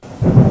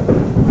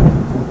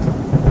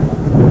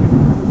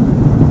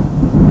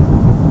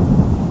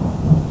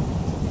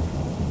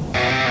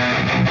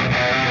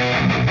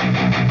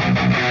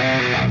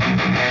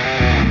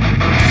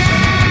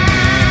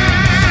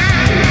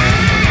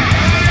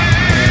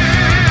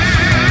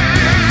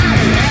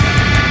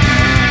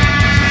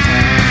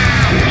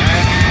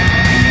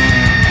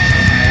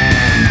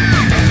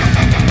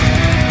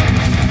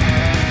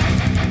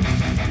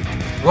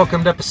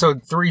Welcome to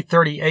episode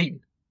 338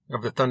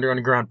 of the Thunder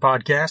Underground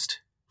podcast.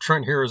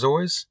 Trent here as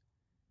always.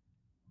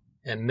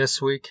 And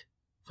this week,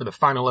 for the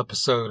final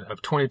episode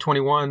of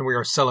 2021, we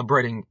are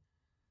celebrating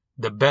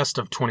the best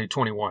of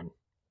 2021.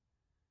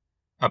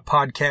 A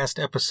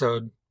podcast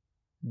episode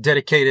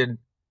dedicated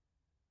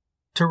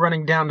to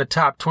running down the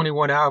top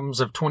 21 albums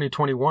of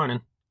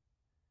 2021.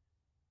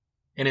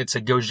 And it's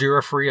a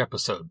Gojira-free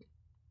episode.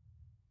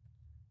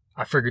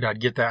 I figured I'd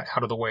get that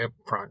out of the way up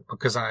front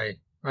because I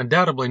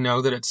undoubtedly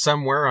know that it's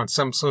somewhere on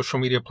some social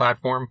media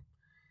platform.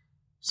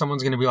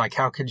 Someone's going to be like,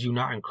 how could you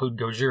not include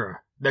Gojira?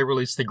 They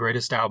released the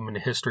greatest album in the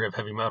history of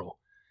heavy metal.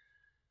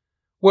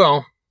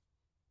 Well,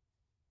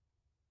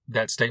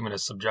 that statement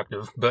is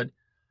subjective, but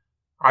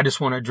I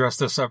just want to address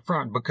this up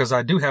front because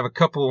I do have a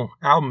couple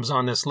albums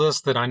on this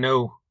list that I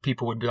know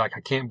people would be like,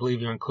 I can't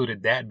believe you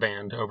included that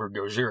band over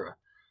Gojira.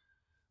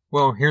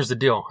 Well, here's the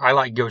deal. I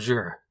like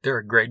Gojira. They're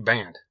a great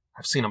band.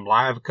 I've seen them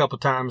live a couple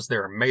times.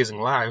 They're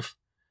amazing live.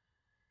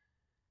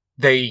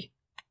 They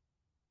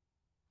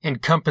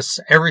encompass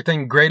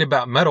everything great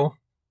about metal,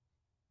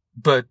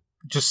 but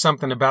just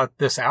something about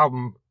this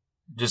album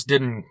just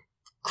didn't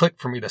click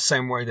for me the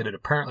same way that it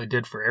apparently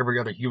did for every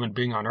other human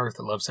being on earth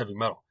that loves heavy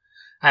metal.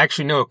 I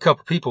actually know a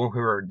couple people who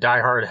are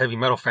diehard heavy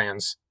metal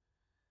fans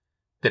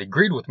that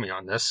agreed with me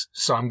on this,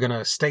 so I'm going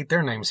to state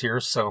their names here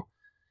so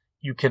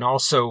you can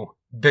also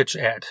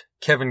bitch at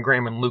Kevin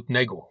Graham and Luke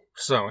Nagel.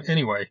 So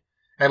anyway,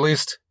 at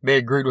least they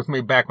agreed with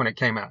me back when it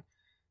came out.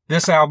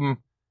 This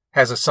album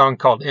has a song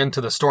called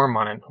Into the Storm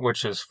on it,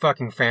 which is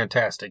fucking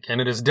fantastic,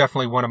 and it is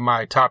definitely one of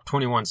my top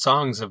 21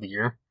 songs of the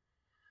year.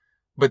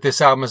 But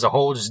this album as a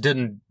whole just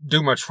didn't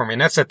do much for me,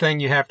 and that's the thing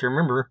you have to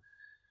remember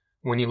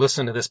when you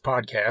listen to this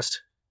podcast.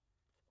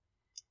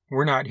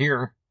 We're not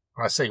here,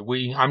 I say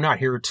we, I'm not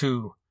here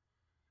to,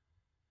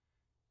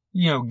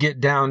 get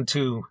down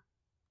to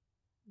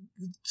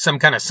some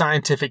kind of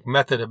scientific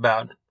method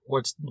about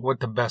what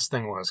the best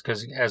thing was,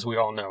 because as we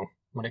all know,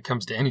 when it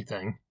comes to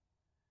anything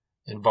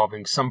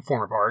involving some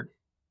form of art,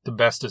 the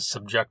best is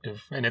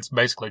subjective, and it's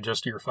basically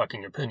just your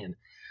fucking opinion.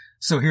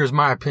 So here's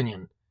my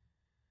opinion.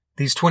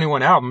 These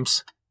 21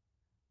 albums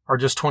are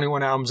just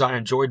 21 albums I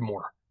enjoyed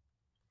more.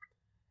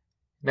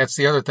 That's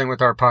the other thing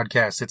with our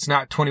podcast. It's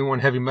not 21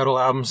 heavy metal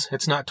albums.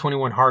 It's not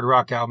 21 hard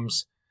rock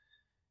albums.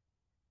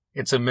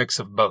 It's a mix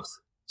of both.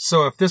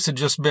 So if this had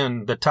just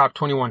been the top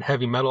 21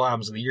 heavy metal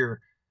albums of the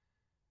year,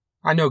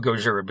 I know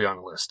Gojira would be on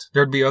the list.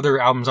 There'd be other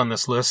albums on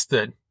this list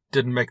that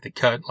didn't make the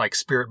cut, like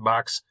Spirit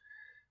Box,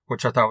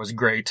 which I thought was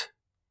great.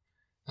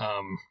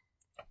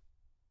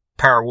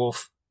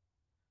 Powerwolf.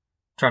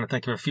 Trying to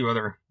think of a few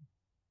other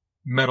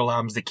metal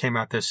albums that came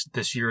out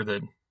this year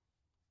that,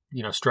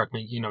 struck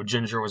me.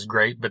 Ginger was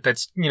great, but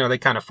that's, they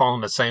kind of fall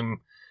in the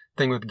same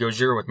thing with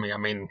Gojira with me. I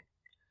mean,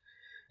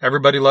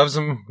 everybody loves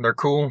them. They're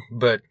cool,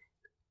 but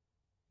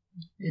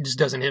it just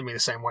doesn't hit me the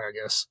same way, I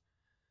guess.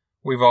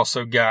 We've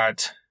also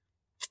got,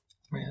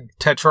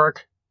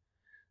 Tetrarch,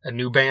 a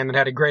new band that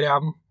had a great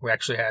album. We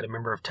actually had a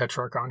member of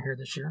Tetrarch on here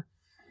this year.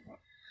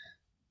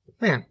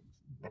 Man,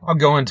 I'll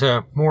go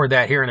into more of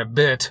that here in a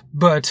bit,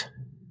 but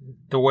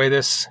the way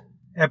this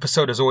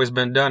episode has always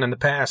been done in the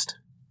past,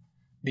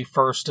 the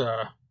first,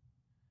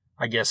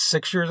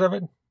 6 years of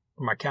it,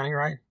 am I counting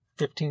right?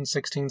 15,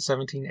 16,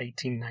 17,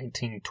 18,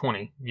 19,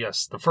 20.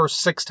 Yes, the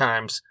first 6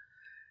 times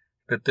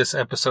that this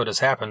episode has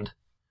happened,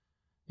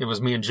 it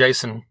was me and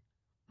Jason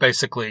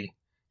basically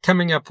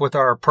coming up with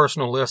our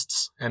personal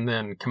lists and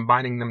then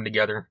combining them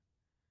together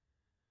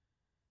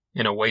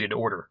in a weighted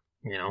order,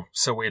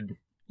 So we'd,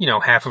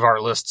 half of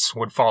our lists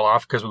would fall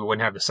off because we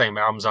wouldn't have the same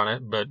albums on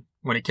it. But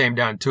when it came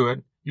down to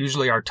it,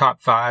 usually our top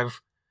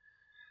 5,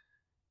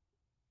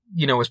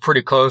 was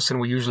pretty close, and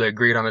we usually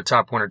agreed on the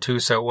top 1 or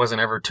 2, so it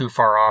wasn't ever too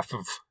far off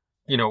of,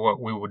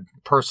 what we would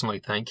personally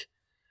think.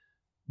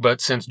 But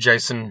since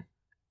Jason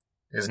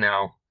has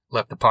now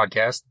left the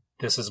podcast,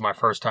 this is my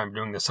first time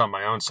doing this on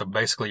my own, so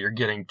basically you're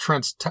getting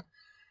Trent's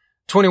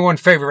 21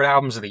 favorite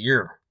albums of the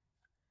year.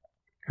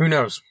 Who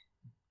knows?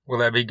 Will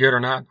that be good or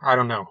not? I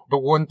don't know. But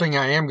one thing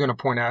I am going to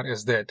point out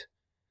is that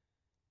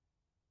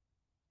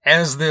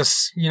as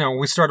this,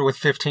 we started with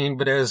 15,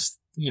 but as,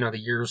 the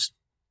years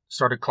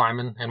started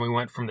climbing and we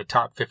went from the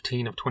top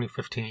 15 of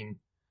 2015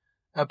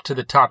 up to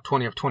the top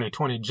 20 of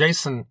 2020,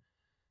 Jason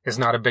is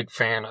not a big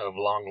fan of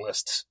long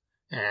lists.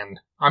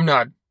 And I'm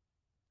not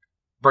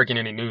breaking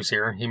any news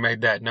here. He made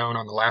that known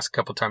on the last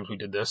couple times we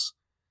did this.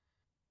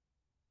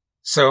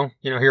 So,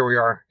 here we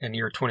are in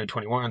year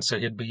 2021, so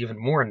he'd be even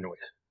more annoyed,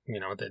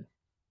 that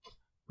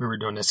we were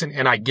doing this.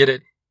 And I get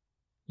it.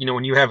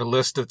 When you have a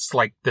list that's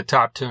like the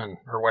top 10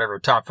 or whatever,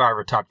 top 5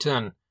 or top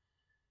 10,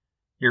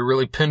 you're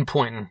really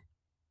pinpointing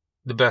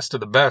the best of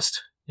the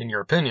best, in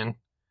your opinion.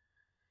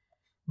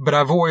 But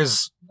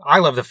I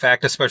love the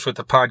fact, especially with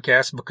the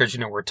podcast, because,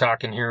 we're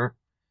talking here,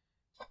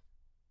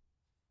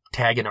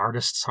 tagging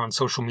artists on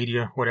social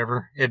media,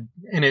 whatever.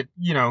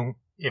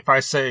 If I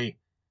say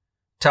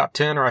top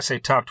 10 or I say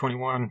top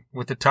 21,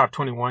 with the top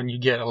 21, you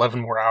get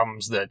 11 more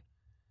albums that,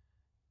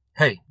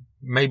 hey,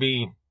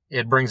 maybe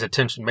it brings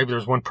attention. Maybe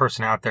there's one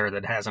person out there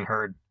that hasn't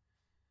heard,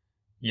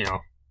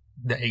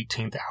 the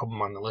 18th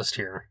album on the list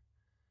here,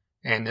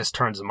 and this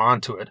turns them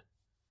on to it,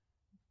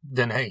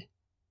 then hey,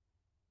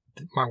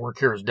 my work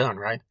here is done,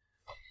 right?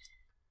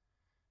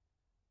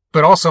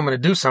 But also I'm going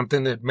to do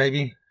something that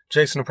maybe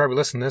Jason will probably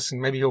listen to this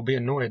and maybe he'll be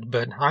annoyed,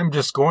 but I'm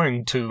just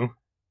going to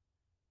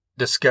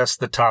discuss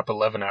the top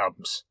 11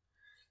 albums.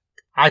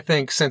 I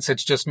think since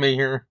it's just me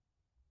here,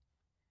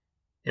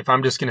 if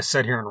I'm just going to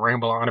sit here and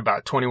ramble on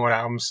about 21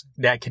 albums,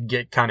 that could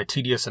get kind of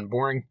tedious and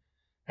boring.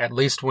 At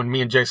least when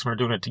me and Jason are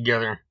doing it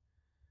together,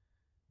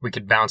 we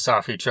could bounce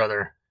off each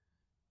other.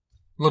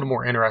 A little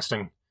more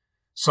interesting.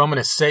 So I'm going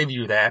to save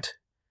you that.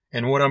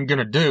 And what I'm going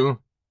to do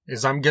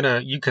is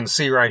you can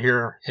see right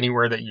here,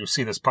 anywhere that you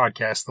see this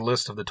podcast, the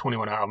list of the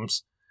 21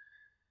 albums.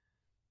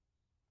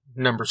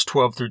 Numbers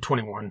 12 through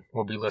 21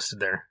 will be listed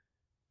there.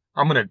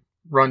 I'm going to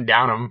run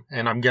down them,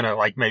 and I'm going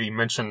to maybe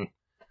mention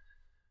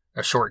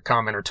a short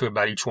comment or two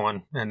about each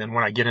one. And then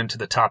when I get into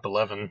the top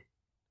 11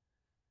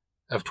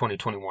 of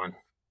 2021,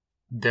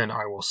 then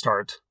I will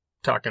start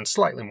talking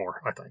slightly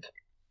more, I think.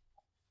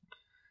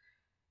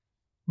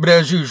 But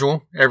as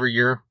usual, every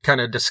year, kind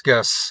of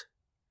discuss,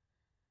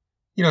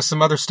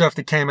 some other stuff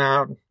that came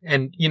out.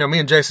 And, me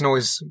and Jason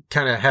always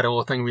kind of had a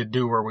little thing we'd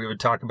do where we would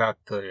talk about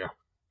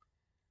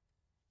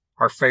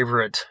our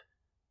favorite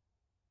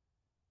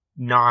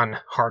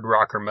non-hard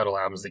rock or metal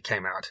albums that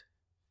came out.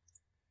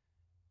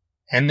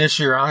 And this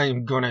year, I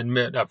am going to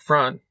admit up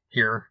front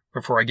here,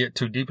 before I get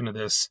too deep into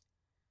this,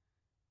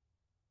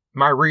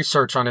 my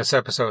research on this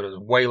episode is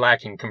way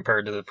lacking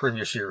compared to the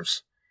previous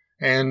years.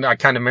 And I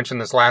kind of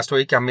mentioned this last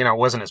week. I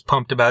wasn't as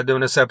pumped about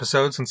doing this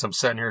episode since I'm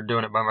sitting here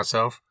doing it by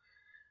myself.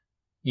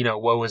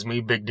 Woe is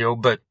me, big deal.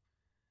 But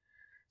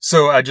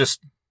so I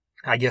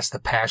guess the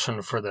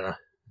passion for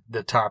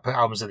the top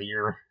albums of the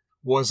year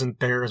wasn't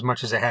there as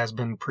much as it has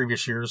been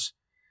previous years.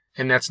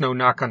 And that's no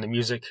knock on the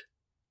music.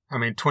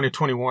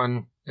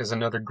 2021 is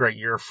another great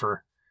year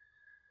for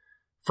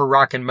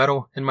rock and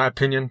metal, in my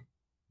opinion.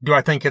 Do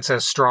I think it's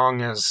as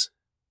strong as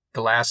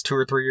the last 2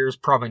 or 3 years?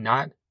 Probably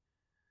not.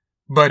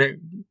 But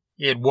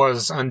it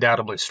was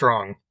undoubtedly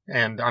strong.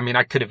 And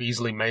I could have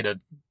easily made a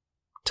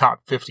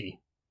top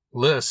 50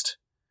 list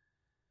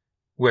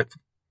with,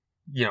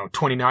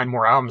 29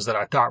 more albums that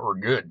I thought were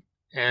good.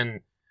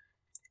 And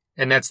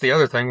that's the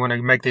other thing. When I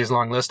make these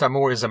long lists, I'm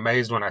always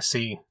amazed when I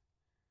see,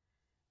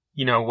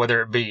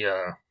 whether it be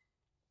a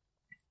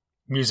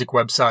music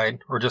website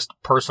or just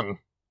a person,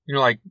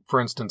 for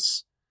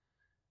instance,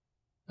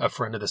 a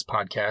friend of this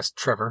podcast,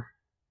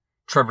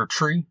 Trevor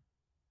Tree.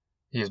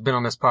 He has been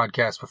on this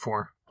podcast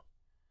before.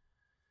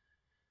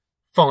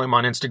 Follow him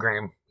on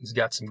Instagram. He's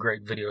got some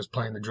great videos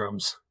playing the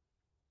drums.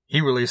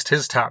 He released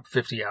his top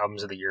 50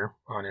 albums of the year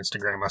on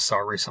Instagram, I saw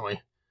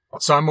recently.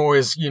 So I'm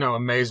always,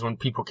 amazed when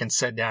people can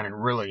sit down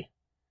and really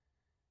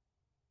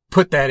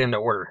put that into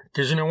order.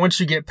 Because, once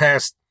you get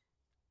past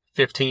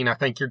 15, I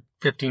think you're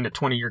 15 to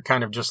 20, you're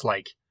kind of just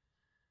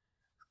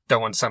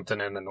throwing something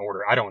in an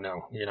order. I don't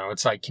know.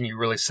 It's can you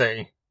really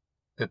say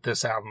that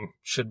this album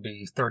should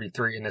be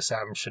 33 and this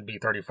album should be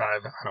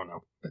 35? I don't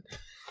know. But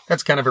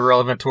that's kind of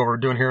irrelevant to what we're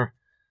doing here.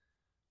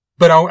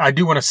 But I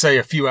do want to say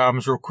a few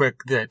albums real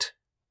quick that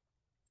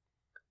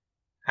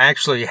I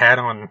actually had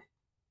on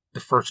the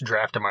first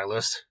draft of my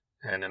list,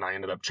 and then I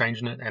ended up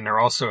changing it. And there are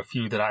also a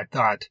few that I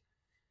thought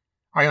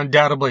I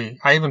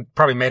even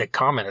probably made a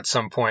comment at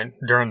some point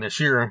during this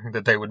year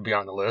that they would be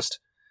on the list.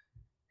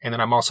 And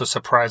then I'm also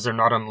surprised they're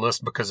not on the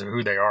list because of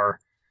who they are.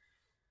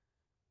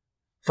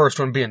 First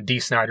one being Dee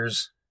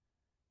Snider's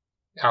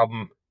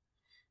album.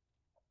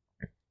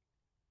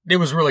 It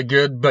was really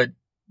good, but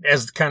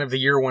as kind of the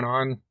year went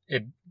on,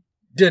 it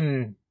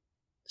didn't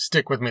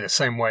stick with me the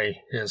same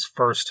way his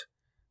first,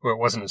 well, it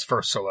wasn't his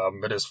first solo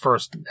album, but his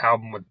first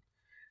album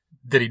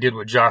that he did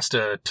with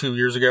Josta 3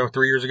 years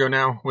ago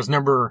now, was I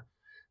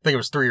think it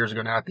was 3 years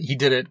ago now. He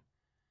did it.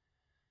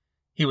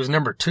 He was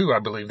number 2, I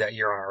believe, that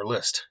year on our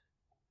list.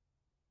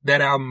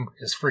 That album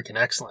is freaking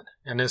excellent.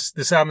 And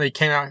this album that he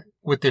came out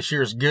with this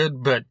year is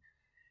good, but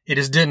it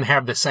just didn't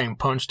have the same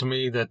punch to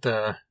me that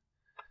the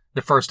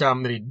first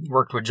album that he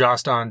worked with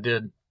Josta on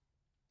did.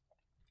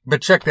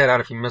 But check that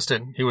out if you missed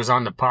it. He was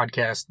on the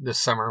podcast this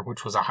summer,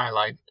 which was a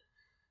highlight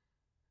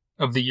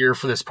of the year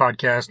for this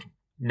podcast,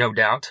 no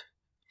doubt.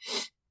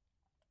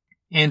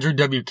 Andrew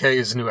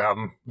WK's new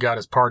album, God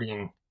Is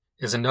Partying,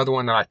 is another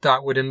one that I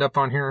thought would end up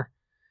on here.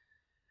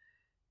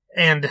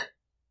 And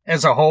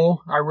as a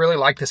whole, I really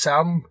like this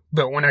album,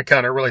 but when I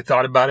kind of really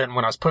thought about it and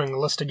when I was putting the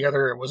list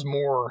together, it was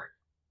more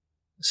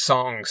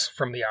songs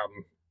from the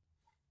album.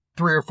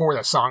 3 or 4 of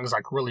the songs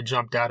really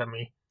jumped out at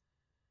me.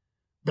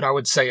 But I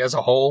would say as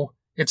a whole,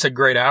 it's a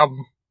great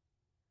album.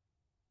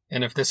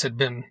 And if this had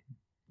been,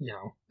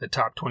 the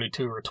top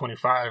 22 or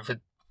 25, it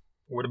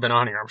would have been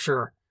on here, I'm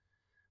sure.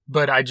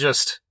 But I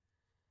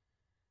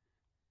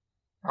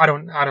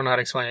don't know how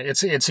to explain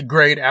it. It's a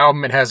great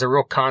album. It has a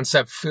real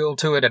concept feel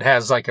to it. It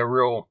has a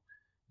real,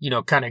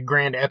 kind of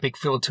grand epic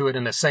feel to it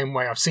in the same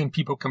way I've seen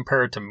people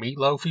compare it to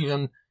Meatloaf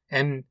even.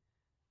 And,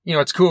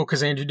 it's cool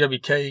because Andrew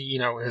WK,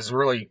 has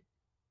really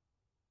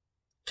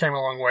came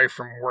a long way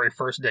from where he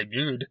first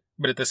debuted.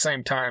 But at the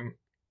same time,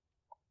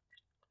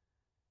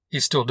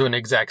 he's still doing the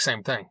exact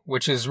same thing,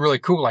 which is really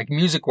cool. Like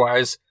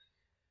music-wise,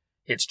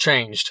 it's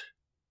changed,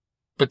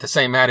 but the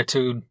same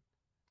attitude,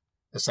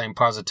 the same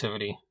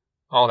positivity,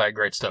 all that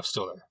great stuff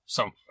still there.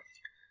 So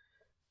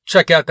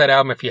check out that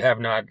album if you have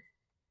not.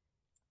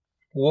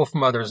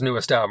 Wolfmother's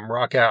newest album,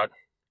 Rock Out.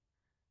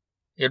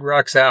 It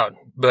rocks out,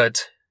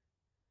 but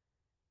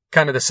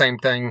kind of the same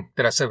thing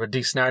that I said with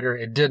Dee Snider.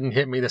 It didn't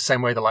hit me the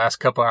same way the last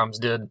couple albums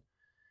did.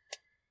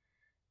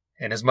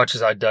 And as much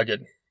as I dug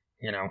it,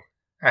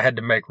 I had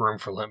to make room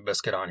for Limp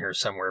Bizkit on here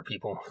somewhere,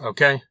 people.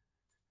 Okay?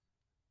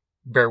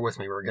 Bear with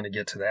me, we're going to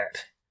get to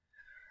that.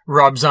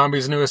 Rob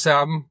Zombie's newest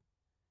album,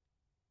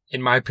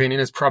 in my opinion,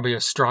 is probably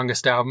his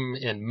strongest album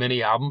in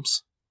many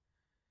albums.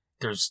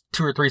 There's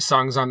 2 or 3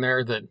 songs on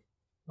there that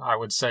I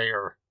would say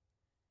are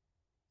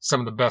some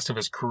of the best of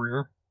his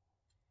career.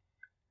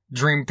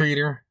 Dream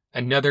Theater,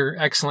 another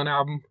excellent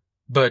album,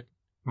 but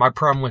my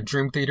problem with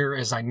Dream Theater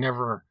is I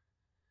never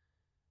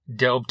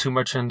delved too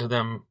much into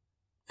them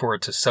for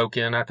it to soak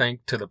in, I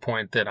think, to the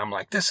point that I'm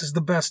like, this is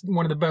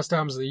one of the best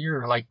albums of the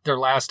year. Like, their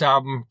last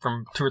album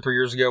from 2 or 3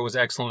 years ago was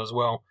excellent as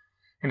well.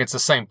 And it's the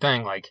same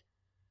thing. Like,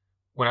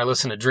 when I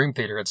listen to Dream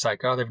Theater, it's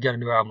like, oh, they've got a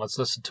new album, let's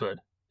listen to it.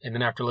 And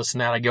then after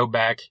listening to that, I go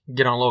back,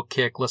 get on a little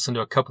kick, listen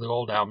to a couple of the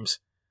old albums.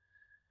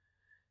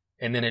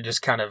 And then it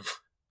just kind of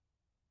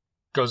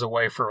goes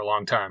away for a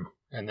long time.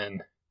 And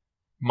then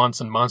months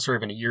and months or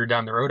even a year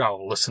down the road,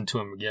 I'll listen to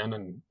them again,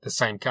 and the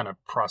same kind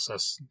of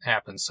process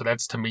happens. So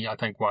that's, to me, I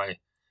think, why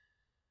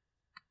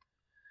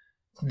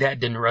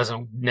that didn't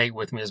resonate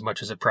with me as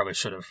much as it probably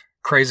should have.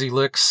 Crazy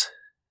Licks.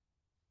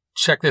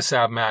 Check this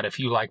album out if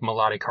you like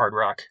melodic hard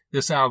rock.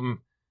 This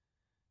album,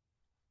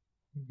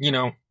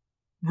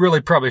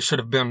 really probably should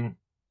have been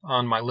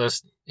on my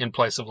list in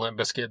place of Limp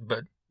Bizkit,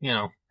 but,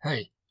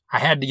 hey, I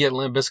had to get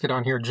Limp Bizkit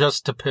on here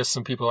just to piss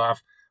some people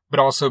off, but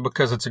also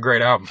because it's a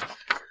great album.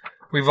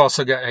 We've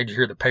also got, did you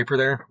hear the paper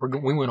there?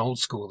 We went old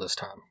school this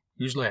time.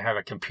 Usually I have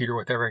a computer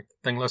with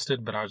everything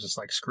listed, but I was just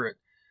like, screw it.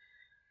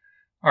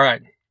 All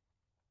right.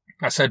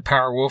 I said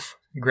Powerwolf,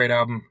 great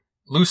album.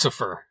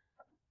 Lucifer,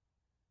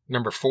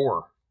 number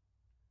 4.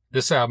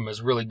 This album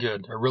is really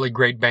good. A really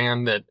great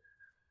band that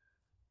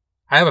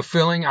I have a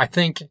feeling, I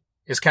think,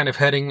 is kind of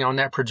heading on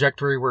that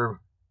trajectory where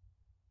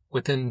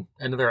within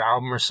another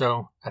album or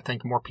so, I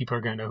think more people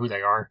are going to know who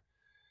they are.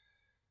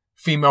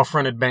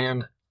 Female-fronted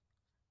band.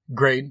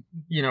 Great.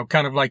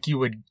 Kind of like you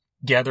would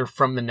gather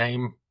from the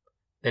name.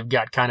 They've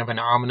got kind of an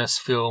ominous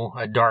feel,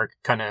 a dark,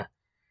 kind of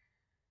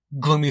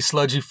gloomy,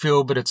 sludgy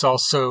feel, but it's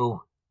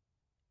also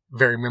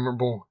very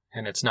memorable,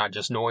 and it's not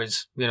just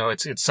noise.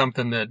 It's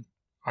something that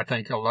I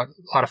think a lot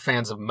of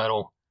fans of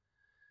metal,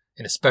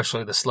 and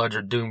especially the sludge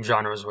or doom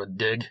genres, would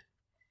dig.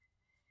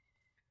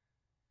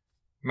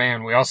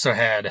 Man, we also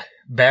had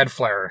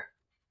Badflower.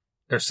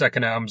 Their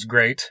second album's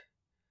great.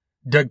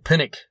 Doug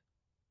Pinnick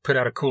put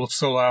out a cool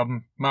solo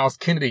album. Miles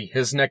Kennedy,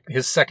 his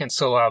second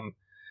solo album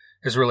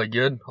is really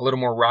good. A little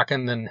more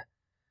rockin' the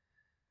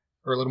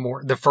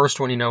first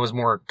one, is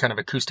more kind of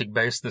acoustic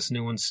based. This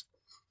new one's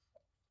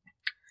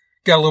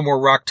got a little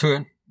more rock to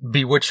it.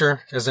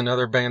 Bewitcher is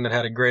another band that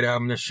had a great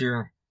album this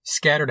year.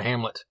 Scattered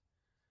Hamlet.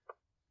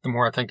 The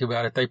more I think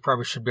about it, they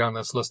probably should be on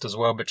this list as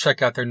well, but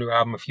check out their new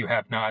album if you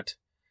have not.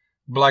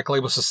 Black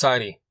Label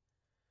Society.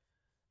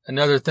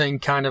 Another thing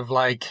kind of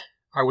like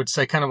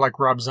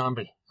Rob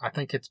Zombie. I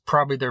think it's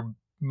probably their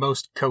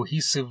most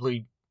cohesive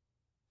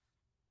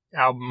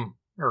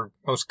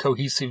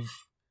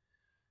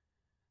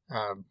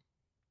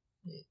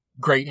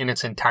great in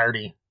its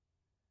entirety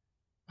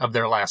of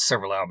their last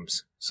several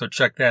albums. So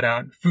check that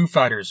out. Foo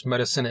Fighters,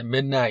 Medicine at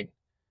Midnight.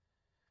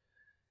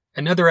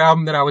 Another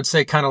album that I would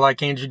say, kind of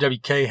like Andrew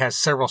WK, has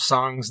several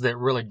songs that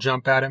really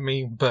jump out at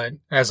me, but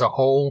as a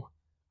whole,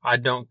 I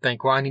don't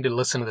think, I need to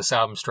listen to this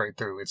album straight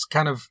through. It's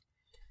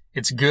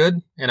good,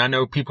 and I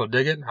know people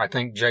dig it. I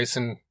think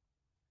Jason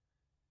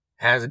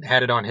had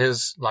it on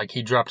his,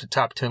 he dropped a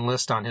top 10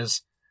 list on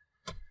his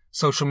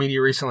social media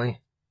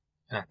recently,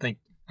 and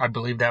I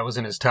believe that was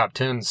in his top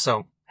 10,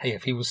 so, hey,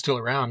 if he was still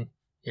around,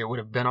 it would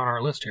have been on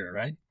our list here,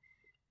 right?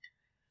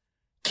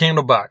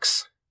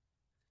 Candlebox.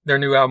 Their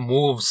new album,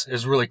 Wolves,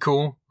 is really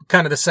cool.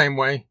 Kind of the same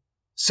way.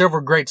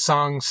 Several great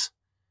songs.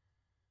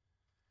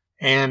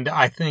 And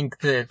I think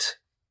that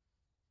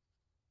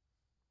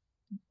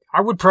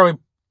I would probably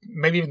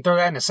maybe even throw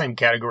that in the same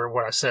category of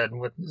what I said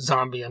with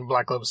Zombie and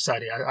Black Label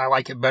Society. I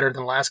like it better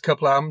than the last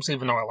couple albums,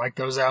 even though I like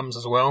those albums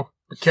as well.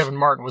 But Kevin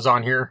Martin was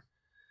on here.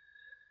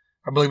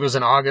 I believe it was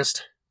in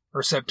August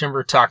or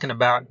September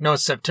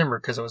it's September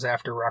because it was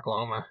after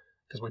Rocklahoma,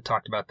 because we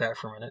talked about that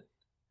for a minute.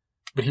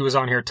 But he was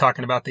on here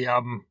talking about the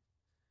album,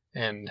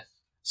 and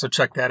so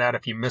check that out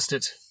if you missed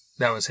it.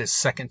 That was his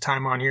second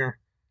time on here.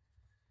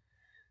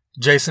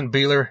 Jason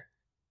Bieler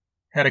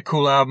had a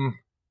cool album.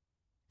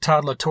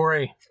 Todd La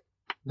Torre,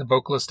 the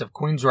vocalist of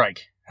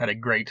Queensryche, had a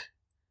great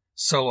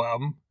solo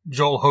album.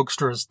 Joel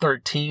Hoekstra's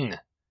 13.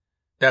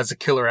 That's a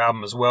killer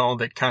album as well.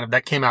 That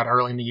came out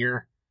early in the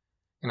year,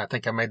 and I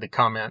think I made the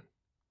comment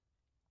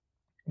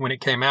when it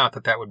came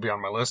out that would be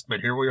on my list, but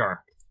here we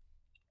are.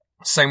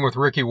 Same with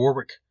Ricky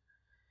Warwick.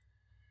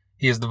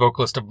 He is the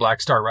vocalist of Black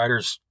Star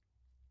Riders,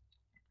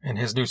 and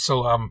his new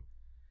solo album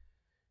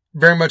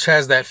very much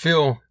has that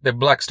feel that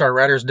Black Star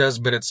Riders does,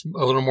 but it's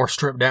a little more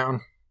stripped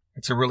down.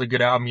 It's a really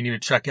good album you need to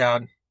check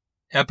out.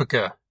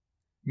 Epica,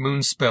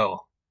 Moonspell,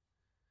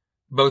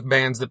 both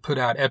bands that put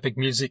out epic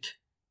music.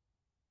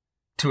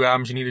 2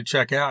 albums you need to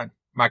check out.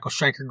 Michael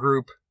Schenker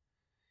Group,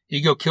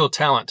 Ego Kill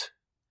Talent.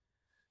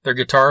 Their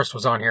guitarist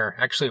was on here.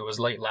 Actually, it was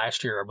late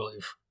last year, I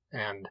believe.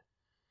 And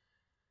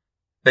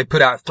they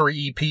put out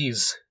 3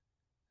 EPs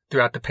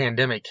throughout the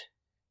pandemic.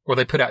 Well,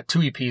 they put out 2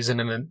 EPs, and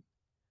then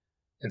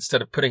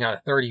instead of putting out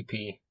a 3rd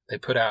EP, they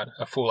put out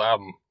a full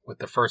album with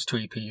the first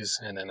 2 EPs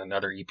and then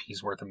another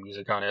EP's worth of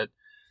music on it,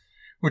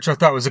 which I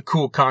thought was a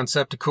cool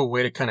concept, a cool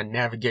way to kind of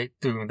navigate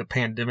through the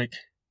pandemic.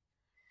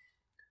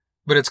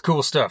 But it's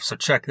cool stuff, so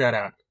check that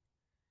out.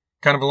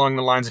 Kind of along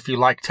the lines, if you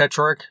like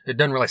Tetrarch, it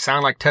doesn't really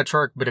sound like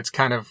Tetrarch, but it's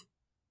kind of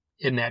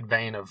in that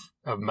vein of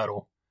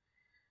metal.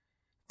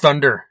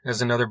 Thunder is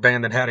another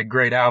band that had a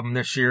great album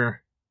this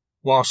year.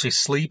 While She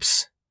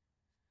Sleeps.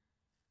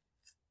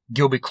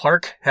 Gilby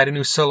Clarke had a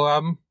new solo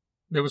album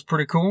that was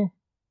pretty cool.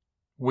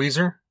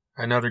 Weezer,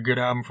 another good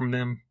album from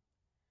them.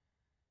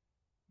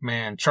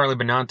 Man, Charlie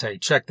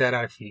Benante, check that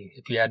out if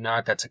you had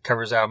not. That's a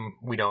covers album.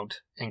 We don't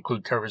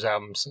include covers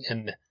albums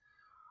in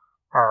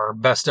our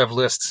best of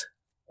lists,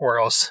 or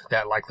else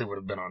that likely would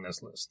have been on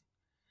this list.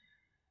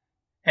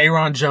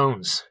 Aaron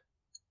Jones.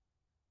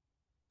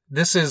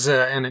 This is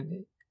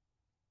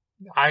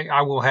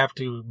I will have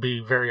to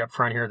be very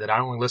upfront here that I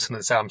only listened to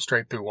this album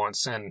straight through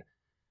once, and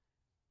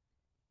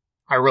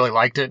I really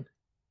liked it.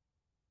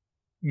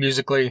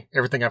 Musically,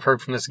 everything I've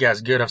heard from this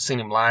guy's good. I've seen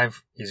him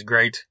live. He's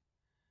great.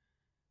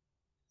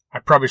 I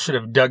probably should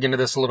have dug into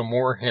this a little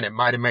more, and it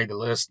might have made the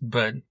list,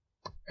 but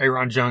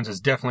Aaron Jones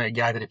is definitely a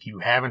guy that if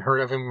you haven't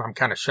heard of him, I'm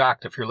kind of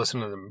shocked if you're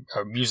listening to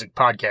a music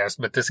podcast,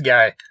 but this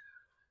guy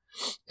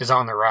is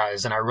on the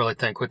rise, and I really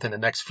think within the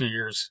next few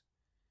years,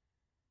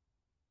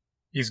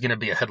 he's going to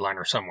be a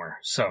headliner somewhere.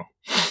 So,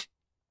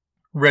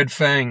 Red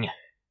Fang,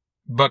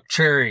 Buck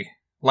Cherry,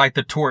 Light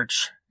the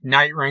Torch,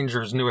 Night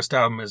Ranger's newest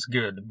album is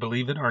good.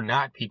 Believe it or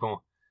not,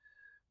 people,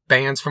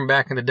 bands from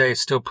back in the day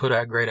still put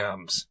out great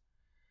albums.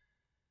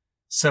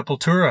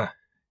 Sepultura,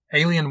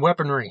 Alien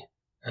Weaponry,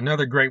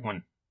 another great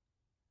one.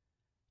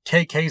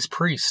 KK's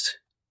Priest,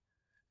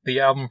 the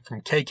album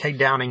from KK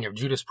Downing of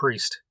Judas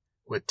Priest,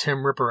 with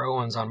Tim Ripper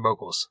Owens on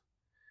vocals.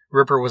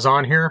 Ripper was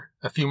on here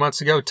a few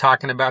months ago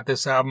talking about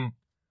this album.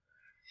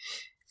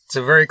 It's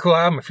a very cool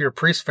album if you're a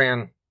Priest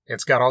fan.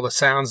 It's got all the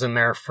sounds in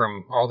there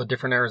from all the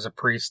different eras of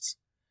Priests.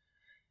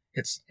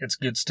 It's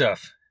good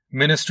stuff.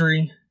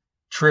 Ministry,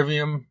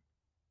 Trivium,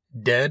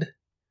 Dead.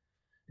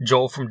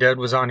 Joel from Dead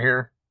was on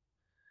here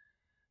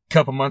a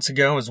couple months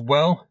ago as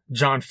well.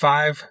 John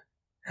 5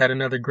 had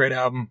another great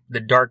album. The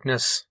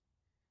Darkness,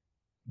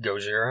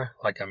 Gojira,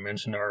 like I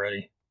mentioned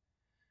already.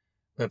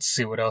 Let's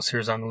see what else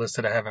here's on the list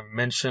that I haven't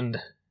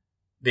mentioned.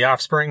 The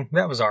Offspring,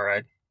 that was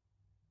alright.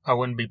 I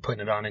wouldn't be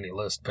putting it on any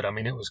list, but I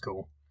mean, it was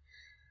cool.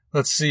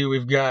 Let's see,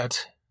 we've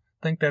got,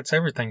 I think that's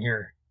everything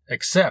here,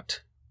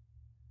 except,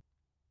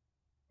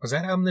 was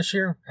that album this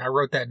year? I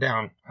wrote that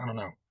down. I don't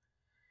know.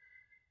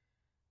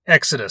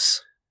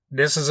 Exodus.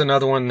 This is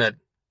another one that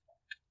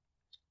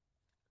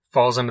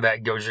falls into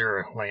that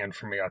Gojira land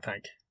for me, I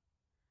think.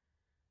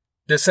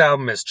 This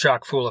album is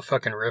chock full of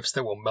fucking riffs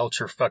that will melt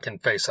your fucking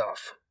face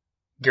off.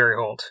 Gary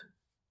Holt.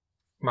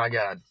 My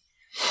God.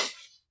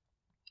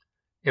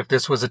 If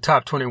this was a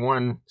top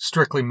 21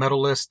 strictly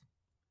metal list,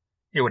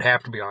 it would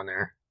have to be on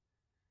there.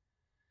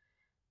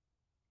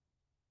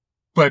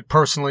 But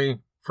personally,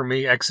 for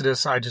me,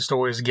 Exodus, I just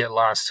always get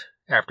lost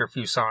after a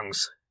few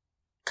songs.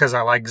 Because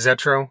I like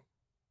Zetro.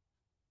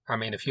 I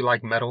mean, if you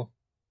like metal,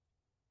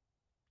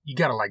 you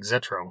gotta like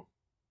Zetro.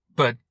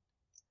 But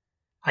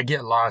I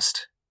get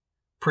lost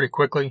pretty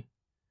quickly.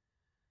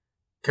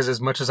 Because as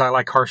much as I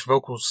like harsh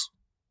vocals,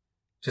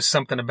 just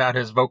something about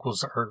his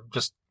vocals are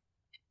just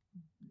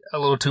a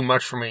little too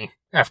much for me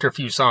after a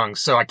few songs.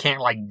 So I can't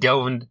like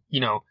delve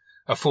into,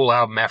 a full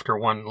album after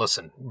one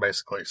listen,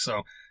 basically.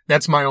 So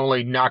that's my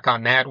only knock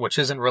on that, which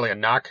isn't really a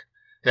knock.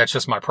 That's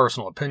just my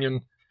personal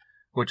opinion,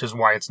 which is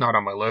why it's not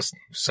on my list.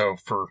 So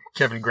for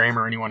Kevin Graham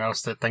or anyone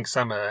else that thinks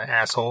I'm an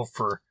asshole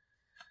for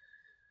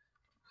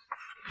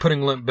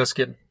putting Limp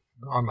Bizkit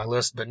on my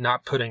list, but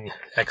not putting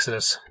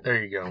Exodus,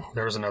 there you go.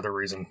 There's another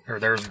reason, or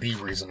there's the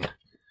reason.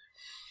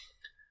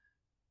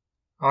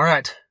 All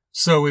right.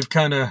 So we've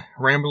kind of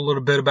rambled a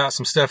little bit about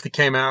some stuff that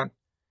came out.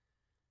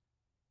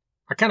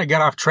 I kind of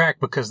got off track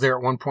because there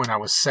at one point I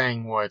was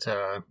saying what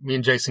me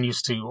and Jason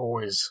used to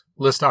always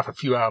list off a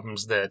few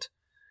albums that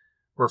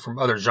were from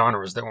other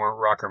genres that weren't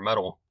rock or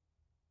metal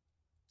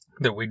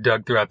that we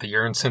dug throughout the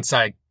year. And since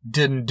I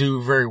didn't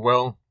do very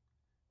well,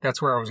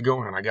 that's where I was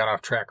going, and I got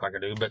off track like I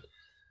do, but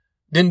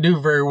didn't do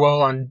very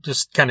well on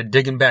just kind of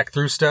digging back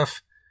through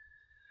stuff.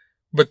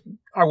 But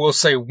I will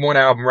say one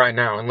album right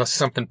now, unless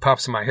something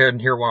pops in my head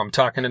here while I'm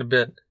talking in a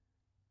bit.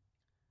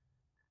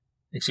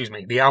 Excuse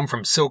me. The album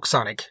from Silk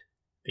Sonic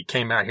that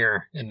came out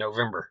here in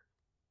November.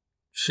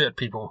 Shit,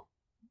 people.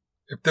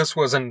 If this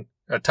wasn't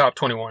a top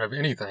 21 of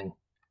anything,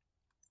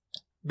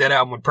 that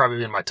album would probably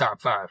be in my top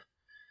 5.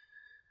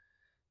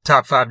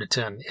 Top 5 to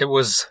 10. It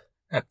was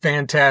a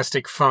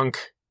fantastic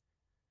funk.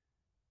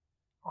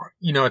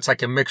 You know, it's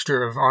like a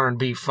mixture of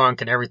R&B,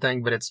 funk, and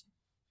everything, but it's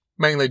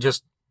mainly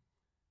just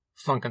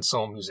funk and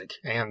soul music.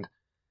 And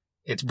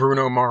it's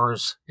Bruno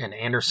Mars and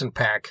Anderson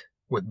 .Paak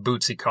with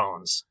Bootsy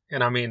Collins.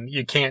 And I mean,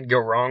 you can't go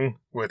wrong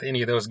with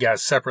any of those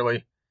guys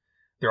separately.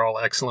 They're all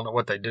excellent at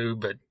what they do,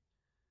 but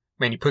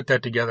man, you put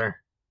that together,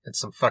 it's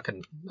some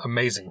fucking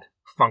amazing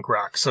funk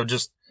rock. So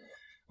just,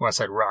 well, I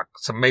said rock,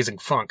 it's amazing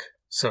funk.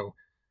 So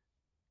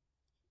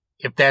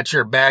if that's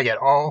your bag at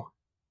all,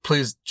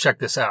 please check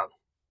this out.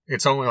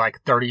 It's only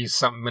like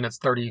 30-something minutes,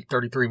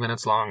 33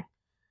 minutes long.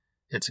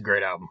 It's a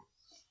great album.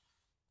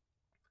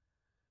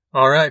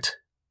 All right.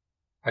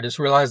 I just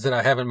realized that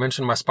I haven't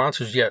mentioned my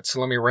sponsors yet,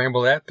 so let me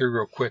ramble that through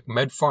real quick.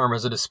 MedPharm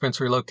is a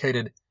dispensary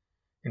located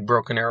in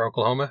Broken Arrow,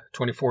 Oklahoma,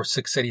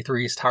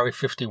 24683 East Highway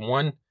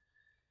 51.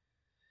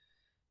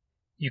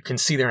 You can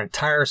see their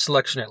entire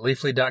selection at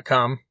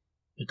leafly.com.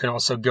 You can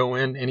also go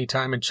in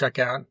anytime and check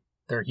out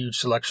their huge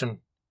selection.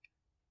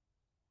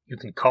 You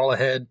can call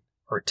ahead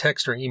or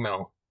text or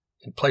email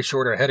and place your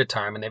order ahead of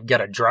time, and they've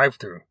got a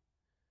drive-thru,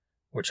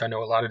 which I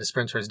know a lot of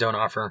dispensaries don't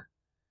offer.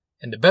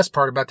 And the best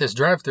part about this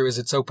drive-thru is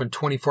it's open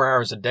 24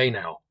 hours a day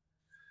now.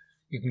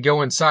 You can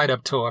go inside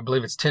up till, I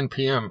believe it's 10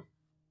 p.m.,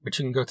 but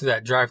you can go through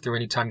that drive-thru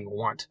anytime you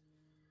want,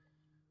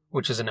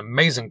 which is an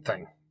amazing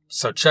thing.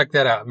 So check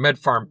that out.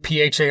 MedPharm,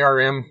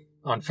 PHARM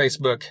on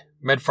Facebook,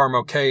 MedPharm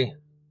OK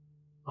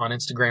on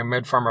Instagram,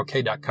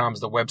 medpharmok.com is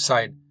the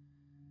website.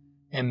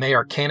 And they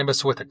are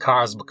cannabis with a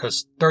cause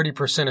because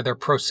 30% of their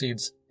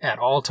proceeds at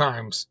all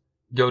times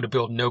go to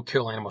build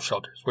no-kill animal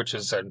shelters, which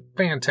is a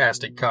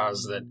fantastic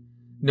cause that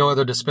no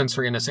other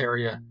dispensary in this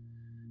area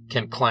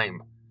can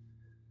claim.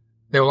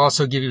 They will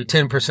also give you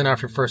 10%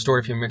 off your first order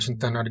if you mention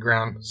Thunder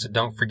Underground, so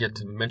don't forget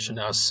to mention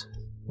us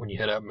when you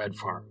hit up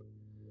MedPharm.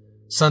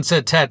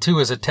 Sunset Tattoo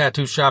is a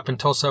tattoo shop in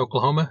Tulsa,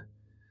 Oklahoma.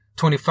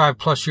 25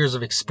 plus years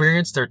of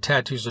experience. Their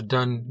tattoos are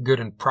done good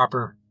and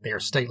proper. They are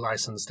state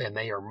licensed and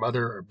they are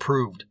mother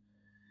approved.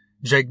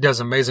 Jake does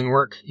amazing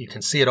work. You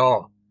can see it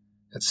all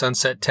at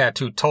Sunset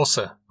Tattoo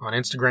Tulsa on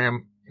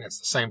Instagram, and it's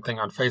the same thing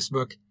on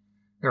Facebook.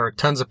 There are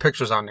tons of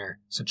pictures on there,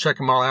 so check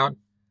them all out.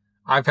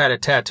 I've had a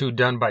tattoo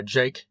done by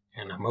Jake,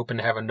 and I'm hoping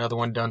to have another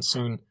one done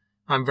soon.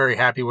 I'm very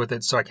happy with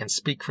it, so I can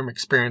speak from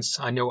experience.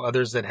 I know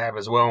others that have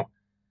as well.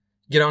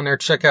 Get on there,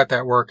 check out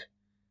that work,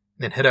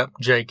 then hit up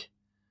Jake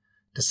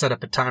to set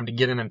up a time to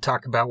get in and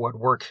talk about what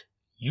work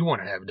you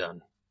want to have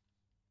done.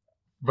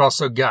 We've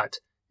also got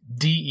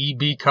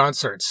DEB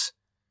Concerts,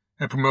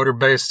 a promoter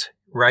based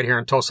right here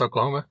in Tulsa,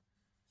 Oklahoma,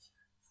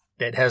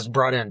 that has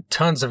brought in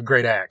tons of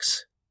great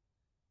acts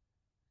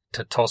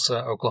to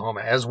Tulsa,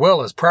 Oklahoma, as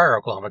well as Pryor,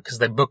 Oklahoma, because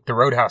they booked the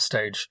Roadhouse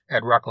stage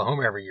at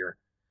Rocklahoma every year.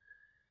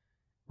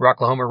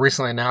 Rocklahoma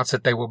recently announced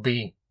that they will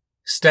be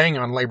staying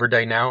on Labor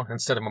Day now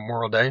instead of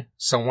Memorial Day.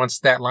 So once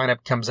that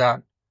lineup comes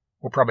out,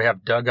 we'll probably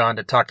have Doug on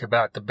to talk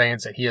about the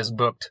bands that he has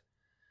booked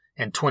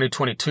in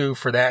 2022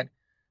 for that.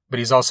 But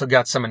he's also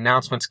got some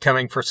announcements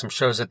coming for some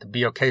shows at the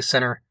BOK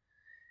Center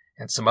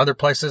and some other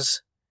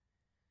places.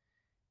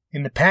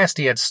 In the past,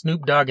 he had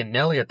Snoop Dogg and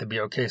Nelly at the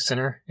BOK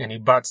Center, and he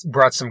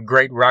brought some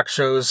great rock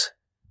shows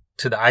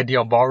to the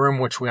Ideal Ballroom,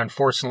 which we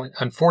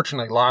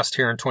unfortunately lost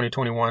here in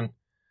 2021,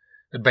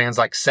 with bands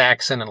like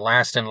Saxon and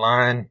Last in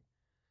Line,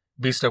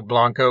 Beasto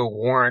Blanco,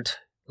 Warrant,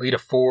 Lita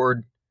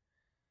Ford,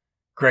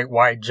 Great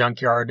White,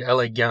 Junkyard,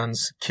 LA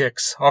Guns,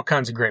 Kicks, all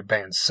kinds of great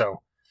bands.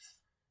 So,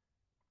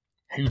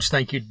 huge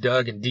thank you to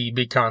Doug and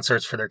DEB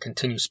Concerts for their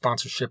continued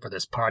sponsorship of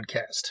this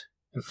podcast.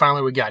 And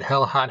finally, we got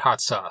Hell Hot Hot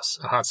Sauce,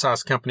 a hot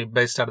sauce company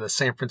based out of the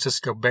San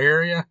Francisco Bay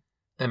Area.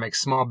 They make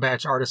small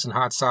batch artisan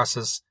hot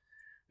sauces.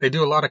 They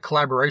do a lot of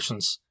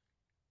collaborations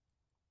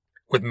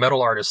with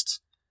metal artists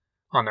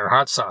on their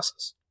hot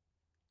sauces.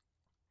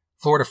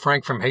 Florida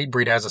Frank from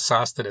Hatebreed has a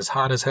sauce that is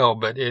hot as hell,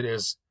 but it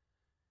is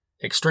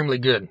extremely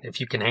good if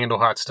you can handle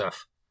hot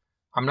stuff.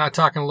 I'm not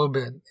talking a little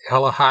bit.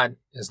 Hella hot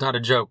is not a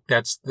joke.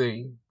 That's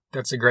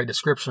a great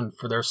description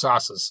for their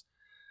sauces.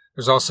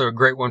 There's also a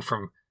great one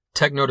from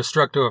Techno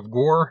Destructo of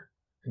Gore,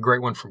 a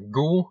great one from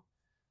Ghoul.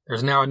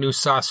 There's now a new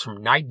sauce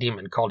from Night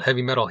Demon called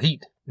Heavy Metal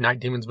Heat. Night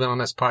Demon's been on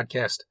this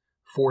podcast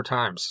 4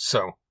 times,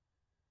 so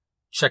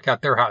check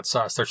out their hot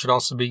sauce. There should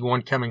also be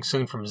one coming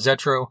soon from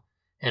Zetro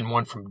and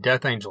one from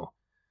Death Angel.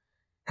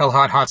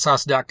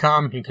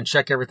 HellHotHotSauce.com. You can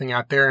check everything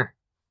out there.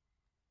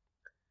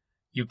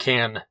 You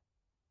can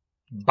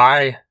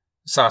buy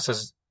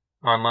sauces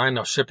online.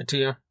 They'll ship it to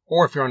you.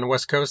 Or if you're on the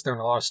West Coast, there are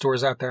a lot of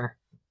stores out there.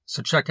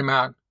 So check them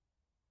out.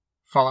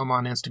 Follow them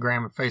on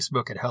Instagram and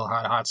Facebook at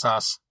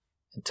HellHotHotSauce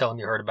and tell them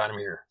you heard about them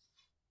here.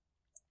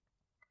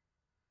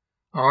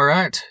 All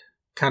right.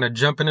 Kind of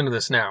jumping into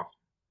this now.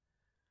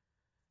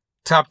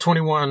 Top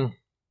 21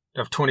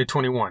 of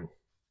 2021.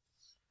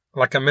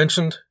 Like I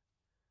mentioned,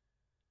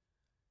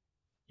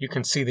 you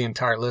can see the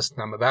entire list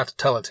and I'm about to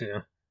tell it to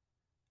you.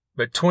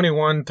 But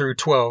 21 through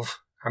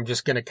 12, I'm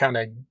just going to kind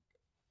of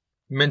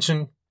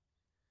mention,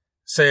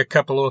 say a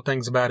couple little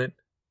things about it,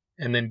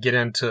 and then get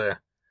into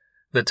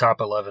the top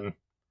 11.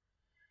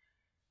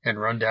 and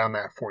run down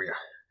that for you.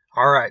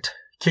 All right,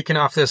 kicking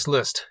off this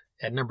list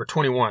at number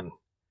 21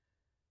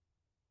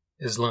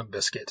 is Limp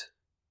Bizkit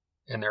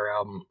and their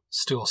album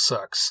Still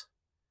Sucks.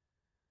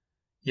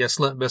 Yes,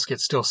 Limp Bizkit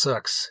still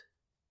sucks.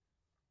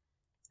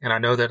 And I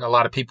know that a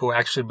lot of people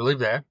actually believe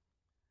that.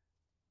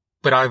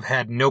 But I've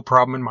had no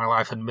problem in my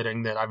life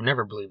admitting that I've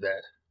never believed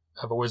that.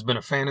 I've always been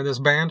a fan of this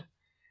band.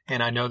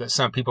 And I know that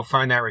some people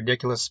find that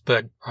ridiculous,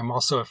 but I'm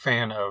also a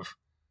fan of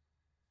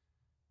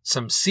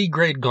some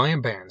C-grade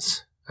glam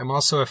bands. I'm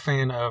also a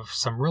fan of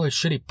some really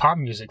shitty pop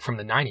music from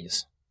the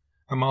 90s.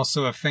 I'm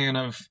also a fan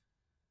of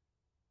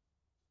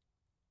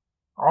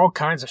all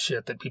kinds of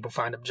shit that people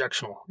find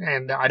objectionable.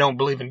 And I don't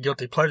believe in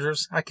guilty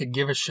pleasures. I could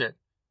give a shit.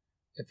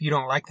 If you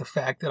don't like the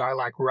fact that I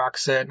like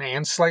Roxette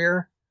and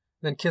Slayer,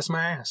 then kiss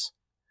my ass.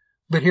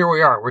 But here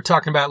we are. We're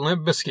talking about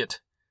Limp Bizkit.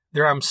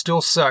 Their album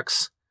Still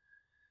Sucks.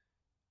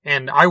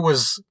 And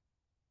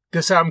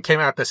this album came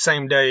out the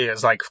same day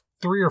as like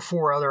 3 or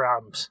 4 other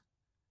albums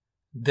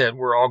that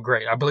were all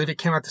great. I believe it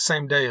came out the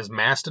same day as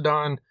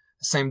Mastodon,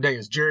 the same day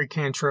as Jerry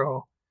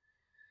Cantrell.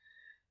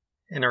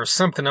 And there was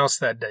something else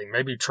that day,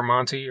 maybe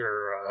Tremonti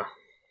or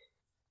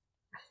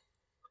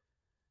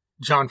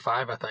John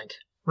 5, I think.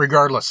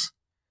 Regardless,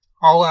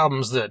 all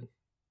albums that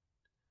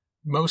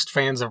most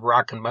fans of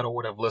rock and metal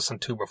would have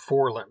listened to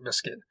before Limp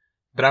Bizkit.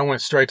 But I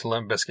went straight to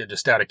Limp Bizkit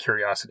just out of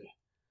curiosity.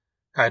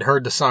 I had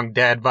heard the song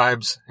Dad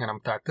Vibes, and I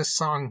thought, this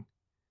song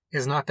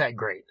is not that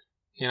great.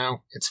 You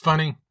know, it's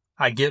funny.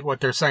 I get what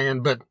they're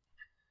saying, but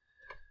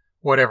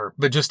whatever.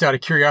 But just out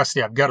of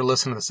curiosity, I've got to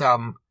listen to this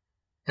album.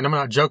 And I'm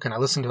not joking. I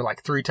listened to it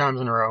like 3 times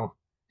in a row.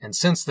 And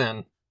since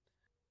then,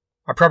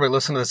 I probably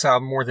listened to this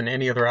album more than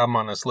any other album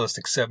on this list,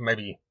 except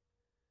maybe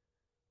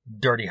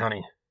Dirty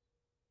Honey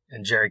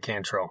and Jerry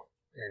Cantrell.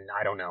 And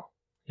I don't know.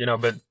 You know,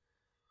 but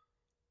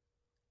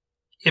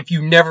if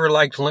you never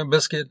liked Limp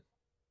Bizkit,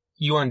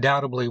 you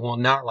undoubtedly will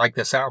not like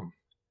this album.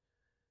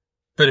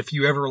 But if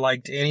you ever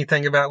liked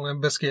anything about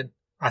Limp Bizkit,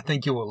 I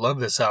think you will love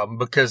this album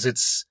because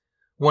it's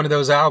one of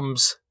those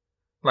albums,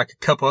 like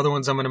a couple other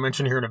ones I'm going to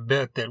mention here in a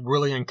bit, that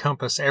really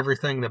encompass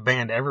everything the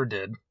band ever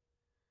did.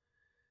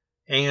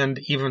 And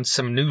even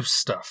some new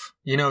stuff.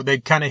 You know, they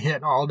kind of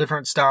hit all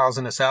different styles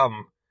in this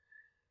album.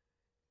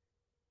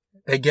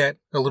 They get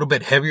a little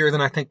bit heavier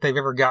than I think they've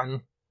ever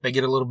gotten. They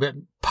get a little bit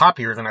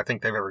poppier than I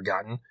think they've ever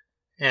gotten.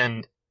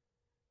 And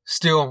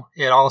still,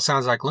 it all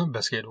sounds like Limp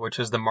Bizkit, which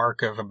is the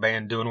mark of a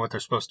band doing what they're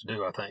supposed to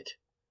do, I think.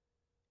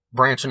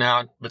 Branching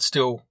out, but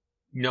still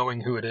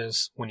knowing who it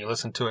is when you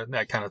listen to it,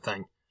 that kind of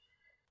thing.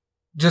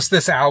 Just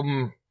this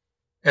album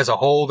as a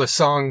whole, the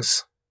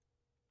songs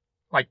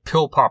like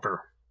Pill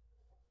Popper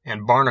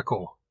and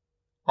Barnacle,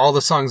 all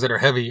the songs that are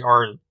heavy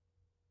are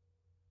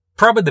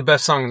probably the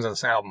best songs on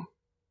this album,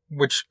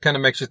 which kind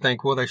of makes you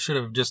think, well, they should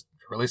have just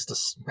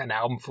released an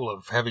album full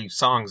of heavy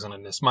songs,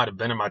 and this might have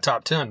been in my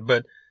top 10,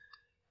 but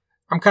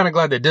I'm kind of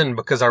glad they didn't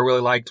because I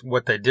really liked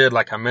what they did,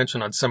 like I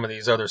mentioned on some of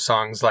these other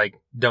songs, like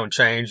Don't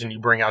Change and You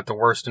Bring Out the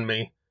Worst in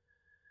Me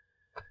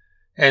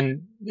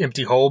and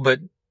Empty Hole, but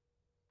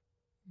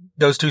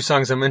those 2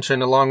 songs I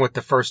mentioned, along with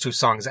the first 2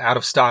 songs, Out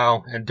of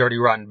Style and Dirty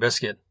Rotten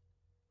Biscuit,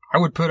 I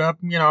would put up,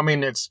 you know, I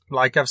mean, it's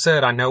like I've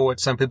said, I know what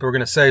some people are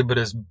going to say, but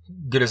as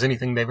good as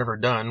anything they've ever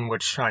done,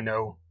 which I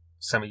know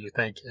some of you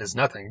think is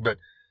nothing. But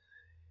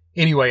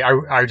anyway,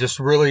 I just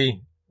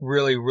really,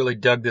 really, really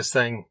dug this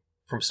thing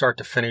from start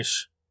to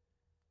finish.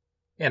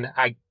 And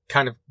I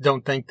kind of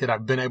don't think that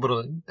I've been able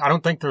to, I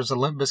don't think there's a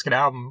Limp Bizkit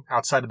album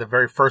outside of the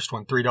very first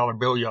one, $3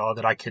 Bill Y'all,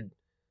 that I could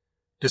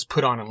just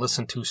put on and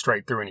listen to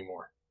straight through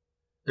anymore.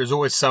 There's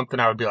always something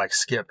I would be like,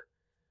 skip.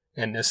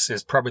 And this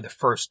is probably the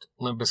first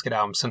Limp Bizkit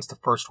album since the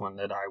first one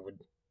that I would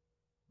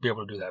be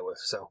able to do that with.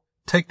 So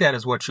take that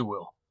as what you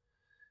will.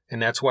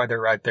 And that's why they're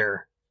right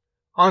there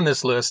on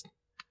this list.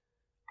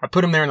 I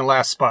put them there in the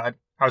last spot.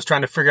 I was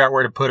trying to figure out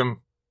where to put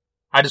them.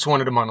 I just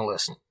wanted them on the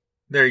list.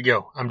 There you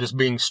go. I'm just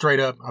being straight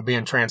up. I'm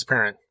being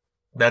transparent.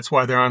 That's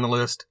why they're on the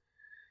list.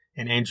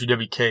 And Andrew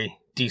WK,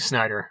 D.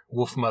 Snyder,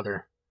 Wolf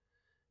Mother,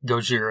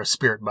 Gojira,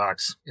 Spirit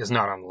Box is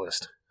not on the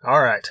list.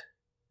 All right.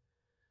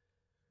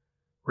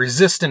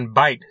 Resist and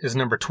Bite is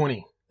number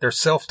 20. Their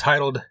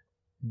self-titled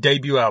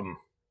debut album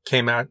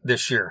came out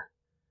this year.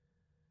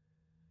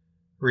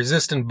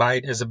 Resist and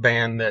Bite is a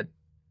band that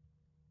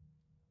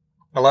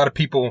a lot of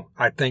people,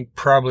 I think,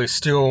 probably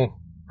still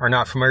are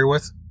not familiar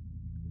with.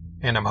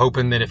 And I'm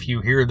hoping that if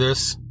you hear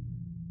this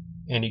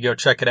and you go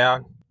check it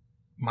out,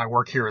 my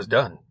work here is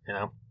done, you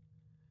know.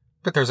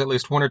 But there's at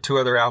least 1 or 2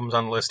 other albums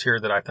on the list here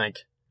that I think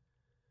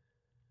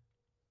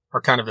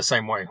are kind of the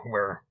same way,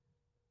 where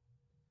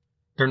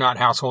they're not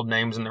household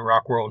names in the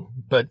rock world.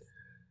 But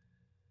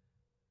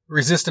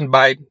Resist and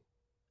Bite,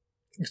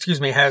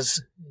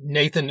 has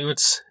Nathan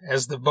Utz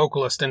as the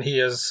vocalist, and he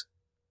is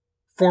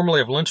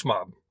formerly of Lynch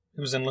Mob.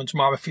 He was in Lynch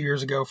Mob a few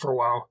years ago for a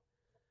while.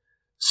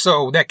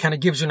 So that kind of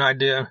gives you an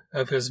idea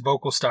of his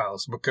vocal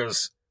styles,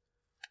 because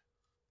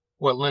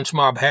what Lynch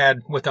Mob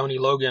had with Oni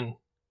Logan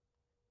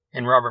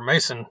and Robert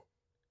Mason,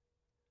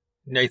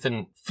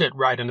 Nathan fit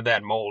right into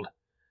that mold.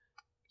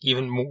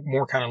 Even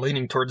more kind of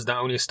leaning towards the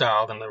Oni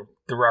style than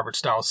the Robert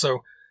style. So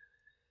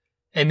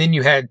And then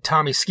you had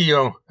Tommy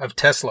Skeoch of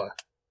Tesla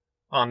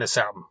on this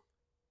album.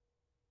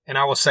 And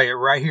I will say it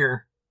right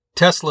here.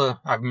 Tesla,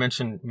 I've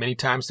mentioned many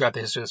times throughout the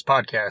history of this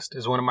podcast,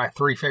 is one of my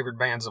 3 favorite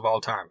bands of all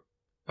time.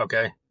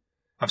 Okay?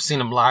 I've seen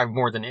them live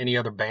more than any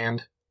other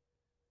band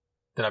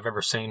that I've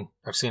ever seen.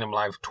 I've seen them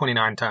live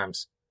 29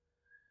 times.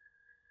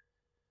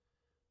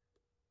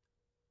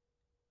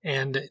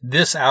 And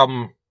this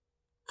album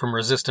from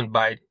Resistant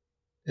Bite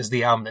is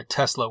the album that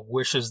Tesla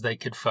wishes they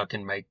could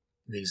fucking make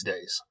these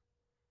days.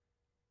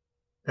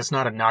 That's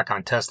not a knock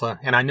on Tesla.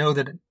 And I know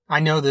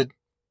that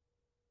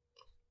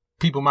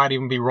people might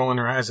even be rolling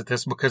their eyes at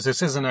this because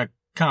this isn't a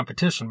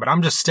competition, but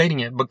I'm just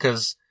stating it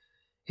because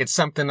it's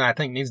something that I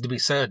think needs to be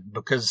said,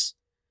 because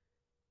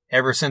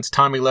ever since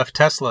Tommy left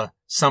Tesla,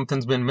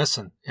 something's been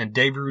missing. And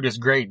Dave Root is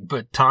great,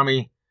 but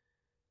Tommy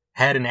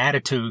had an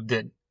attitude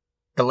that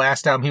the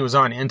last album he was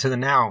on, Into the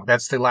Now,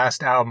 that's the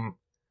last album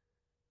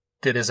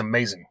that is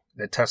amazing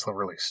that Tesla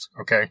released.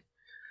 Okay?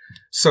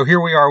 So here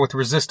we are with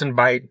Resistant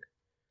Bite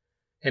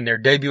and their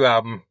debut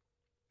album.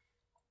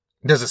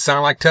 Does it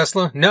sound like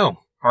Tesla?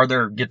 No. Are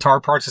there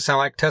guitar parts that sound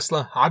like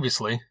Tesla?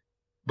 Obviously,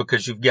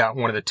 because you've got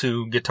one of the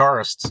 2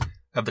 guitarists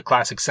of the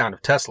classic sound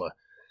of Tesla.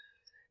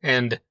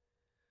 And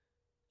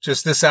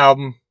just this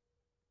album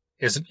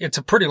it's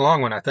a pretty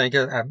long one, I think.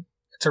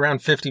 It's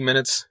around 50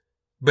 minutes,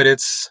 but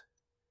it's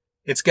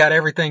got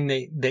everything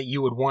that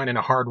you would want in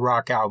a hard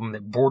rock album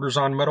that borders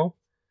on metal.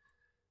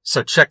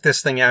 So check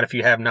this thing out if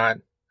you have not.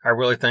 I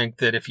really think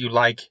that if you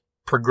like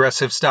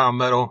progressive style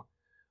metal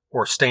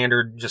or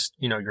standard, just,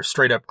 your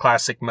straight up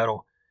classic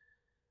metal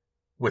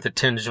with a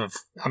tinge of,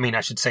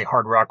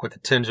 hard rock with a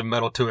tinge of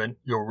metal to it,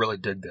 you'll really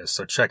dig this.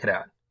 So check it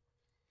out.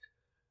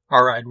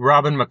 All right.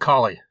 Robin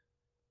McAuley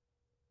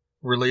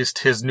released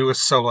his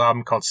newest solo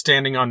album called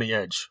Standing on the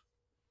Edge.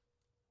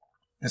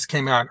 This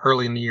came out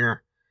early in the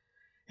year.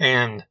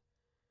 And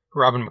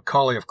Robin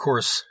McAuley, of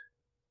course,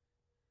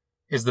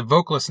 is the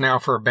vocalist now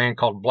for a band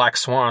called Black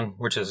Swan,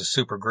 which is a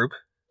super group.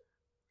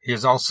 He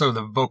is also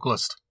the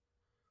vocalist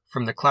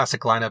from the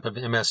classic lineup of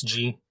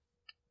MSG.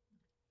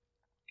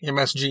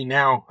 MSG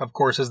now, of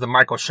course, is the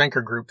Michael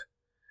Schenker group.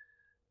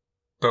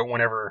 But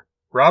whenever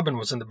Robin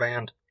was in the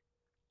band,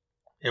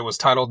 it was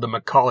titled the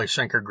McAuley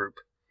Schenker Group.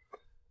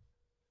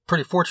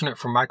 Pretty fortunate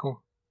for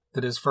Michael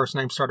that his first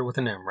name started with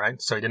an M,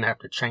 right? So he didn't have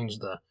to change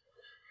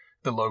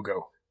the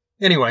logo.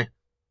 Anyway,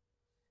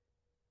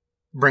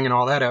 bringing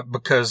all that up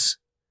because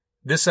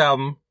this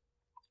album,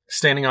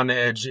 Standing on the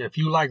Edge, if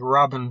you like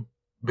Robin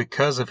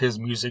because of his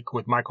music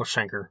with Michael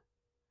Schenker,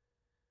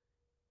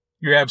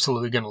 you're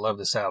absolutely going to love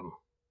this album.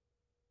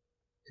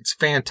 It's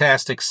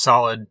fantastic,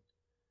 solid,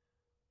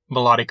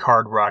 melodic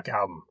hard rock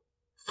album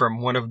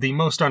from one of the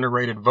most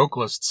underrated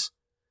vocalists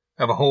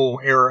of a whole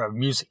era of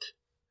music.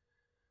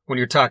 When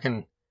you're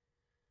talking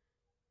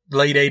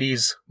late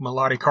 80s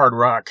melodic hard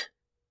rock,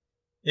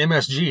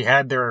 MSG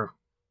had their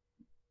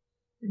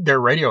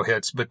radio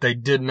hits, but they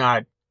did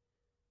not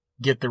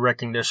get the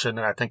recognition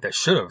that I think they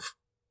should have.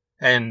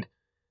 And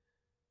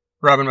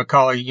Robin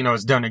McAuley,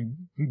 has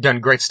done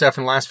great stuff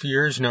in the last few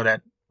years.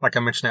 That, like I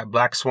mentioned, that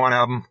Black Swan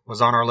album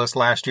was on our list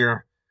last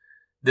year.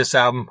 This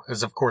album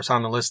is, of course,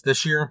 on the list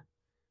this year.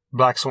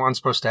 Black Swan's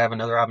supposed to have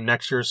another album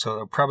next year, so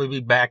they'll probably be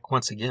back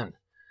once again.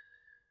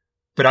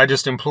 But I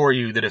just implore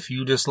you that if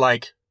you just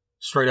like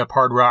straight up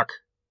hard rock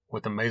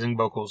with amazing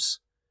vocals,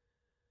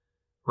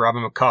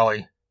 Robin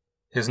McAuley,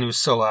 his new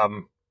solo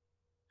album,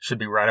 should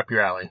be right up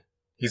your alley.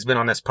 He's been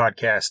on this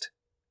podcast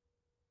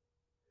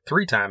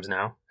 3 times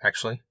now,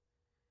 actually.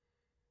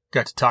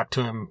 Got to talk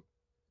to him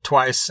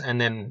twice, and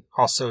then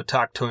also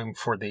talk to him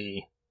for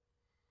the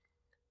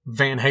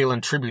Van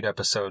Halen tribute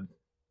episode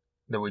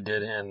that we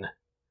did in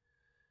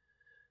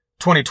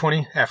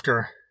 2020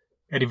 after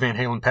Eddie Van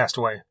Halen passed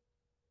away.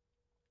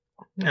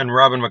 And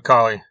Robin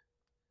McAuley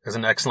is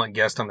an excellent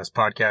guest on this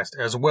podcast,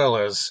 as well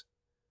as,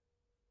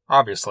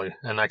 obviously,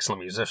 an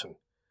excellent musician.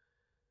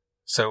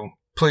 So,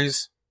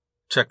 please,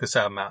 check this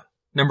album out.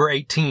 Number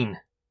 18,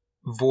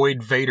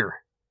 Void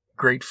Vader,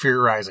 Great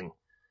Fear Rising.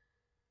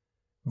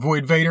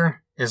 Void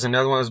Vader is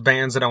another one of those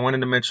bands that I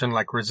wanted to mention,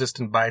 like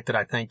Resistant Bite, that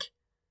I think,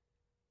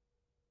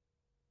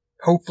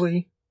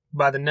 hopefully,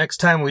 by the next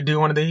time we do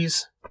one of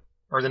these,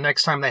 or the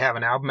next time they have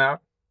an album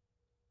out,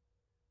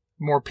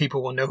 more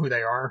people will know who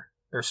they are.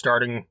 They're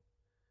starting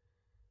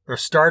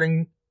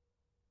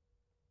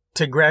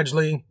to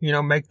gradually,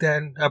 make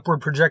that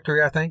upward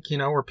trajectory, I think,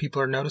 where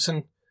people are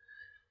noticing.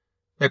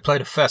 They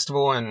played a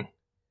festival in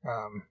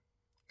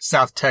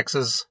South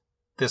Texas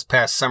this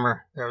past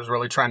summer that was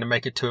really trying to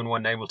make it to and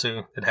wasn't able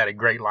to. It had a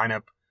great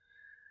lineup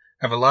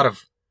of a lot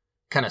of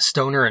kind of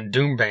stoner and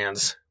doom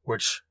bands,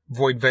 which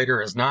Void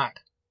Vader is not.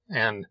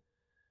 And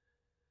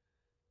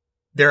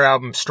their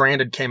album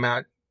Stranded came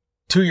out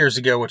 2 years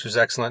ago, which was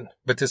excellent.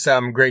 But this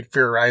album, Great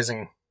Fear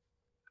Rising,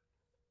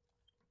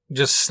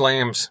 just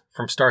slams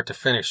from start to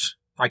finish.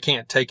 I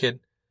can't take it.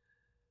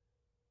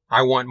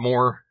 I want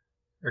more.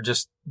 Or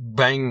just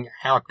bang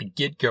out the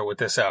get-go with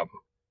this album.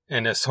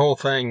 And this whole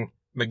thing,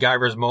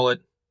 MacGyver's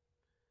Mullet,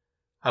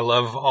 I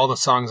love all the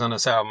songs on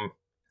this album.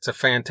 It's a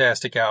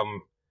fantastic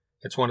album.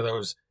 It's one of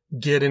those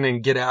get in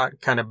and get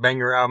out kind of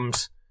banger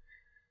albums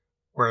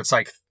where it's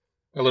like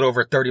a little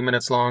over 30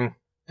 minutes long.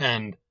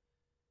 And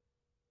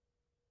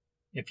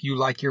if you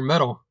like your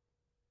metal,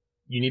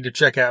 you need to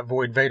check out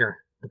Void Vader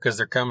because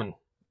they're coming.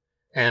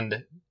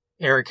 And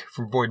Eric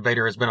from Void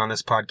Vader has been on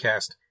this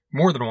podcast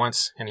more than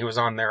once, and he was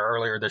on there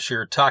earlier this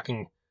year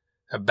talking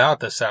about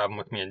this album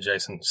with me and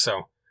Jason.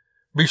 So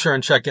be sure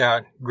and check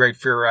out Great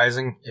Fear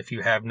Rising if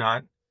you have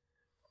not.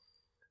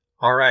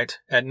 All right,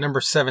 at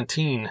number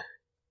 17,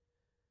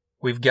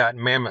 we've got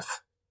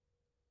Mammoth,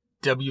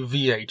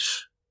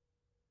 WVH,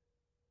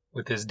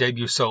 with his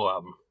debut solo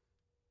album.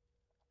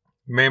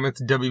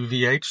 Mammoth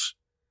WVH,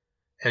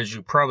 as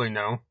you probably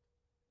know,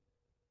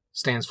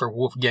 stands for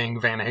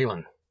Wolfgang Van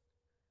Halen.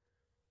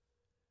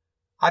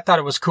 I thought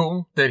it was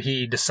cool that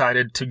he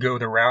decided to go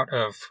the route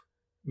of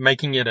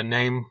making it a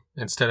name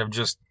instead of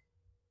just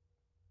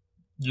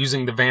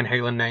using the Van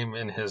Halen name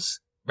in his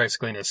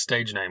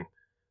stage name,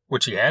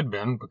 which he had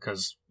been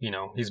because,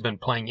 he's been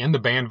playing in the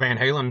band Van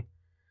Halen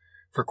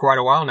for quite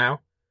a while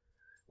now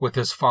with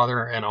his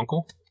father and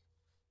uncle.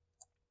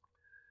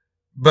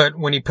 But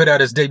when he put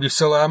out his debut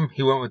solo album,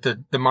 he went with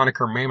the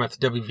moniker Mammoth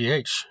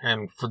WVH.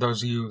 And for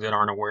those of you that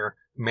aren't aware,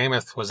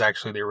 Mammoth was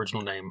actually the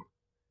original name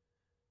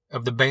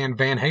of the band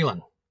Van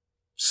Halen.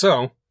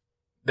 So,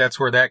 that's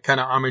where that kind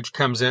of homage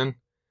comes in.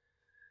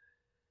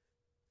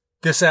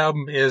 This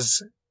album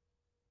is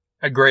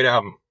a great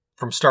album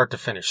from start to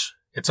finish.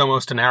 It's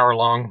almost an hour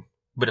long,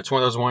 but it's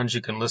one of those ones you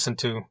can listen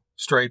to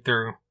straight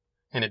through,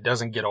 and it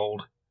doesn't get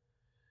old.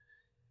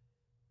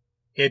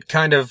 It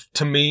kind of,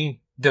 to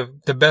me,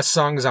 the best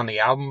songs on the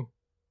album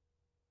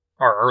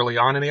are early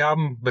on in the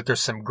album, but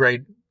there's some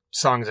great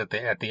songs at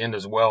the end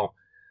as well.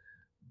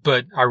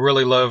 But I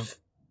really love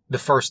the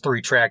first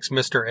three tracks,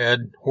 Mr.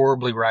 Ed,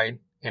 Horribly Right,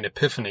 and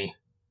Epiphany.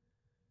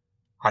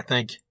 I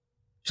think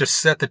just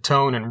set the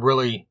tone and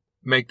really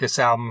make this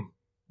album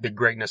the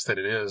greatness that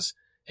it is.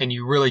 And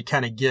you really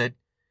kind of get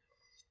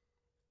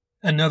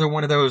another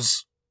one of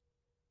those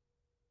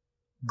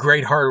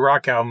great hard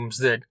rock albums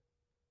that,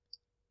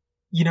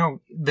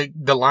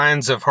 the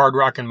lines of hard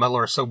rock and metal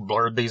are so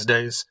blurred these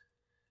days.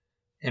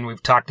 And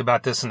we've talked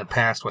about this in the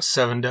past with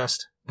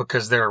Sevendust,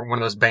 because they're one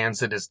of those bands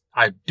that is,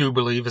 I do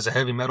believe, is a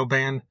heavy metal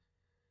band.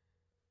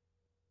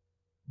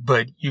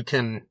 But you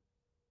can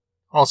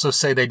also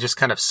say they just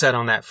kind of set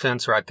on that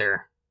fence right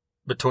there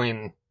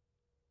between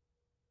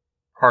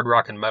hard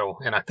rock and metal.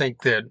 And I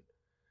think that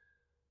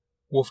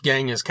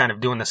Wolfgang is kind of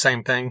doing the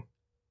same thing.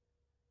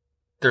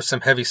 There's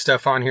some heavy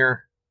stuff on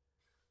here,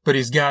 but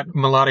he's got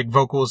melodic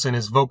vocals, and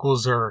his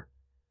vocals are,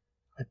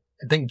 I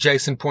think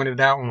Jason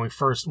pointed out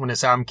when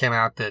this album came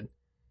out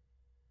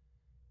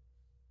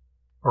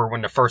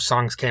when the first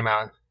songs came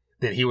out,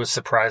 that he was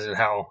surprised at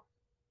how,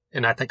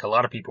 and I think a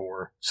lot of people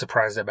were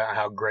surprised about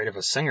how great of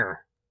a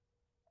singer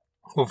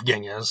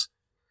Wolfgang is.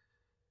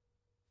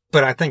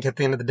 But I think at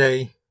the end of the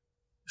day,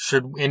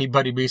 should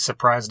anybody be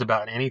surprised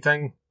about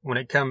anything when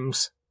it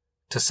comes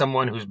to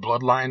someone whose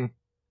bloodline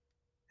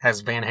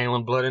has Van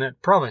Halen blood in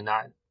it? Probably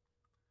not.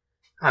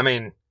 I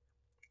mean,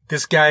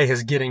 this guy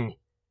is getting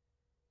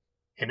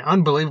an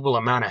unbelievable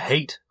amount of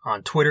hate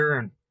on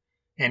Twitter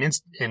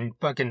and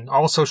fucking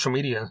all social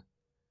media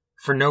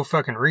for no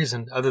fucking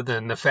reason other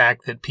than the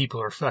fact that people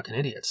are fucking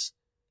idiots.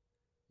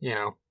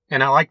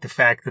 And I like the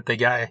fact that the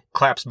guy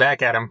claps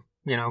back at him,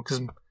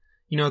 because,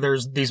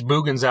 there's these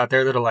boogans out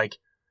there that are like,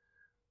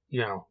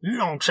 you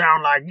don't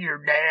sound like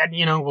your dad,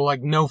 well,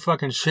 like, no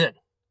fucking shit.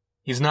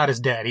 He's not his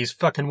dad. He's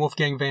fucking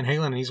Wolfgang Van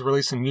Halen, and he's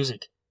releasing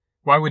music.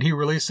 Why would he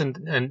release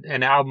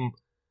an album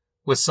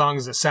with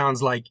songs that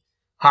sounds like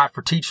Hot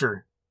for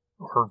Teacher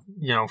or,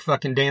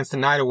 fucking Dance the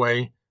Night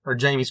Away or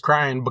Jamie's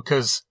Crying?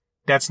 Because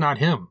that's not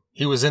him.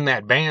 He was in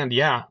that band,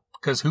 yeah,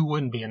 because who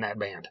wouldn't be in that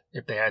band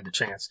if they had the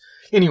chance?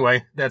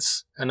 Anyway,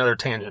 that's another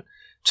tangent.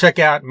 Check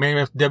out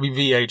Mammoth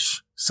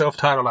WVH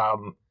self-titled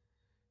album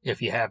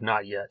if you have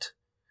not yet.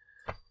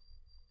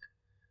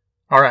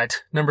 All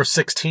right, number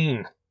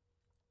 16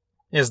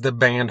 is the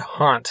band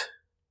Haunt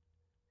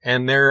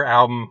and their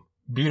album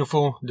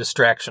Beautiful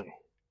Distraction.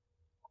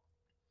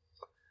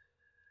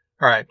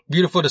 All right,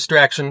 Beautiful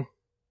Distraction.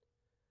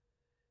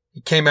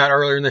 It came out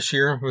earlier in this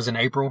year. It was in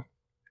April.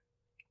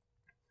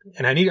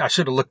 And I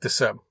should have looked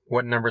this up,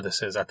 what number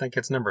this is. I think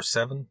it's number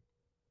 7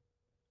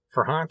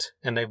 for Haunt.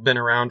 And they've been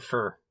around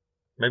for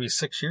maybe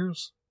 6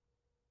 years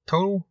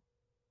total.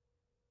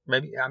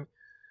 Maybe.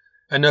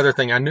 Another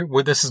thing I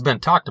knew, this has been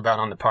talked about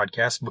on the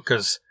podcast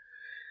because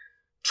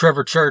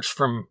Trevor Church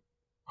from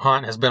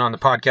Haunt has been on the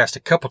podcast a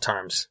couple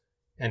times.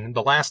 And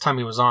the last time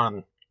he was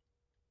on,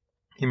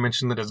 he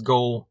mentioned that his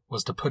goal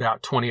was to put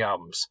out 20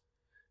 albums.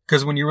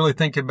 Because when you really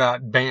think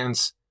about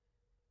bands,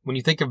 when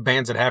you think of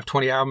bands that have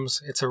 20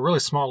 albums, it's a really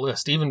small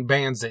list. Even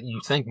bands that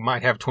you think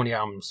might have 20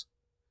 albums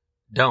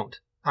don't.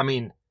 I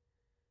mean,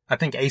 I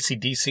think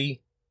AC/DC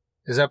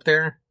is up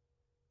there.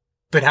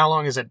 But how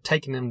long has it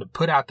taken them to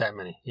put out that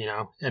many,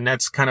 And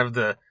that's kind of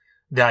the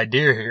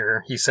idea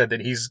here. He said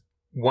that he's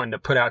wanting to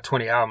put out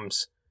 20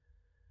 albums.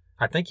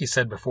 I think he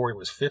said before he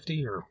was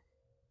 50 or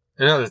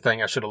another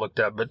thing I should have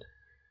looked up. But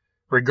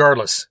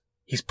regardless,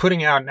 he's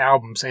putting out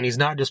albums, and he's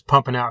not just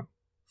pumping out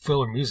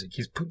filler music.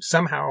 He's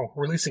somehow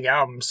releasing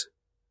albums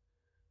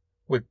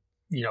with,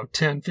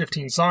 10,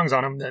 15 songs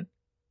on them that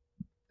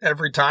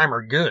every time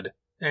are good.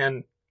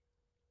 And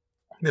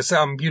this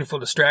album, Beautiful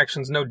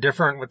Distractions, no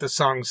different with the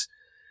songs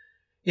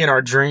In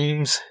Our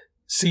Dreams,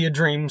 Sea of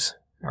Dreams.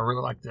 I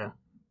really like the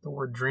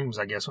word dreams,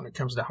 I guess, when it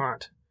comes to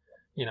Haunt.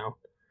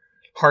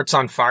 Hearts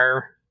on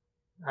Fire.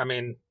 I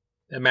mean,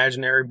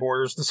 Imaginary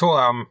Borders. This whole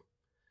album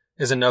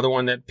is another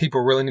one that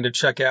people really need to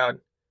check out.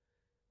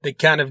 They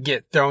kind of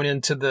get thrown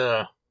into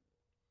the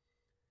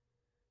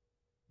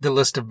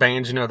list of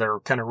bands, that are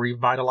kind of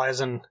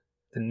revitalizing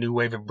the new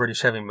wave of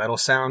British heavy metal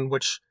sound,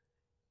 which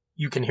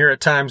you can hear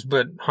at times,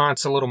 but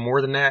Haunt's a little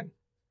more than that.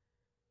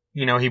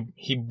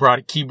 He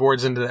brought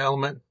keyboards into the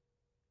element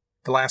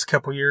the last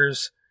couple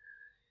years.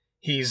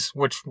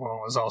 Which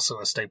is also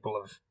a staple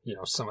of,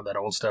 some of that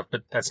old stuff,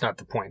 but that's not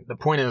the point. The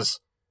point is,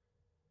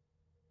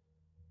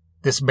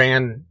 this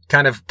band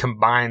kind of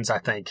combines, I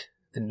think,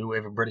 the new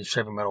wave of British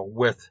heavy metal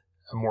with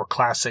a more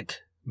classic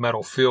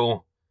metal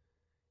feel,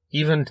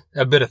 even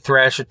a bit of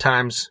thrash at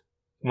times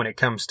when it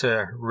comes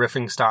to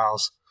riffing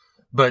styles.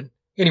 But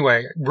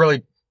anyway,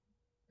 really,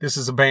 this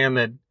is a band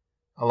that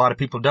a lot of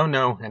people don't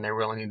know, and they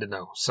really need to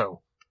know.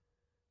 So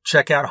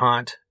check out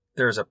Haunt.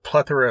 There's a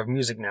plethora of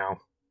music now.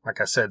 Like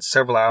I said,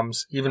 several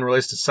albums. Even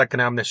released a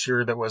second album this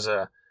year that was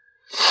an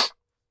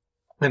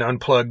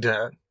unplugged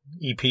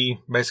EP,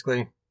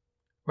 basically.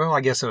 Well,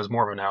 I guess it was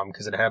more of an album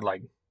because it had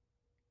like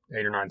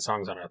 8 or 9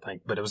 songs on it, I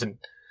think. But it was an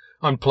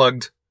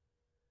unplugged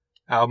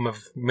album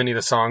of many of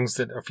the songs,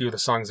 a few of the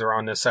songs that are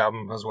on this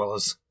album, as well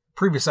as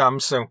previous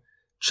albums. So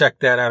check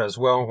that out as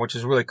well, which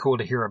is really cool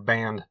to hear a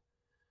band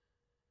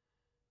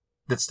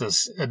that's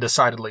a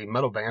decidedly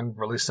metal band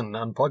releasing an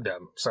unplugged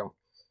album. So,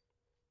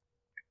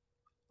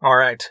 all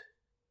right.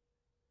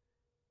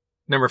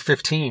 Number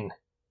 15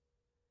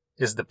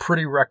 is The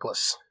Pretty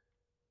Reckless.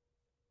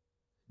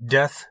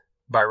 Death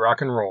by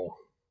Rock and Roll.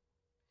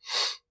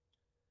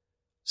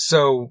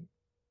 So,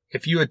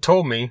 if you had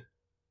told me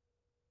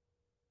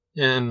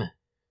in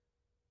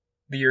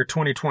the year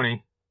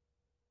 2020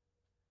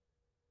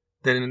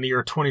 that in the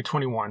year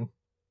 2021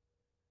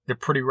 The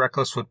Pretty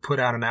Reckless would put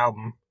out an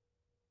album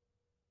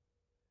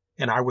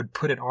and I would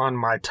put it on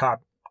my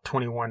top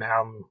 21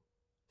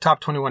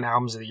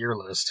 albums of the year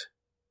list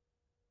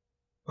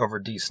over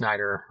Dee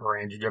Snider or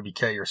Andrew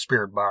WK or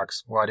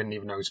Spiritbox. Well, I didn't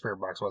even know who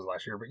Spiritbox was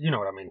last year, but you know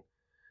what I mean.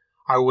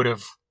 I would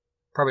have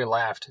probably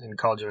laughed and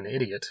called you an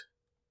idiot.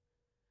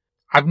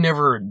 I've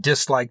never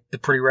disliked The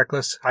Pretty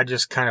Reckless. I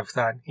just kind of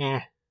thought,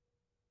 I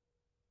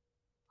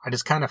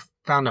just kind of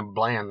found them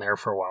bland there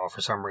for a while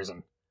for some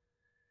reason.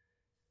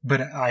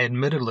 But I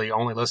admittedly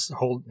only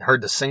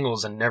heard the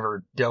singles and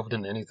never delved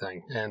into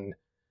anything. And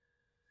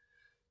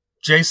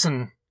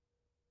Jason,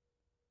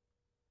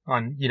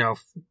 to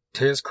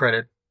his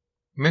credit,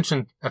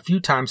 mentioned a few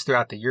times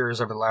throughout the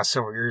years, over the last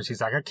several years, he's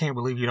like, I can't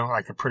believe you don't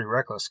like The Pretty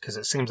Reckless because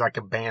it seems like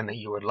a band that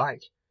you would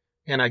like.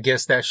 And I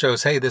guess that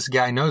shows, hey, this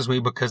guy knows me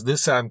because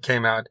this album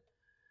came out.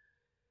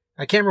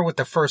 I can't remember what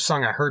the first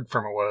song I heard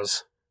from it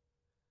was,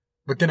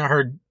 but then I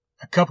heard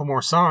a couple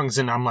more songs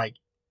and I'm like,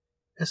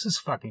 this is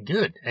fucking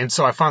good. And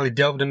so I finally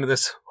delved into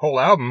this whole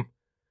album.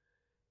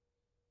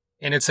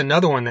 And it's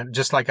another one that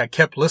just like I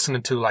kept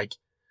listening to, like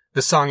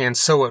the song And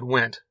So It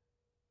Went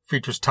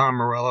features Tom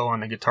Morello on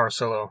the guitar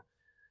solo.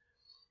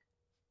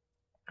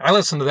 I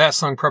listened to that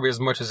song probably as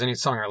much as any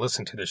song I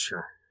listened to this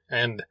year.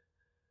 And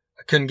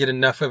I couldn't get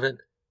enough of it.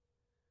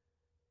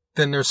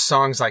 Then there's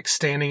songs like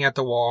Standing at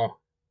the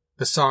Wall.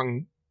 The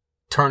song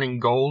Turning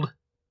Gold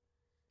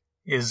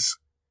is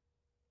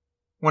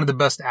one of the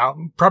best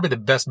probably the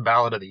best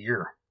ballad of the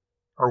year.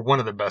 Or one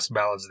of the best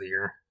ballads of the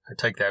year. I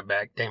take that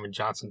back. Damon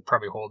Johnson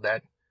probably hold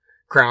that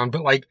crown.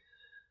 But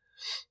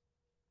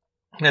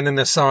and then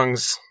the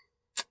songs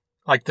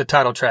like the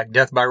title track,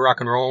 Death by Rock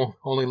and Roll,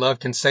 Only Love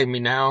Can Save Me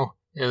Now,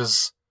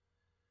 is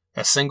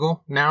a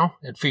single now.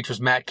 It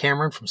features Matt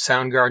Cameron from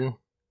Soundgarden.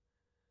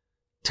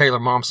 Taylor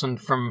Momsen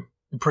from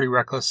The Pretty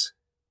Reckless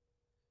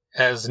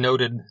has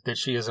noted that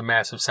she is a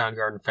massive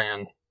Soundgarden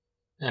fan.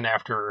 And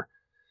after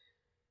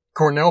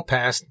Cornell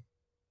passed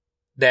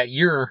that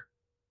year,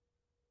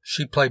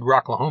 she played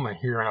Rocklahoma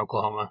here in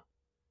Oklahoma.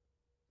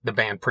 The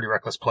band Pretty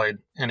Reckless played,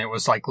 and it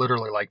was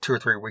literally 2 or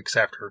 3 weeks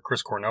after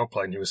Chris Cornell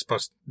played. And the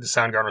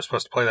Soundgarden was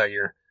supposed to play that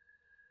year.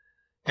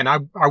 And I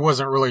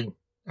wasn't really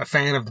a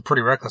fan of the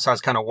Pretty Reckless. I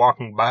was kind of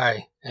walking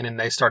by, and then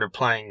they started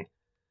playing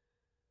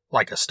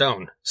like a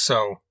stone.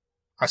 So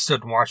I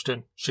stood and watched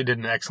it. She did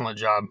an excellent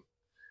job.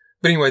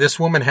 But anyway, this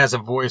woman has a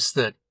voice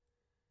that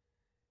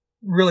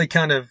really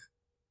kind of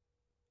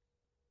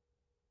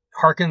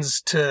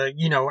harkens to,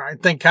 I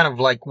think kind of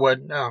like what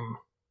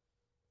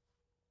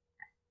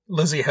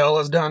Lizzie Hell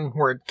has done,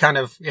 where it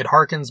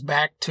harkens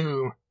back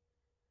to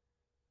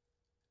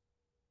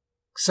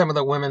some of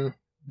the women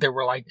that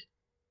were like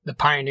the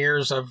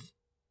pioneers of,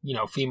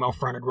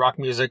 female-fronted rock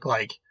music,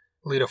 like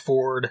Lita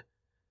Ford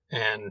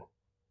and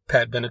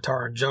Pat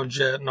Benatar and Joan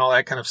Jett and all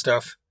that kind of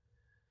stuff.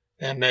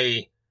 And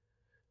they,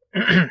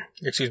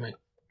 excuse me.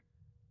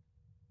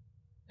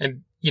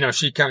 And,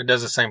 she kind of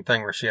does the same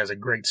thing where she has a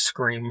great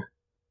scream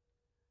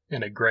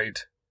and a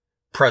great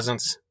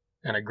presence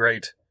and a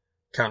great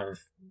kind of,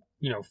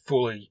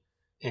 fully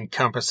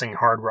encompassing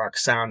hard rock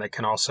sound that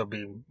can also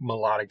be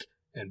melodic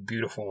and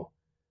beautiful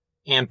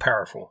and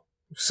powerful.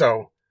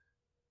 So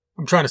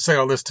I'm trying to say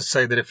all this to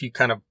say that if you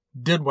kind of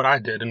did what I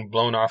did and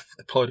blown off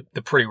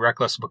the Pretty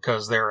Reckless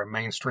because they're a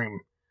mainstream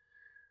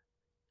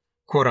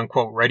quote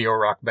unquote radio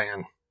rock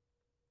band,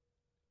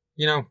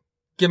 give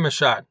them a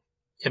shot.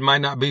 It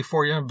might not be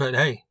for you, but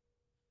hey,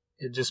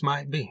 it just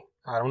might be.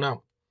 I don't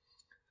know.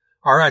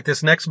 All right,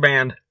 this next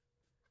band,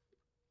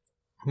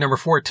 number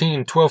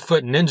 14, 12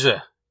 Foot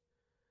Ninja,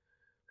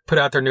 put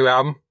out their new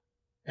album.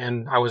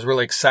 And I was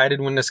really excited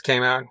when this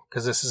came out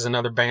because this is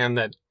another band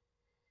that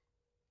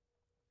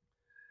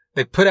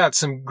they put out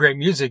some great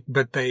music,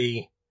 but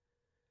they're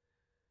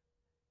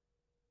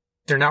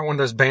not one of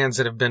those bands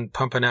that have been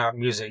pumping out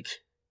music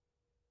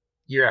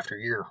year after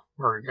year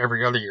or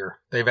every other year.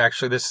 They've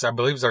actually, this I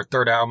believe is their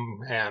third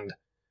album, and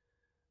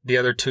the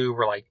other two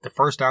were the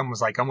first album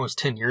was almost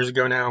 10 years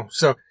ago now.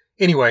 So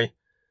anyway,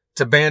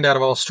 it's a band out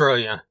of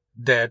Australia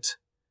that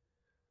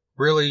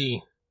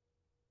really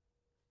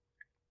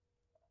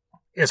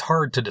is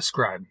hard to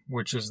describe,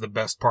 which is the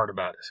best part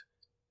about it.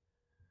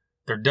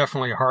 They're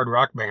definitely a hard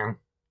rock band.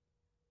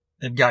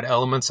 They've got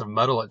elements of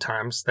metal at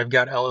times. They've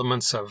got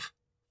elements of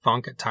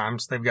funk at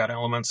times. They've got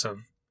elements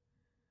of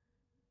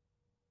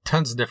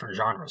tons of different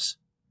genres.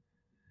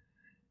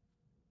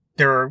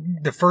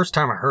 The first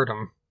time I heard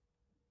them,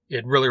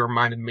 it really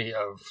reminded me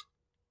of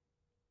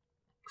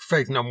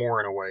Faith No More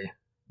in a way,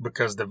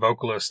 because the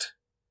vocalist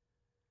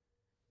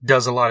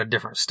does a lot of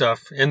different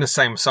stuff in the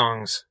same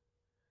songs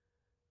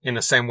in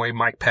the same way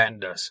Mike Patton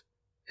does.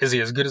 Is he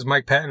as good as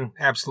Mike Patton?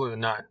 Absolutely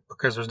not,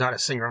 because there's not a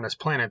singer on this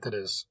planet that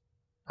is.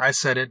 I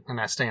said it,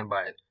 and I stand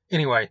by it.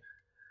 Anyway,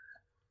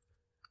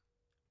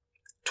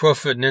 12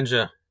 Foot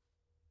Ninja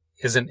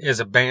is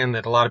a band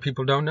that a lot of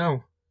people don't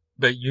know,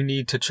 but you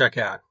need to check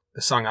out.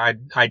 The song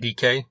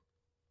IDK,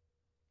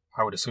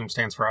 I would assume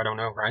stands for I don't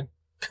know, right?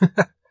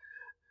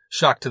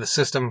 Shock to the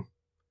System.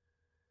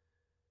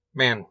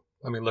 Man,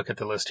 let me look at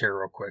the list here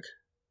real quick.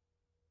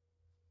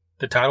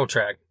 The title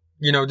track.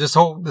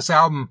 This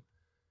album,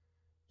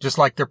 just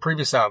like their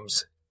previous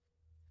albums,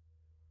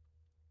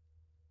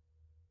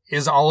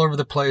 is all over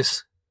the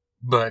place,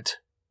 but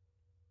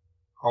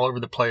all over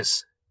the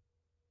place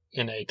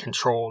in a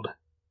controlled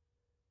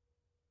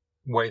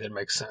way that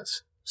makes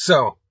sense.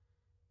 So,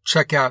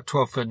 check out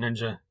 12 Foot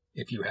Ninja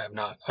if you have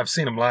not. I've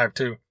seen them live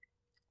too,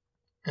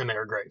 and they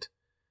are great.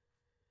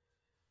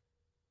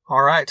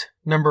 All right,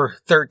 number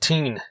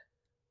 13,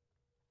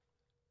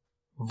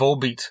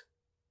 Volbeat,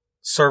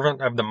 Servant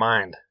of the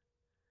Mind.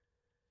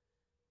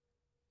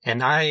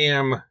 And I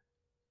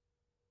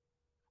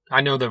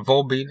know that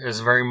Volbeat is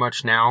very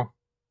much now,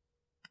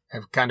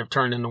 have kind of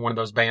turned into one of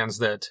those bands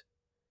that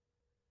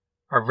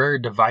are very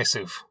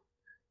divisive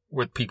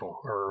with people,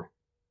 or,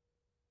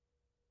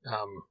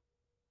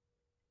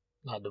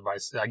 not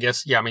divisive, I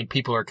guess, yeah,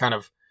 people are kind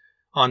of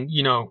on,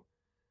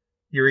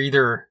 you're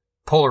either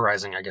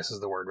polarizing, I guess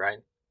is the word, right?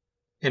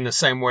 In the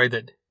same way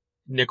that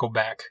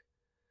Nickelback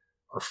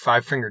or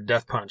Five Finger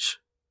Death Punch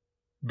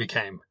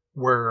became,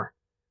 where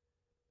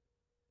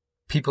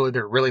people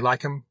either really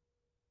like him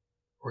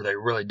or they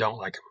really don't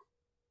like him.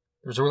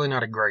 There's really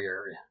not a gray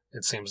area,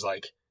 it seems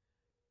like.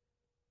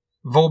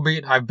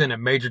 Volbeat, I've been a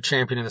major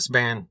champion of this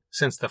band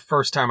since the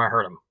first time I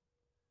heard him.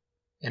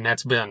 And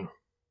that's been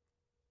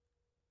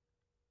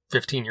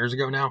 15 years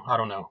ago now? I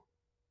don't know.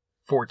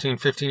 14,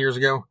 15 years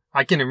ago?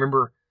 I can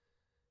remember,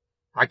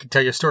 I could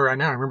tell you a story right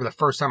now. I remember the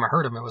first time I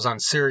heard him, it was on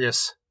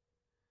Sirius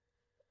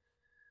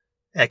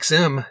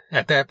XM.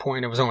 At that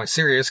point, it was only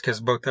Sirius because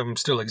both of them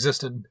still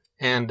existed.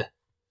 And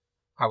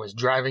I was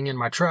driving in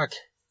my truck,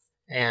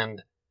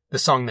 and the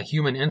song The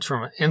Human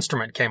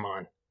Instrument came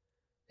on.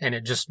 And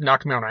it just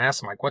knocked me on my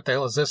ass. I'm like, what the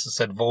hell is this? It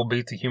said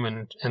Volbeat, The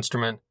Human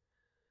Instrument.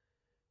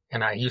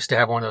 And I used to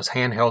have one of those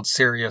handheld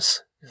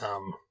Sirius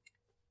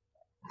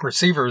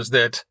receivers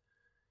that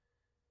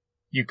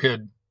you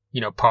could,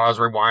 pause,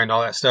 rewind,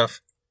 all that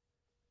stuff.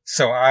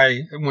 So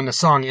when the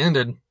song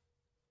ended,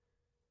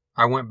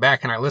 I went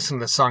back and I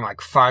listened to the song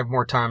 5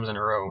 more times in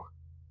a row.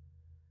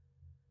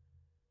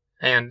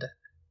 And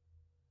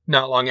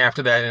not long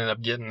after that, I ended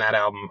up getting that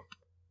album.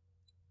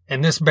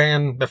 And this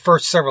band, the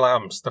first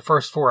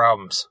 4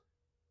 albums,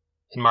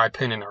 in my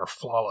opinion, are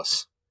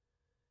flawless.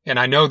 And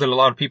I know that a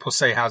lot of people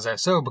say, how's that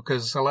so?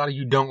 Because a lot of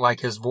you don't like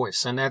his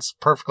voice, and that's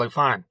perfectly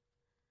fine.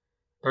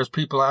 There's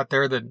people out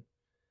there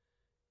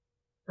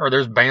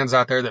there's bands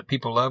out there that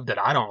people love that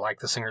I don't like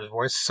the singer's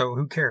voice, so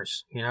who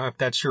cares? If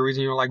that's your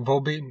reason you don't like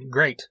Volbeat,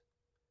 great.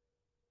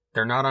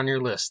 They're not on your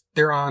list.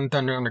 They're on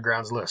Thunder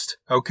Underground's list.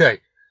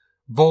 Okay.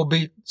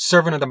 Volbeat,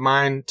 Servant of the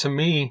Mind, to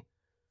me,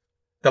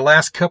 the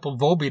last couple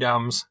Volbeat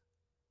albums,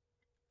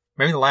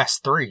 maybe the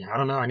last 3, I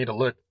don't know, I need to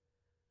look.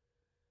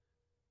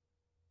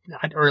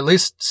 Or at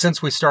least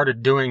since we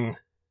started doing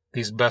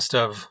these best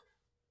of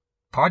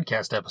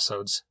podcast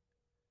episodes,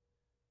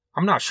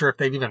 I'm not sure if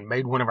they've even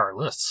made one of our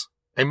lists.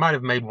 They might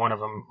have made one of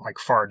them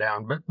far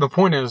down, but the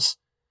point is,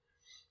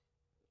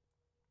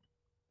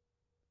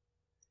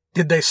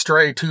 Did they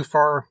stray too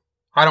far?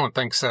 I don't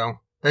think so.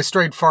 They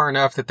strayed far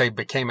enough that they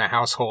became a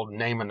household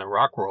name in the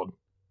rock world.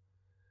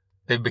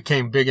 They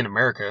became big in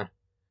America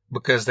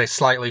because they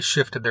slightly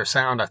shifted their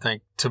sound, I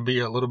think, to be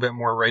a little bit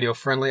more radio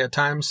friendly at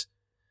times.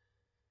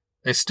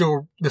 The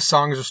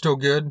songs are still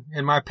good,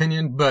 in my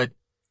opinion, but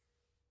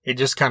it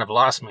just kind of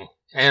lost me.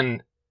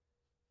 And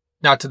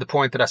not to the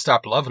point that I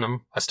stopped loving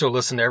them. I still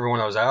listen to every one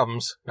of those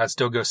albums. I'd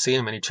still go see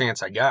them any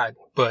chance I got,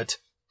 but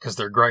because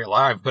they're great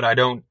live. But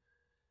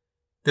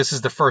this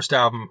is the first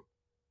album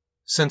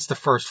since the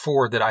first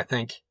four that I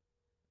think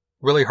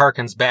really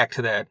harkens back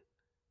to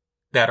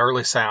that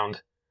early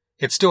sound.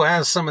 It still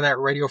has some of that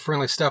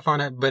radio-friendly stuff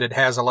on it, but it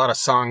has a lot of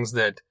songs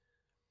that,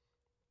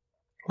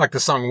 like the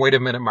song Wait a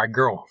Minute, My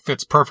Girl,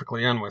 fits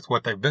perfectly in with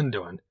what they've been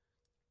doing.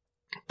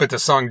 But the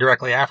song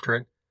directly after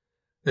it,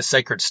 The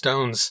Sacred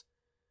Stones,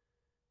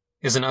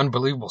 is an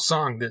unbelievable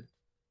song that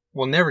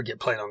will never get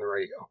played on the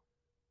radio.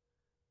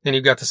 Then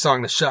you've got the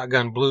song The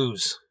Shotgun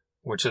Blues,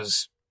 which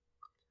is,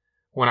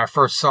 when I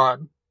first saw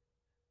it,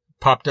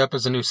 popped up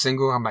as a new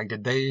single. I'm like,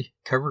 did they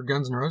cover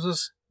Guns N'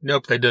 Roses?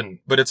 Nope, they didn't,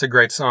 but it's a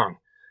great song.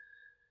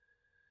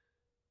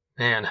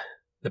 Man,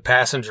 The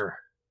Passenger,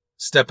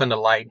 Step Into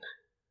Light,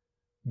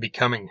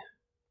 Becoming.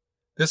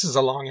 This is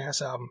a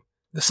long-ass album.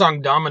 The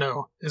song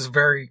Domino is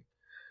very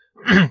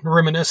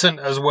reminiscent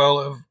as well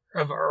of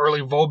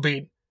early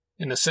Volbeat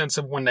in the sense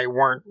of when they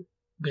weren't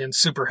being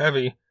super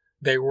heavy,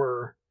 they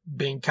were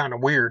being kind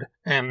of weird,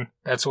 and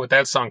that's what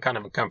that song kind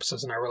of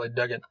encompasses, and I really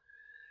dug it.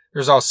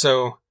 There's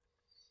also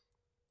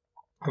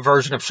a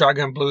version of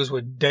Shotgun Blues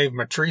with Dave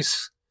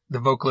Matrice, the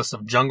vocalist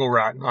of Jungle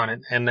Rot, on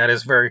it, and that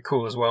is very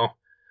cool as well.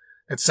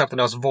 It's something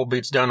else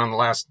Volbeat's done on the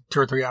last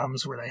 2 or 3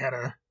 albums where they had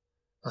a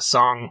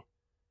song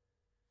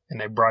and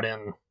they brought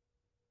in,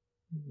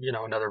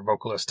 another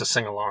vocalist to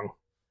sing along.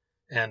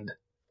 And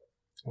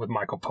with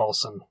Michael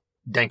Paulson,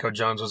 Danko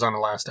Jones was on the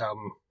last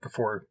album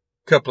before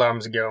a couple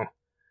albums ago.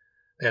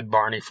 They had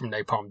Barney from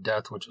Napalm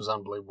Death, which was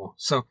unbelievable.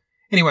 So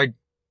anyway,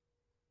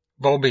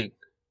 Volbeat.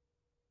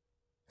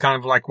 Kind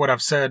of like what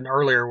I've said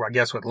earlier, I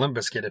guess, with Limp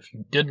Bizkit. If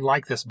you didn't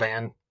like this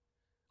band,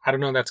 I don't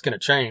know if that's going to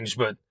change,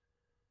 but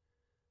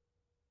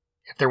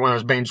if they're one of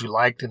those bands you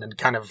liked and then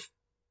kind of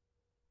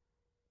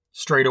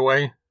strayed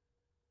away,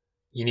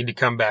 you need to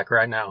come back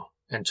right now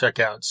and check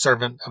out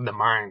Servant of the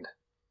Mind.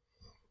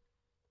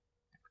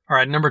 All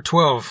right, number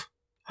 12,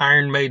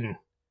 Iron Maiden.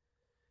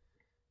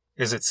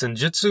 Is it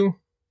Senjutsu?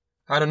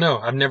 I don't know.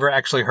 I've never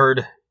actually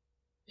heard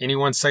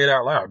anyone say it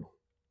out loud,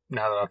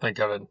 now that I think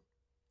of it.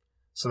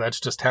 So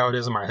that's just how it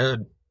is in my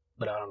head,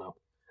 but I don't know.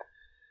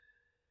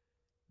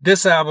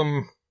 This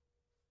album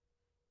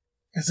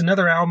is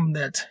another album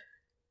that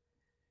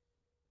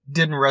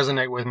didn't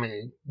resonate with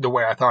me the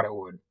way I thought it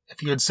would.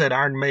 If you had said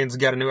Iron Maiden's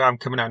got a new album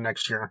coming out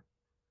next year,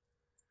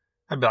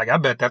 I'd be like, I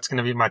bet that's going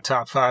to be my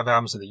top 5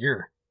 albums of the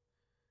year.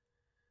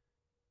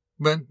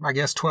 But I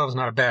guess 12 is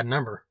not a bad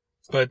number.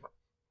 But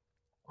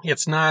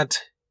it's not...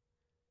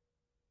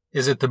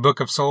 Is it the Book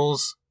of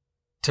Souls?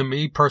 To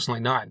me, personally,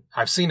 not.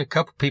 I've seen a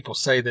couple people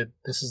say that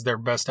this is their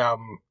best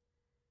album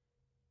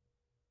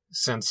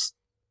since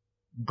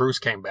Bruce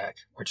came back,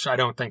 which I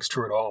don't think is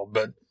true at all,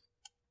 but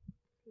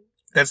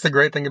that's the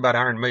great thing about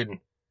Iron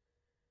Maiden,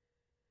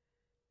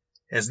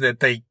 is that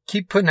they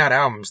keep putting out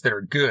albums that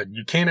are good.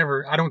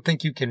 I don't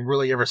think you can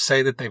really ever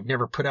say that they've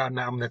never put out an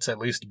album that's at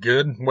least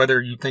good.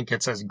 Whether you think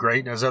it's as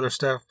great as other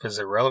stuff is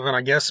irrelevant,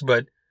 I guess,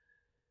 but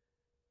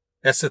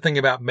that's the thing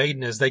about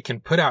Maiden, is they can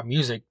put out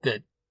music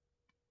that,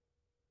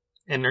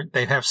 and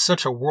they have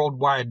such a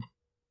worldwide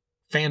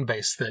fan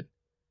base that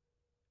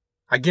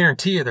I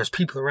guarantee you there's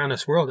people around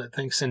this world that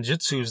think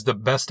Senjutsu is the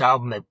best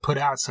album they've put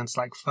out since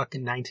like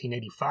fucking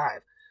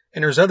 1985.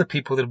 And there's other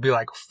people that'll be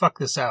like, fuck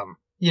this album.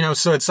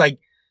 So it's like,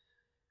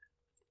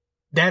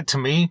 that to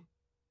me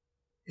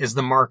is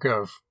the mark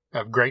of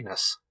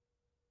greatness.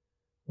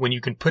 When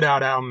you can put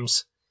out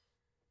albums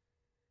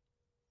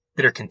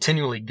that are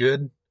continually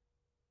good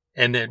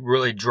and that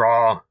really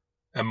draw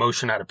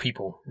emotion out of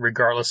people,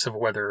 regardless of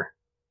whether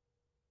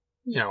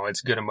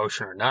it's good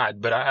emotion or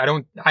not. But I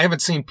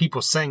haven't seen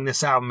people saying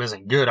this album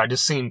isn't good. I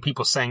just seen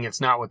people saying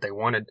it's not what they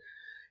wanted.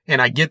 And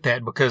I get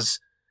that because,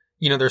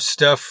 there's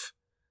stuff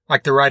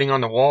like The Writing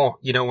on the Wall,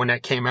 when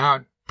that came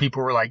out,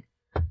 people were like,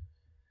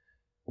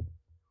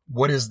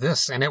 what is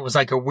this? And it was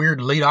like a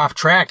weird lead off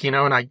track,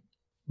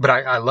 but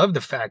I love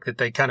the fact that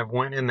they kind of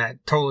went in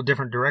that totally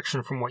different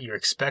direction from what you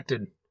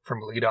expected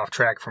from a lead off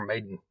track from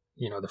Maiden.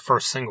 The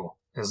first single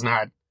is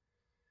not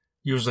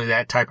usually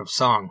that type of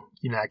song,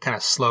 that kind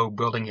of slow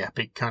building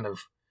epic kind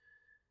of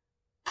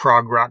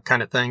prog rock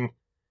kind of thing.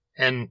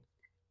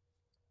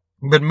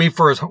 But me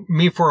for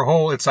a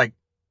whole, it's like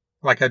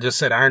I just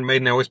said, Iron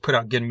Maiden, they always put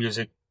out good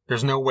music.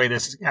 There's no way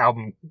this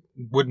album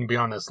wouldn't be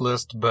on this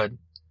list, but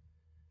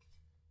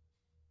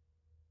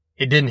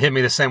it didn't hit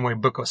me the same way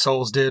Book of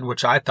Souls did,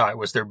 which I thought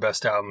was their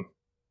best album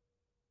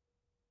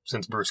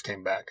since Bruce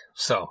came back.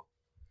 So,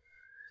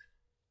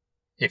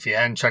 if you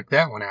hadn't checked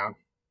that one out,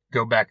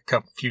 go back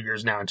a few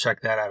years now and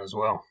check that out as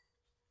well.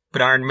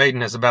 But Iron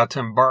Maiden is about to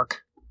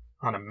embark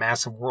on a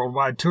massive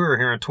worldwide tour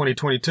here in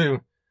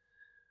 2022.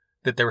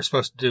 that they were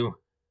supposed to do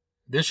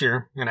this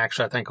year, and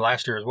actually I think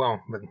last year as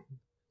well, but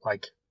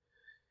like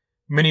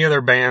many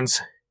other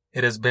bands,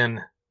 it has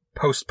been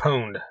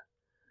postponed.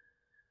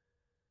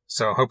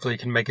 So hopefully you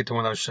can make it to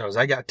one of those shows.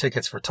 I got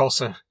tickets for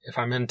Tulsa if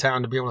I'm in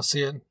town to be able to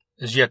see it.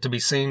 It's yet to be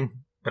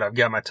seen, but I've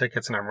got my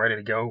tickets and I'm ready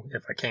to go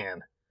if I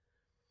can.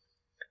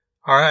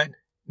 All right,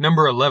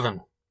 number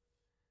 11.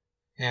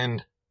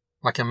 And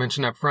like I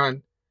mentioned up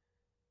front,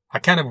 I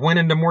kind of went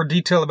into more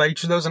detail about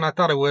each of those than I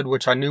thought I would,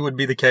 which I knew would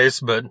be the case,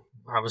 but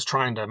I was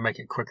trying to make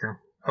it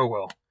quicker. Oh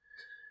well.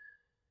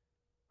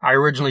 I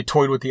originally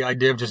toyed with the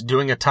idea of just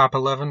doing a top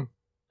 11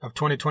 of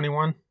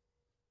 2021,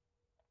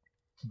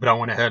 but I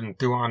went ahead and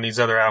threw on these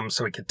other albums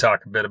so we could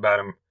talk a bit about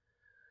them.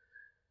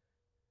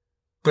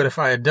 But if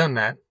I had done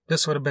that,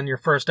 this would have been your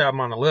first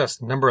album on the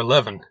list. Number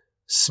 11,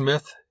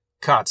 Smith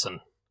Kotzen.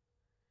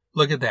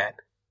 Look at that.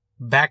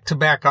 Back to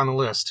back on the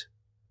list,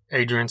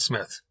 Adrian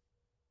Smith.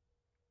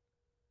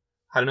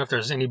 I don't know if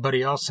there's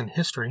anybody else in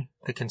history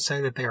that can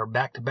say that they are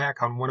back to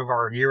back on one of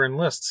our year-end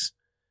lists.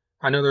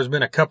 I know there's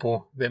been a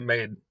couple that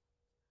made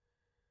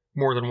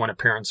more than one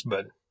appearance,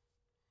 but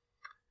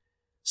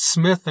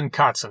Smith and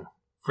Kotzen,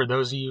 for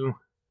those of you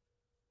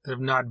that have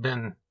not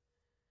been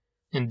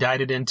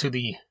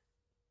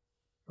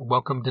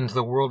welcomed into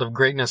the world of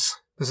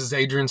greatness, this is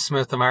Adrian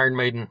Smith of Iron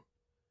Maiden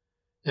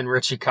and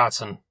Richie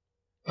Kotzen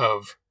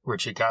of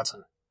Richie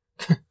Kotzen.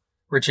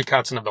 Richie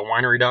Kotzen of the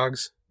Winery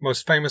Dogs,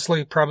 most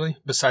famously, probably,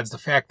 besides the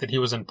fact that he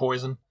was in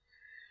Poison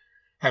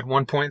at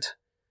one point.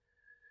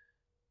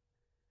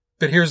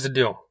 But here's the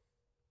deal.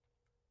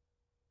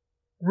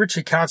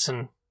 Richie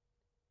Kotzen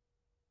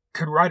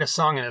could write a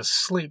song in his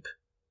sleep.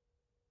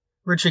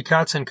 Richie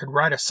Kotzen could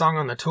write a song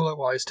on the toilet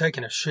while he's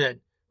taking a shit.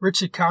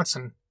 Richie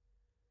Kotzen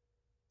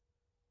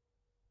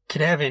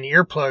could have in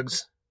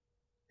earplugs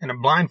and a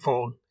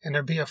blindfold, and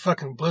there'd be a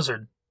fucking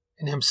blizzard,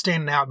 and him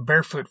standing out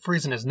barefoot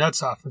freezing his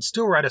nuts off, and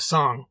still write a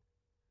song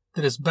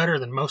that is better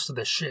than most of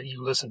the shit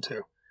you listen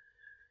to.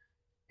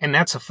 And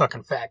that's a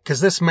fucking fact,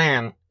 because this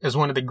man is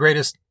one of the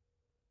greatest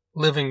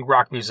living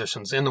rock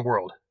musicians in the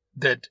world.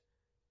 That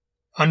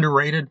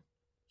underrated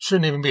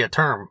shouldn't even be a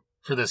term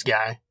for this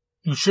guy.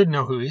 You should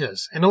know who he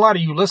is. And a lot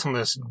of you listening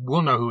to this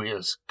will know who he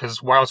is,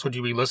 because why else would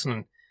you be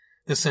listening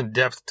this in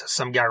depth to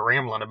some guy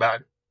rambling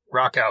about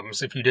rock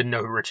albums if you didn't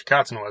know who Richie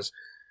Kotzen was?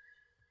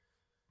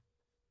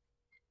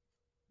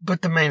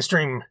 But the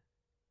mainstream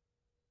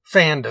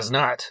fan does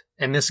not.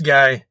 And this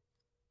guy,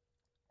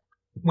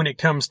 when it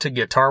comes to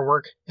guitar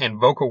work and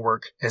vocal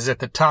work, is at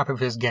the top of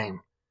his game.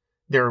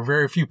 There are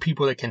very few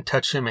people that can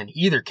touch him in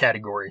either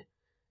category.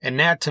 And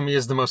that, to me,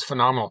 is the most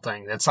phenomenal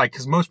thing. It's like,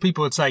 because most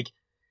people, it's like,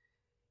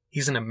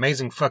 he's an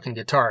amazing fucking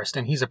guitarist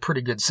and he's a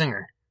pretty good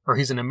singer. Or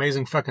he's an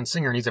amazing fucking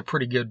singer and he's a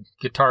pretty good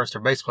guitarist or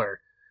bass player.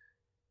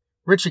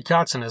 Richie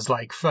Kotzen is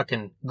like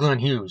fucking Glenn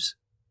Hughes.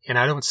 And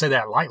I don't say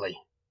that lightly,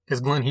 because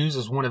Glenn Hughes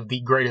is one of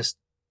the greatest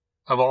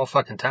of all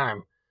fucking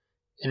time.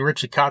 And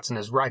Richie Kotzen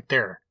is right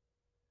there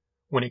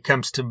when it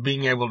comes to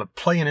being able to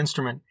play an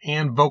instrument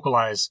and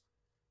vocalize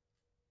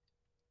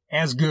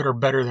as good or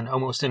better than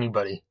almost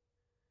anybody.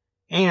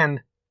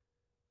 And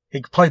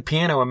he can play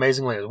piano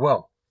amazingly as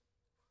well.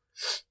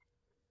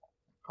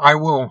 I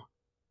will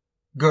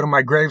go to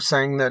my grave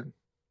saying that,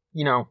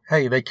 you know,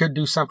 hey, they could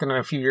do something in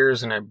a few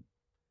years and it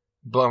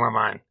blow my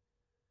mind.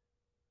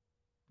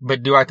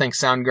 But do I think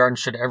Soundgarden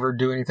should ever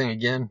do anything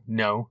again?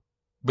 No.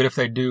 But if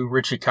they do,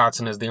 Richie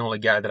Kotzen is the only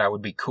guy that I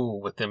would be cool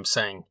with them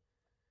saying,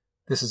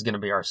 this is going to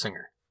be our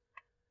singer.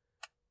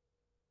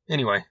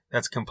 Anyway,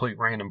 that's a complete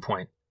random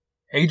point.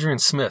 Adrian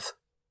Smith.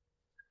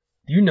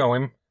 You know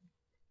him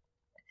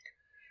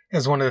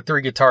as one of the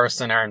three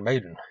guitarists in Iron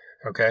Maiden,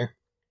 okay?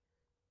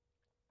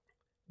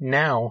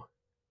 Now,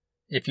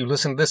 if you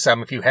listen to this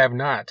album, if you have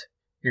not,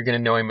 you're going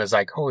to know him as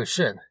like, holy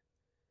shit,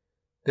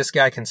 this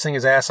guy can sing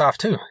his ass off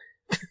too.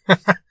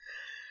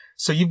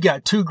 So you've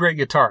got two great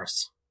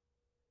guitarists,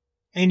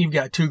 and you've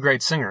got two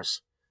great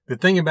singers. The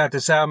thing about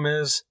this album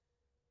is,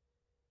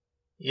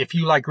 if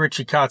you like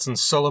Richie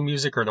Kotzen's solo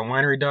music or the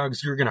Winery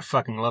Dogs, you're going to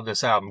fucking love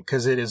this album,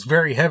 because it is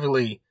very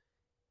heavily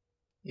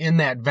in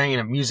that vein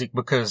of music,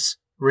 because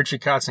Richie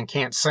Kotzen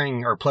can't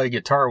sing or play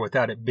guitar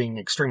without it being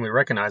extremely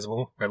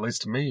recognizable, at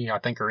least to me, I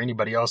think, or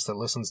anybody else that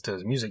listens to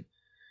his music.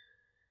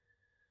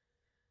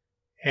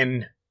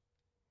 And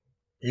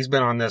he's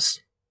been on this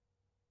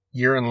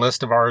year-end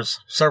list of ours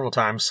several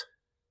times.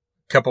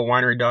 A couple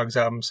Winery Dogs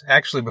albums.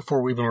 Actually,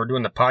 before we even were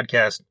doing the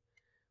podcast,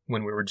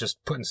 when we were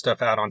just putting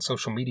stuff out on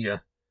social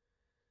media,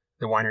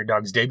 the Winery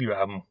Dogs debut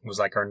album was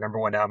like our number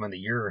one album of the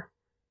year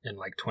in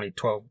like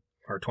 2012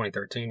 or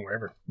 2013,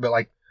 whatever. But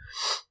like,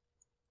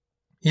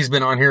 he's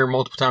been on here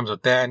multiple times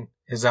with that.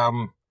 His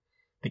album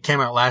that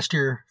came out last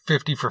year,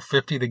 50 for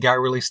 50, the guy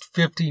released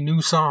 50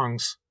 new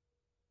songs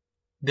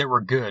that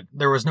were good.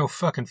 There was no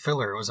fucking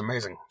filler. It was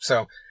amazing.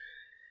 So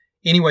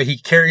anyway, he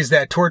carries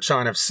that torch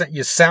on. It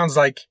sounds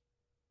like,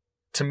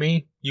 to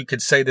me, you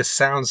could say this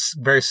sounds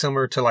very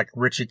similar to like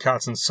Richie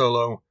Kotzen's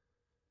solo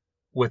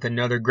with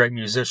another great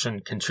musician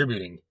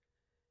contributing.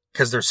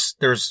 Because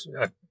there's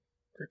a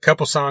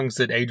couple songs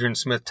that Adrian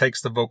Smith takes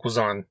the vocals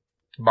on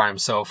by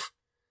himself.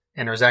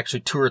 And there's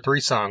actually 2 or 3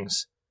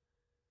 songs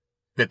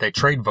that they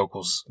trade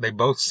vocals. They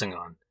both sing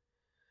on.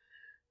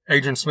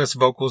 Adrian Smith's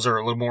vocals are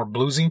a little more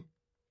bluesy.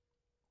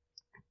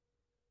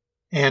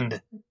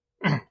 And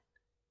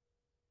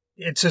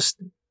it's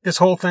just, this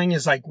whole thing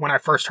is like, when I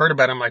first heard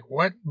about it, I'm like,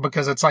 what?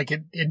 Because it's like,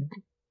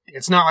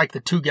 it's not like the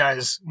two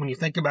guys, when you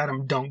think about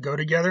them, don't go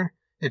together.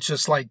 It's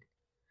just like,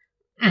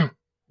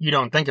 you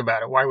don't think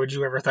about it. Why would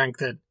you ever think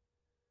that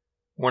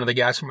one of the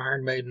guys from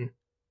Iron Maiden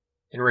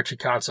and Richie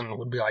Kotzen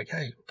would be like,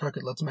 hey, fuck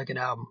it, let's make an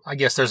album. I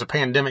guess there's a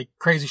pandemic,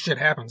 crazy shit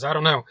happens. I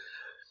don't know.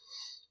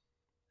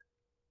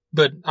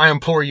 But I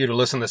implore you to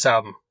listen to this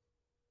album.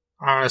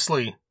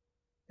 Honestly,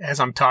 as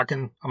I'm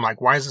talking, I'm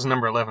like, why is this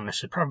number 11? This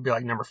should probably be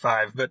like number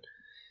 5. But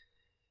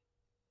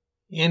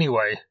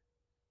anyway,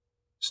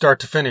 start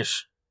to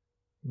finish,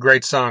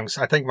 great songs.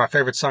 I think my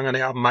favorite song on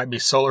the album might be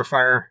Solar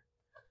Fire.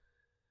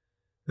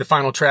 The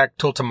final track,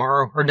 Till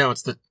Tomorrow, or no,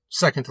 it's the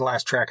second to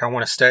last track, I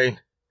Want to Stay,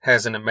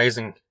 has an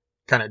amazing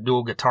kind of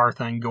dual guitar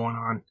thing going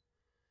on.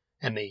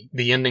 And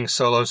the ending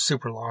solo is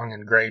super long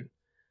and great.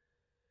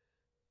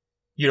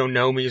 You Don't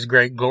Know Me is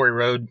great. Glory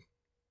Road.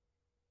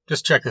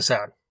 Just check this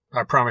out.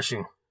 I promise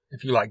you,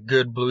 if you like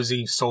good,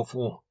 bluesy,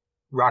 soulful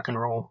rock and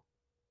roll,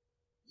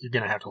 you're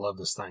going to have to love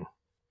this thing.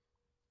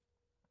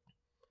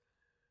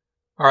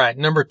 All right,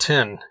 number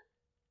 10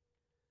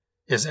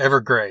 is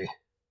Evergrey.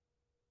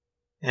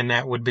 And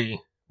that would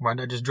be, why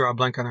did I just draw a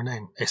blank on her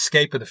name?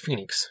 Escape of the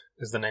Phoenix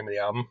is the name of the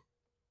album.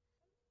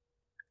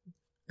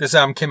 This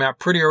album came out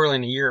pretty early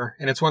in the year,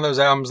 and it's one of those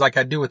albums like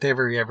I do with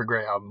every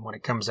Evergrey album when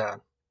it comes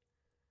out.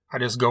 I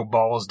just go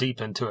balls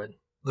deep into it,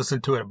 listen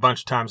to it a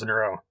bunch of times in a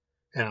row,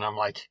 and I'm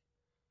like,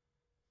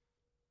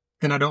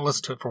 then I don't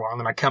listen to it for a while,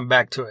 and then I come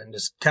back to it and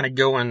just kind of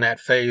go in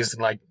that phase.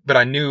 And like, but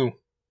I knew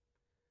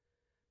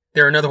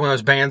they're another one of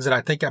those bands that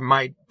I think I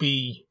might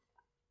be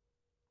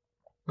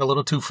a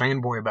little too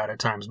fanboy about at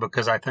times,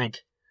 because I think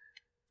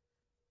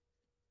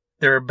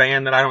they're a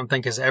band that I don't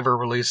think has ever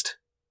released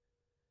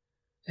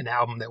an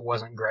album that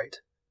wasn't great.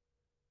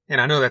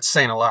 And I know that's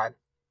saying a lot,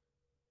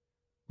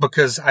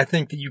 because I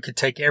think that you could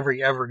take every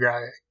Evergrey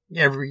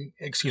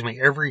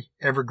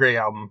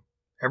album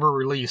ever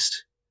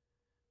released,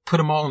 put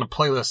them all in a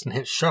playlist and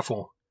hit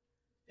shuffle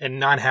and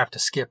not have to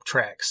skip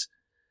tracks.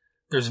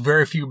 There's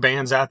very few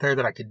bands out there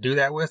that I could do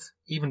that with,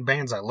 even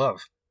bands I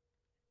love.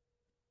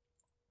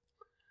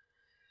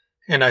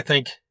 And I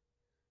think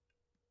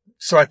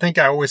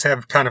I always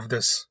have kind of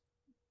this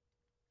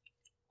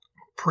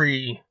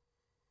preconceived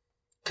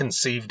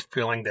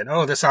feeling that,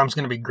 oh, this album's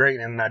going to be great,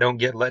 and I don't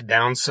get let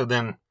down, so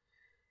then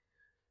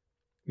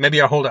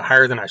maybe I hold it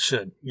higher than I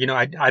should. You know,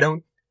 I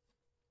don't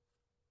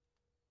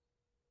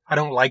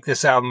like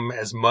this album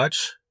as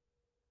much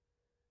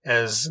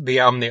as the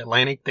album The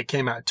Atlantic that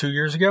came out 2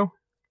 years ago,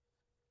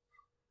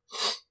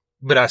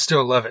 but I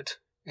still love it.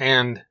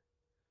 And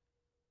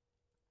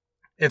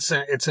it's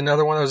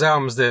another one of those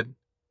albums that,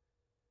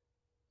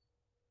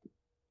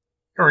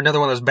 or another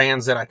one of those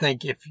bands that I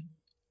think if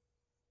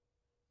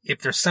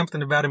there's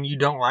something about them you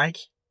don't like,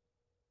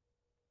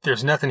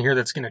 there's nothing here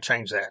that's going to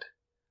change that.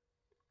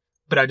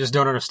 But I just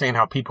don't understand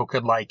how people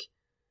could like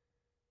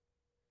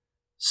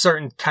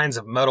certain kinds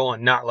of metal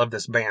and not love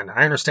this band.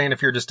 I understand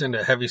if you're just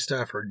into heavy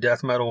stuff or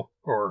death metal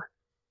or,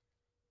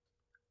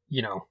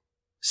 you know,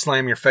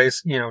 slam your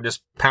face, you know,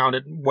 just pound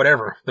it,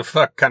 whatever the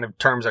fuck kind of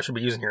terms I should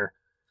be using here.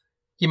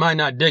 You might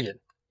not dig it,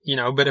 you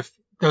know, but if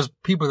those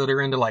people that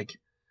are into like,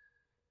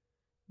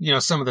 you know,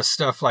 some of the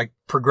stuff like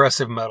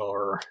progressive metal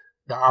or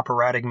the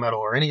operatic metal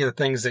or any of the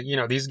things that, you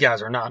know, these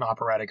guys are not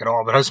operatic at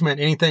all, but I just meant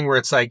anything where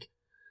it's like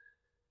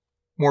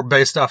more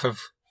based off of,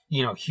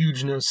 you know,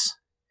 hugeness,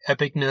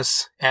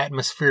 epicness,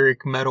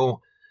 atmospheric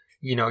metal,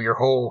 you know, your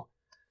whole,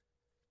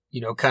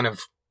 you know, kind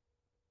of,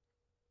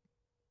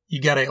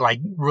 you gotta like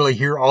really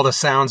hear all the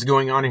sounds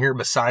going on in here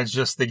besides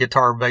just the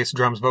guitar, bass,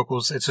 drums,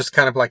 vocals. It's just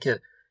kind of like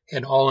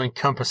an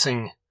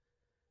all-encompassing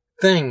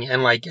thing.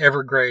 And like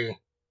Evergrey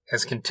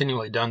has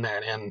continually done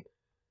that. And,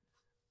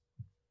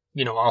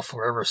 you know, I'll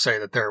forever say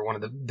that they're one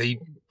of the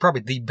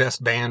probably the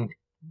best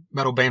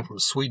metal band from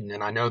Sweden.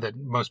 And I know that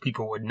most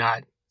people would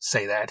not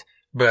say that,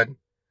 but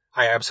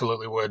I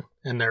absolutely would.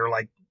 And they're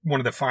like one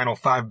of the final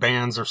 5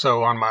 bands or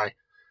so on my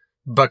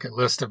bucket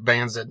list of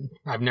bands that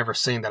I've never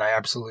seen that I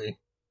absolutely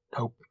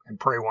hope and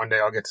pray one day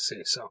I'll get to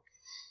see. So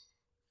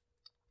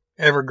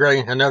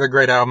Evergrey, another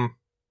great album.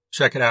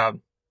 Check it out.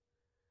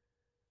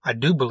 I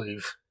do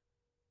believe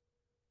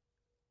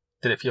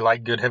that if you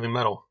like good heavy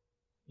metal,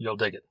 you'll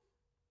dig it.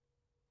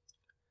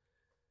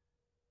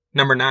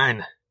 Number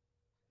 9,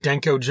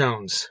 Danko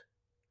Jones,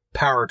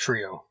 Power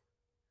Trio.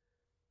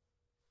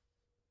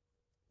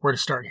 Where to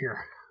start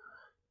here?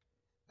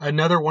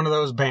 Another one of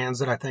those bands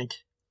that I think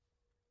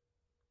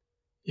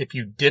if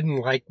you didn't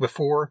like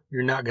before,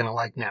 you're not going to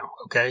like now,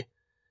 okay?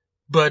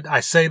 But I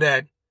say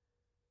that,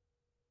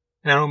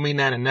 and I don't mean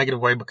that in a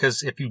negative way,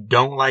 because if you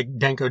don't like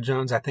Danko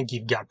Jones, I think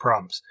you've got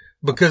problems.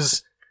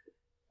 Because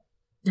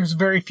there's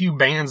very few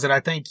bands that I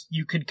think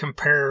you could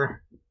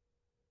compare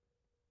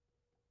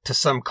to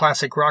some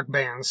classic rock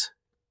bands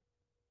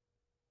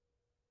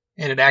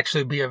and it'd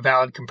actually be a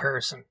valid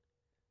comparison.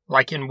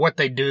 like in what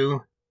they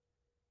do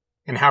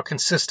and how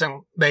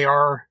consistent they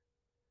are.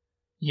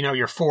 You know,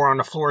 your 4 on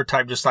the floor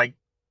type, just like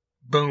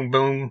boom,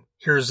 boom.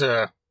 Here's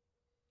a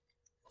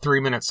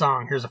 3-minute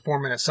song. Here's a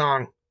 4-minute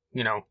song.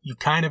 You know, you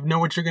kind of know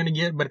what you're going to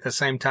get, but at the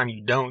same time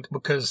you don't,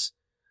 because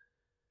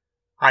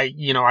I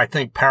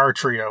think Power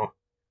Trio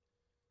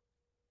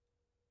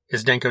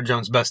is Danko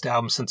Jones' best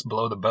album since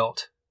Below the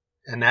Belt.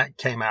 And that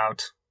came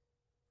out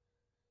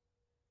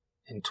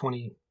in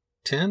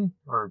 2010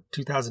 or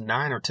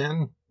 2009 or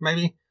 10,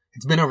 maybe.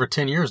 It's been over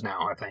 10 years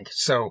now, I think.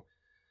 So,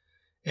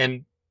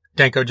 and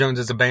Danko Jones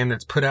is a band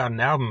that's put out an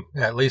album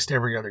at least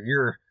every other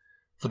year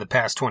for the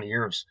past 20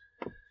 years.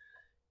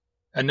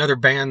 Another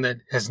band that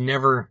has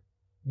never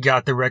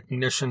got the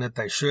recognition that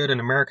they should in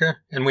America.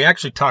 And we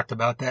actually talked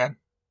about that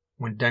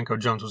when Danko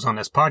Jones was on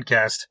this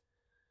podcast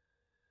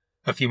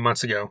a few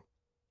months ago.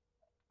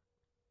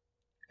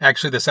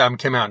 Actually, this album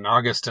came out in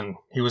August, and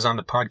he was on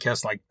the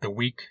podcast like the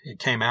week it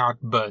came out,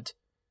 but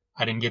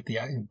I didn't get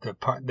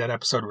that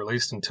episode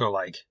released until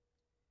like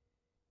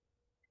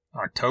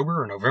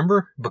October or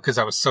November, because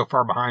I was so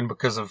far behind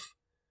because of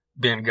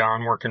being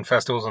gone, working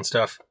festivals and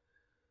stuff.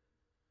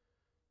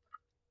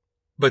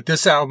 But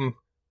this album,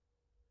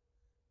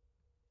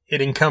 it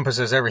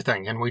encompasses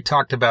everything, and we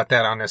talked about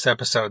that on this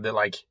episode, that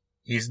like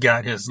he's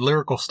got his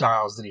lyrical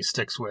styles that he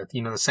sticks with,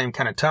 you know, the same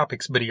kind of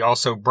topics, but he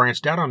also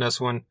branched out on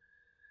this one.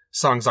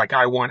 Songs like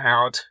I Want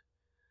Out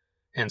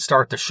and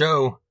Start the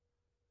Show,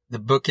 the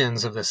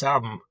bookends of this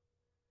album,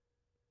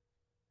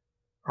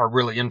 are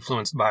really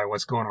influenced by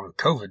what's going on with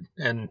COVID.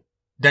 And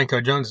Danko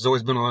Jones has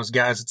always been one of those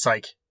guys. It's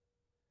like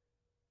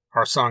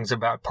our songs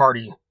about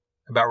party,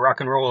 about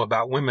rock and roll,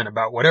 about women,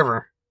 about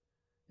whatever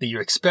that you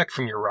expect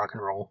from your rock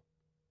and roll.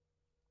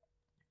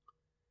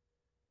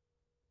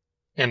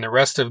 And the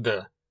rest of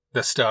the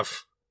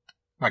stuff,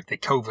 like the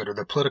COVID or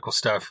the political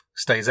stuff,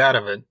 stays out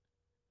of it.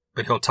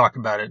 But he'll talk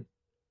about it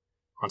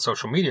on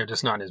social media,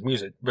 just not in his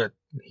music. But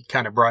he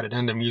kind of brought it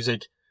into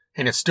music,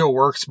 and it still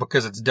works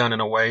because it's done in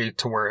a way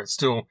to where it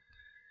still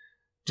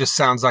just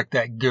sounds like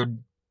that good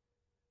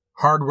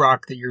hard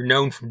rock that you're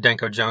known from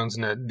Danko Jones.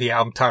 And the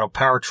album title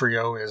Power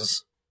Trio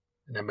is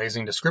an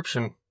amazing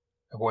description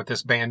of what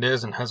this band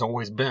is and has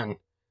always been.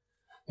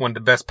 One of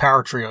the best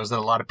power trios that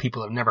a lot of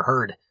people have never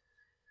heard,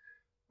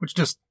 which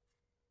just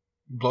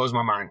blows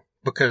my mind,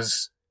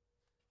 because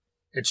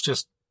it's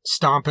just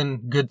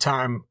stomping, good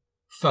time,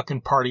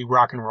 fucking party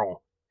rock and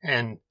roll.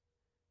 And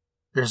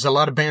there's a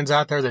lot of bands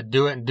out there that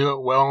do it and do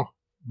it well,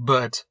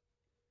 but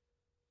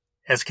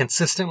as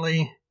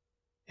consistently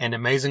and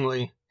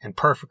amazingly and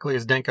perfectly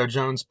as Danko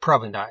Jones,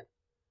 probably not.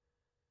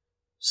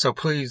 So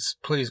please,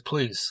 please,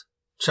 please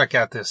check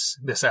out this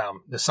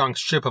album. The song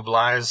Ship of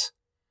Lies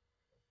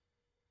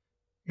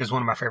is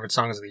one of my favorite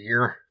songs of the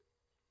year.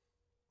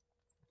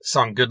 The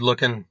song Good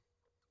Looking,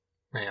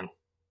 man,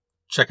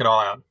 check it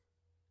all out.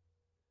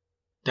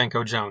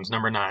 Danko Jones,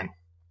 number 9.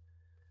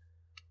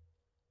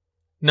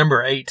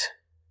 Number 8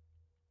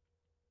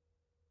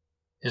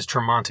 is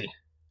Tremonti,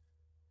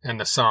 and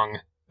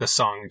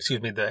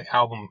the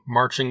album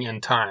Marching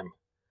in Time.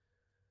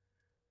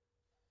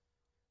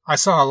 I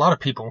saw a lot of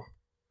people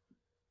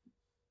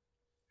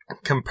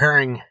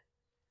comparing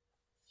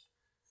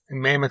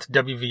Mammoth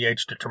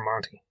WVH to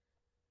Tremonti.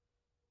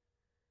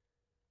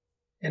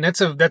 And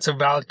that's a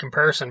valid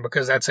comparison,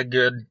 because that's a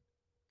good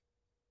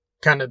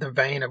kind of the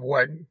vein of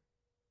what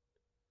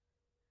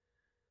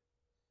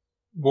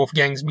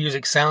Wolfgang's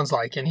music sounds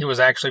like. And he was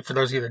actually, for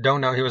those of you that don't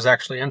know, he was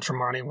actually in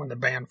Tremonti when the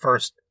band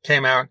first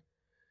came out.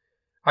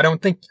 I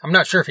can't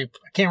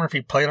remember if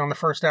he played on the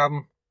first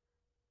album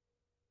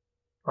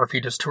or if he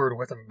just toured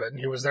with them, but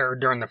he was there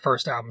during the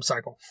first album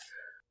cycle.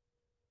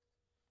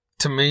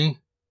 To me,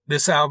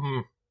 this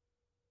album,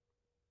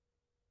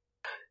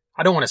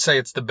 I don't want to say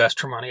it's the best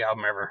Tremonti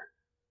album ever,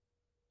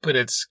 but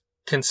it's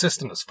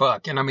consistent as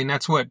fuck. And I mean,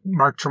 that's what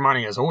Mark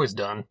Tremonti has always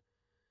done.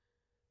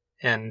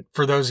 And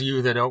for those of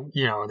you that don't,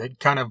 that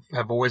kind of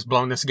have always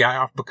blown this guy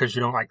off because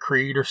you don't like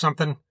Creed or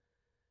something,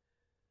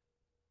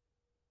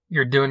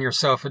 you're doing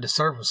yourself a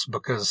disservice,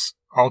 because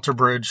Alter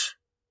Bridge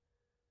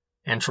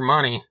and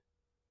Tremonti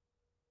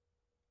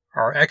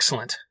are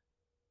excellent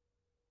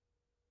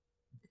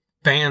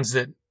bands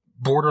that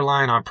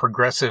borderline on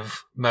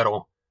progressive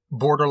metal,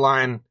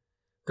 borderline.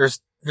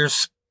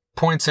 There's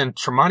points in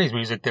Tremonti's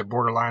music that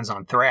borderlines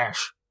on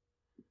thrash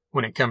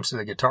when it comes to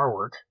the guitar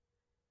work.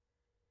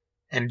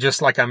 And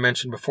just like I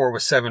mentioned before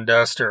with Seven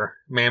Dust or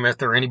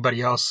Mammoth or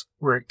anybody else,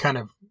 where it kind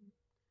of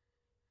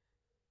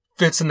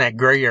fits in that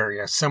gray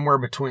area, somewhere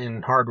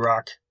between hard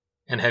rock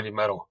and heavy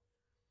metal.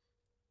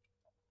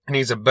 And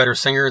he's a better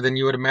singer than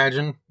you would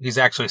imagine. He's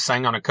actually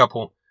sang on a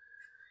couple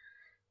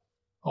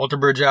Alter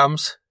Bridge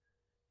albums,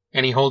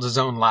 and he holds his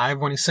own live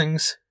when he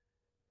sings,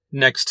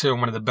 next to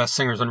one of the best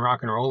singers in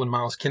rock and roll in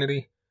Miles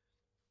Kennedy.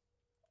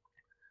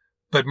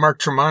 But Mark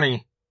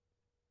Tremonti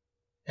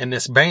and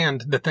this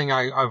band, the thing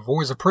I've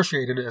always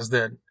appreciated is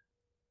that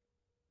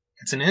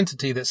it's an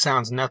entity that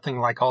sounds nothing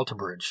like Alter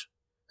Bridge.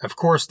 Of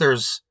course,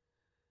 there's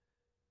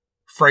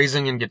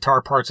phrasing and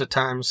guitar parts at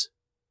times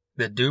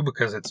that do,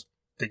 because it's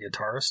the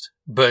guitarist.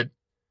 But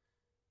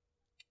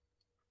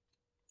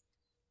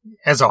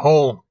as a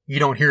whole, you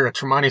don't hear a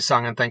Tremonti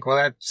song and think, well,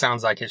 that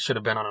sounds like it should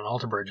have been on an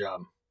Alter Bridge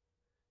album.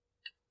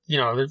 You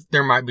know,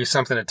 there might be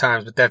something at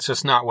times, but that's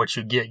just not what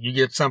you get. You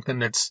get something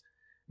that's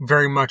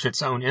very much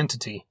its own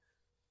entity.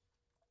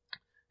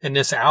 And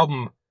this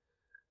album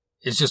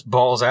is just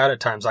balls out at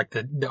times. Like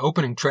the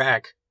opening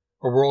track,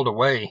 A World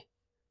Away,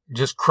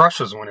 just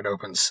crushes when it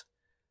opens.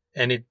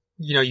 And it,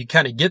 you know, you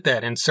kind of get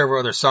that in several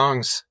other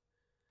songs.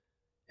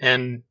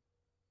 And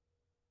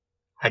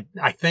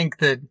I think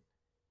that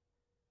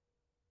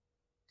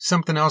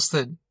something else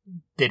that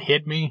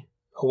hit me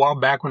a while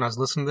back when I was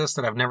listening to this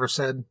that I've never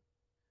said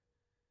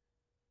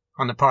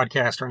on the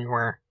podcast or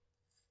anywhere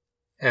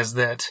is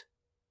that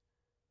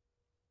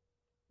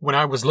when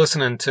I was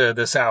listening to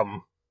this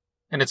album,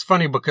 and it's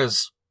funny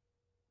because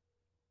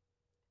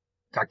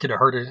I could have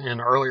heard it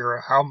in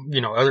earlier album,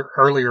 you know,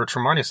 earlier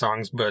Tremonti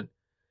songs, but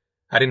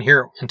I didn't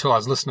hear it until I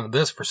was listening to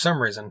this for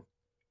some reason.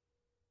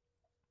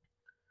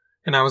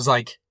 And I was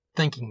like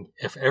thinking,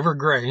 if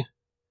Evergrey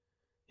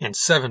and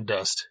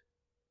Sevendust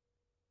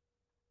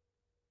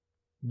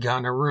got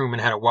in a room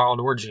and had a wild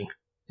orgy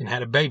and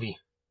had a baby,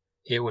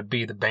 it would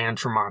be the band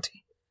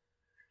Tremonti.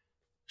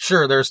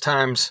 Sure, there's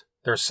songs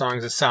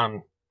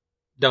that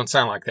don't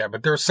sound like that,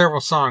 but there are several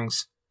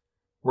songs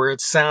where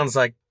it sounds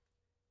like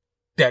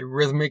that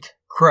rhythmic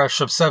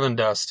crush of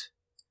Sevendust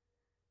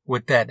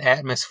with that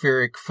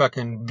atmospheric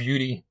fucking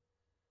beauty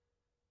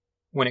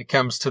when it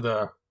comes to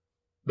the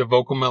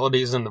vocal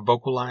melodies and the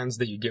vocal lines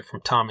that you get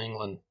from Tom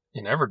England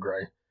in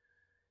Evergrey.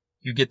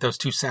 You get those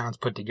two sounds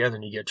put together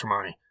and you get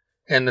Tremonti.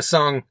 And the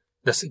song,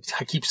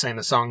 I keep saying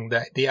the song,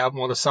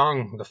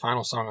 the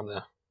final song on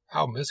the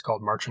album is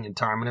called Marching in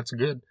Time, and it's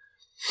good.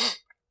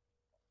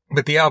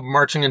 But the album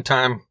Marching in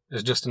Time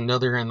is just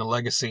another in the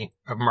legacy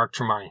of Mark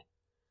Tremonti.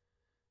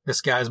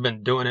 This guy's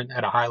been doing it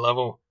at a high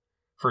level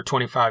for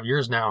 25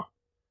 years now.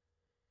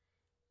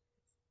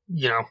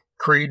 You know,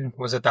 Creed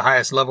was at the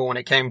highest level when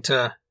it came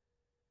to,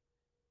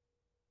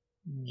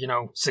 you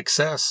know,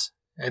 success.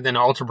 And then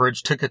Alter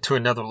Bridge took it to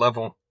another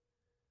level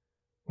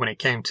when it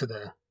came to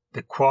the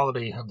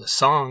quality of the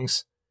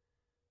songs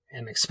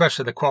and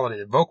especially the quality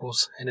of the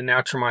vocals. And then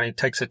now Tremonti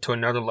takes it to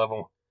another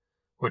level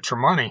with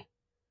Tremonti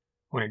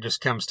when it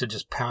just comes to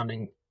just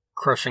pounding,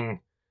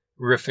 crushing,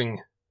 riffing,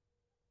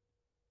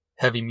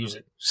 heavy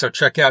music. So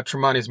check out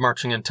Tremonti's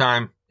Marching in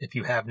Time if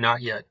you have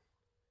not yet.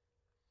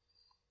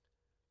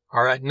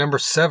 All right, number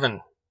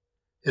 7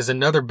 is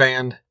another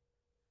band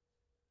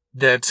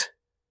that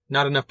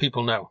not enough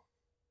people know.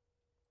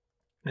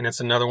 And it's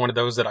another one of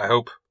those that I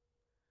hope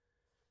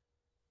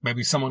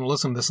maybe someone will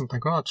listen to this and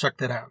think, oh, I'll check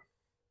that out.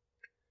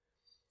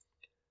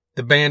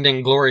 The band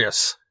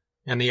Inglorious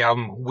and the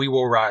album We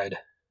Will Ride.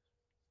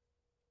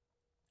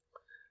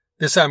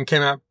 This album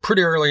came out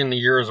pretty early in the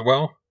year as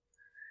well.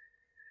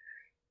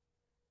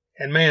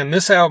 And man,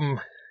 this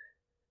album,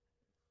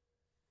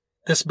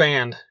 this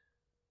band,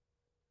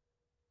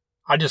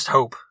 I just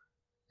hope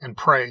and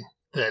pray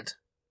that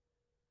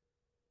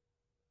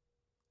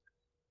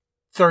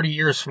 30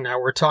 years from now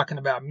we're talking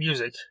about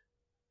music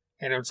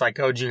and it's like,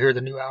 oh, did you hear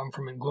the new album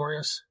from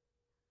Inglorious?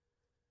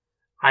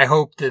 I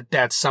hope that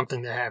that's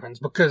something that happens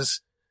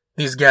because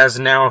these guys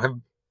now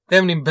they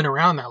haven't even been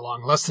around that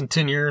long, less than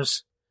 10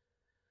 years.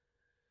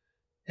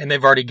 And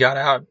they've already got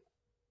out,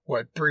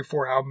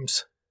 3-4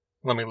 albums?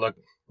 Let me look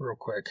real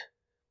quick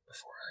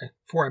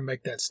before I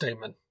make that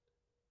statement.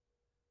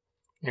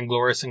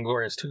 Inglorious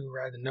 2,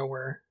 Ride to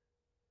Nowhere.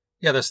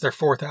 Yeah, that's their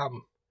 4th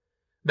album.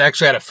 They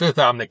actually had a 5th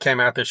album that came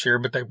out this year,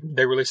 but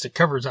they released a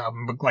covers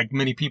album. But like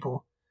many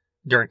people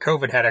during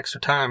COVID had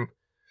extra time.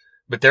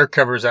 But their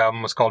covers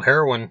album was called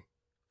Heroin.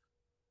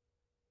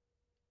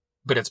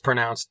 But it's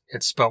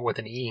spelled with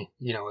an E,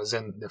 you know, as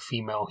in the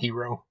female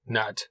hero,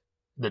 not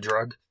the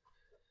drug.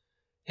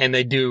 And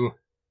they do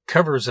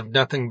covers of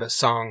nothing but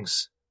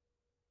songs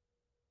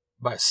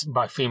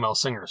by female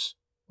singers.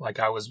 Like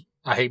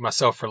I Hate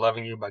Myself for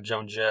Loving You by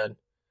Joan Jett,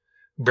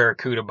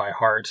 Barracuda by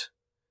Heart,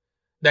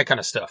 that kind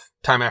of stuff.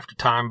 Time After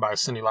Time by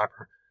Cyndi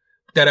Lauper.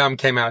 That album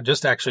came out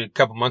just actually a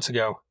couple months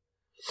ago.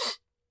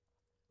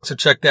 So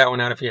check that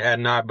one out if you had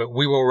not. But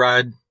We Will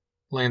Ride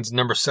lands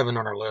number 7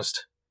 on our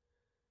list.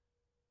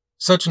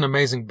 Such an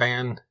amazing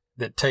band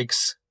that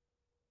takes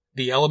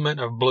the element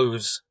of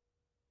blues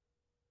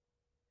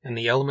and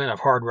the element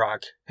of hard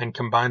rock and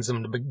combines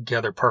them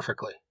together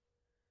perfectly.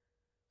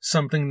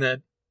 Something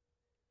that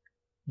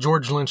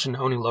George Lynch and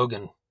Oni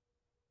Logan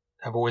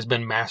have always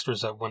been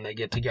masters of when they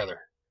get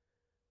together.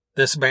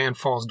 This band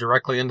falls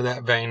directly into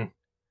that vein.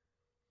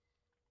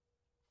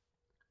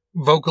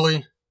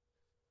 Vocally,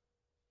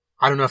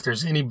 I don't know if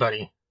there's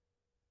anybody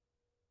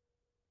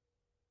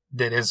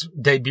that has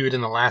debuted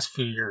in the last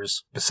few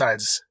years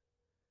besides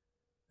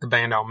the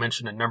band I'll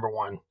mention at number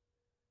 1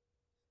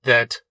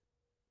 that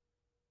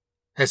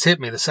has hit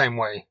me the same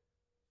way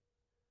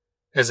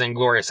as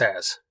Inglorious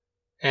has.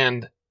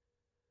 And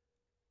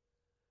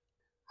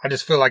I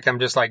just feel like I'm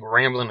just like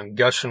rambling and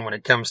gushing when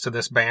it comes to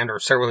this band or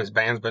several of these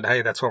bands, but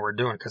hey, that's what we're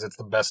doing because it's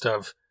the best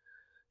of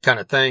kind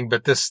of thing.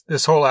 But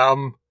this whole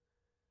album,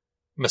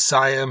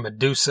 Messiah,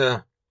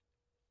 Medusa,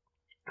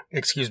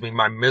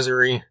 My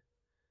Misery,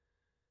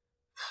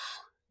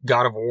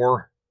 God of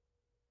War.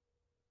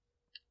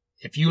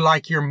 If you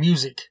like your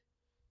music,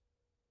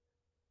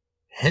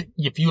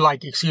 if you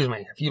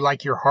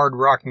like your hard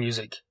rock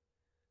music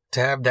to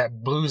have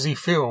that bluesy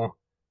feel,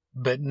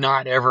 but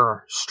not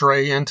ever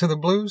stray into the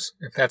blues,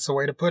 if that's the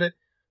way to put it,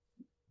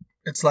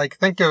 it's like,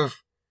 think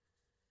of,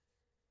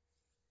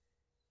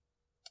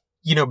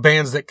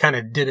 bands that kind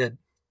of did it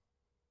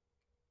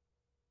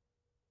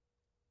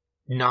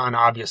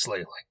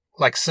non-obviously,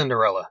 like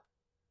Cinderella.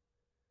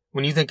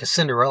 When you think of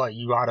Cinderella,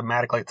 you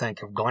automatically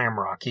think of glam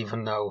rock,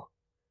 even though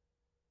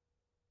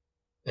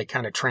they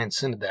kind of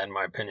transcended that, in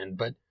my opinion.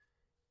 But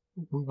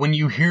when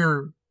you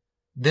hear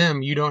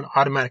them, you don't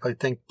automatically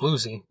think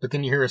bluesy. But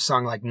then you hear a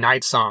song like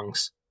Night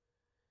Songs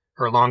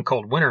or Long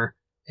Cold Winter,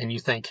 and you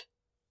think,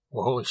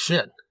 well, holy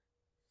shit.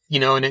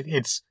 And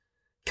it's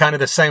kind of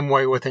the same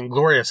way with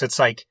Inglorious. It's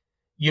like,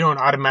 you don't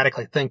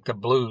automatically think the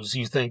blues.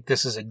 You think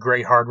this is a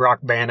great hard rock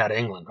band out of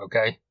England,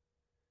 okay?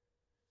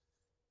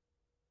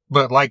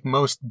 But like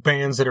most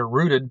bands that are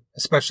rooted,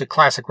 especially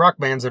classic rock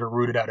bands that are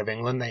rooted out of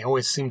England, they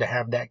always seem to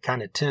have that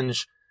kind of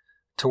tinge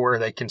to where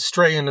they can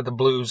stray into the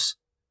blues,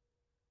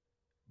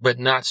 but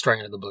not stray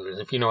into the blues,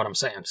 if you know what I'm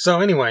saying. So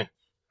anyway,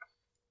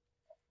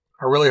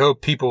 I really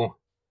hope people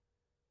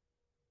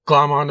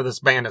glom onto this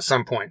band at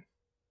some point.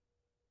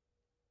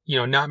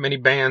 Not many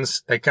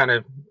bands, they kind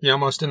of,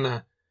 almost in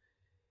the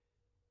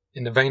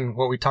vein of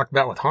what we talked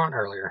about with Haunt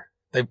earlier.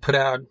 They put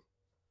out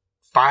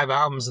 5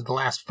 albums in the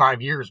last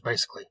 5 years,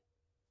 basically.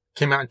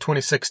 Came out in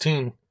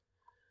 2016.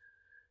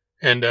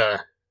 And,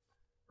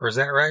 or is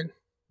that right?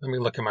 Let me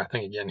look at my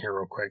thing again here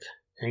real quick.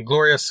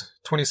 Inglorious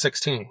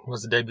 2016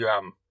 was the debut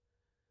album.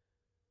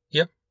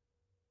 Yep.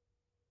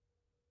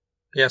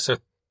 Yeah, so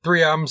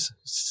 3 albums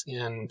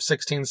in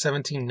 16,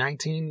 17,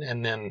 19,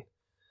 and then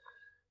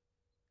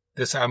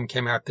this album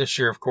came out this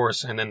year, of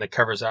course, and then the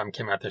Covers album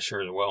came out this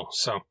year as well.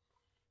 So,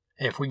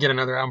 if we get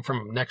another album from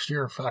them next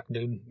year, fuck,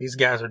 dude. These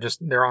guys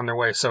they're on their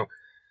way. So,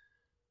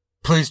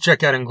 please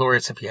check out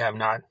Inglorious if you have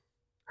not.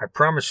 I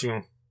promise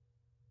you,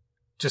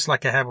 just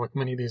like I have with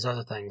many of these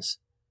other things,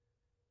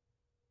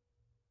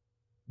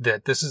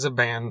 that this is a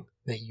band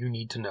that you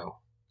need to know.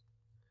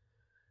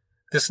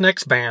 This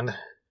next band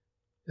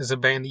is a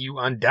band that you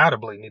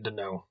undoubtedly need to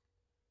know.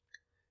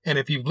 And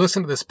if you've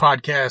listened to this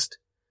podcast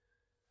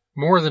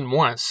more than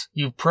once,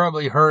 you've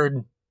probably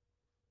heard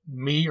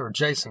me or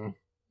Jason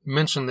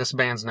mention this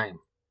band's name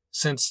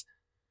since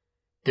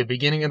the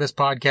beginning of this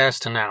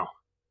podcast to now.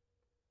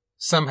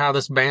 Somehow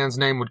this band's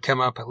name would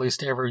come up at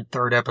least every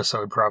third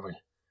episode, probably.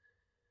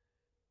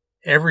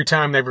 Every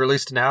time they've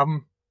released an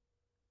album,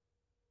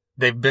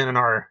 they've been in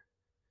our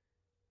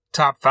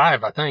top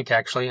 5, I think,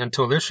 actually,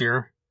 until this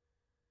year.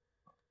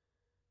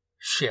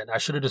 Shit, I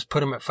should have just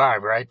put them at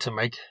 5, right, to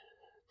make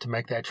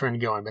that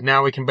trend going. But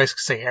now we can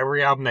basically say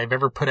every album they've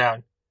ever put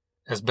out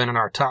has been in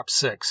our top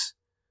 6.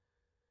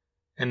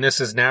 And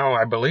this is now,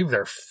 I believe,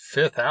 their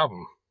 5th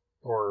album.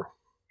 Or,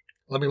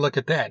 let me look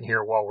at that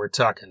here while we're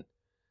talking.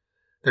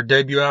 Their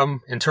debut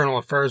album, Internal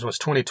Affairs, was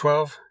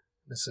 2012.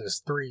 This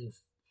is 3,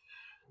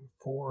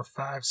 4,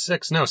 5,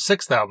 6. No,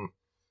 6th album.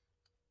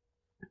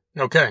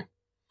 Okay.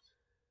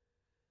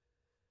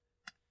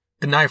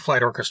 The Night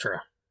Flight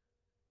Orchestra.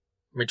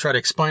 Let me try to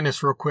explain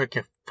this real quick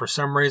if for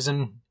some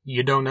reason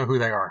you don't know who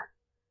they are.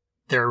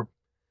 They're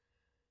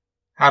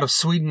out of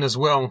Sweden as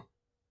well,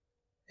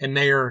 and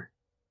they are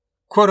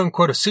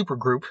quote-unquote a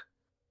supergroup.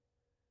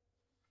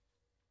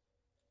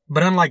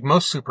 But unlike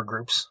most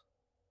supergroups,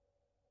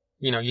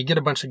 you get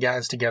a bunch of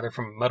guys together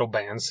from metal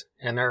bands,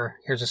 and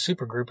here's a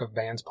supergroup of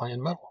bands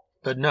playing metal.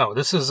 But no,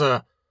 this is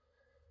a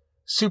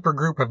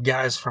supergroup of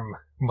guys from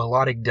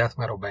melodic death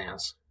metal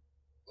bands,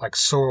 like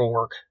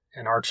Soilwork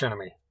and Arch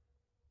Enemy,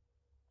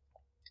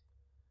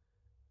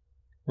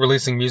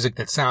 releasing music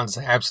that sounds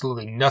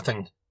absolutely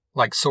nothing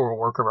like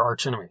Soilwork or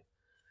Arch Enemy.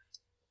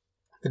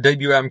 The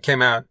debut album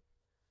came out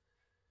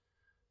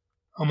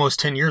almost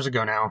 10 years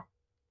ago now.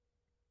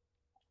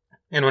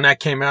 And when that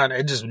came out,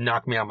 it just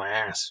knocked me on my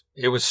ass.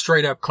 It was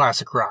straight up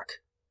classic rock.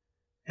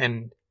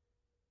 And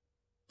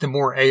the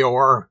more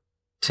AOR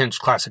tinged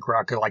classic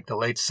rock, like the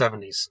late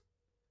 70s.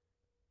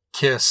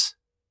 Kiss,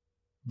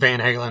 Van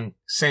Halen,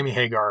 Sammy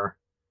Hagar,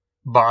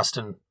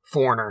 Boston,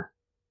 Foreigner,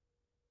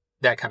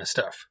 that kind of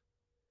stuff.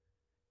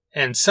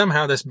 And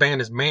somehow this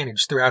band has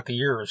managed throughout the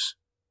years.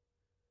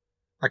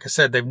 Like I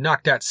said, they've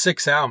knocked out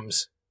 6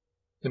 albums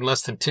in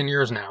less than 10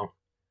 years now.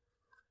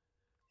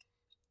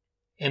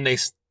 And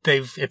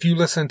they've, if you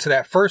listen to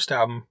that first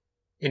album,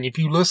 and if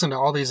you listen to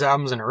all these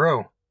albums in a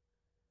row,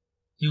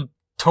 you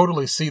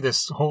totally see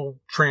this whole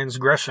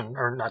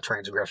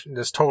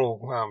this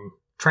total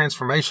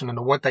transformation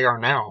into what they are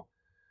now,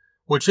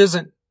 which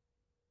isn't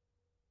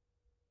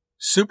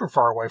super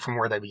far away from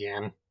where they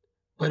began,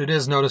 but it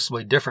is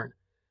noticeably different.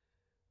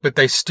 But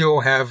they still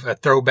have a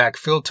throwback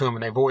feel to them,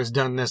 and they've always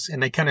done this,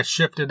 and they kind of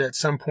shifted at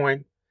some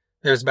point.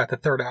 It was about the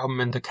 3rd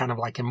album into kind of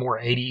like a more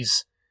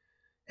 80s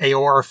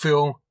AOR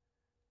feel.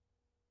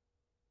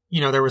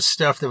 There was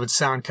stuff that would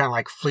sound kind of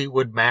like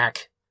Fleetwood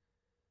Mac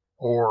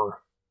or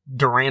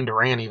Duran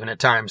Duran even at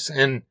times,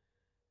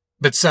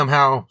 but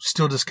somehow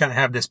still just kind of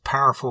have this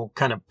powerful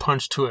kind of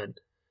punch to it.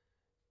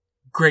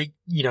 Great,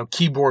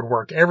 keyboard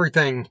work,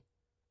 everything.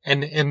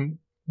 And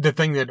the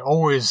thing that I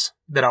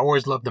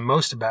always loved the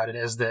most about it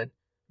is that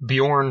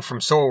Bjorn from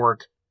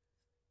Soilwork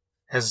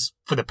has,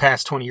 for the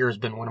past 20 years,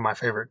 been one of my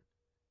favorite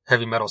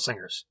heavy metal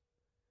singers.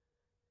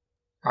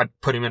 I'd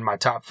put him in my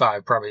top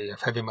 5 probably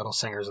of heavy metal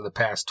singers of the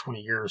past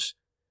 20 years.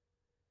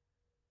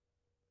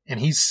 And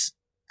he's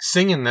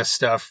singing this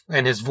stuff,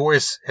 and his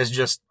voice has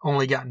just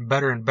only gotten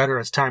better and better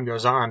as time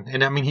goes on.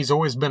 And I mean, he's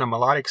always been a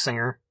melodic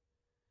singer.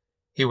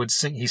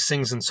 He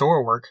sings in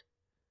Soilwork,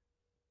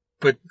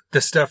 but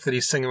the stuff that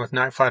he's singing with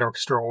Night Flight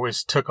Orchestra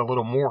always took a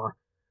little more.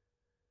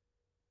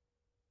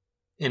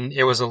 And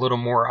it was a little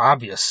more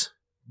obvious.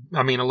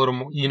 I mean, a little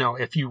more,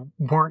 if you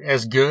weren't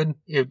as good,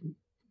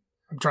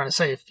 I'm trying to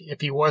say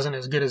if he wasn't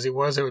as good as he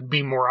was, it would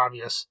be more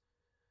obvious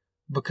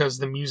because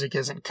the music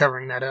isn't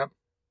covering that up,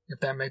 if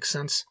that makes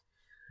sense.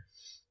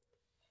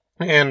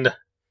 And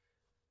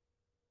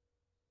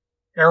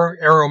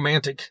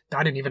Aromantic,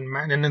 I didn't even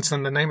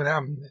mention the name of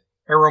that.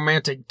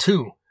 Aromantic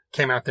 2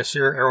 came out this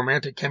year.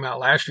 Aromantic came out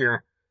last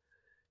year.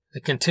 The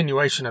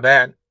continuation of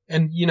that.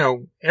 And,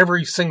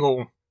 every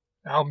single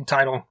album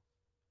title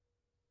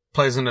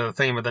plays into the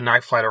theme of the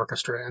Night Flight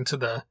Orchestra, into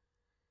the,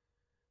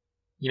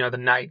 the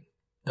night,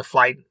 the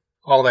flight,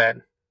 all that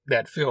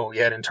feel.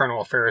 You had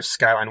Internal Affairs,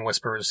 Skyline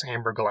Whispers,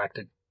 Amber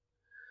Galactic,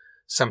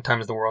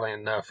 Sometimes the World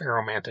Ain't Enough,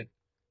 Aromantic.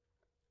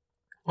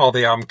 All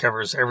the album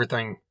covers,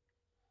 everything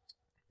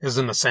is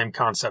in the same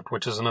concept,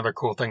 which is another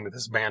cool thing that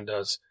this band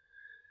does.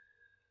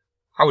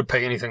 I would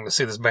pay anything to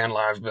see this band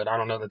live, but I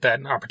don't know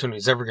that opportunity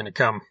is ever going to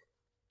come.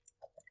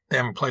 They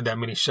haven't played that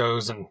many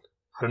shows, and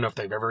I don't know if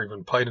they've ever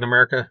even played in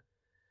America.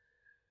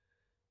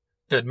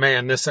 But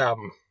man, this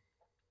album,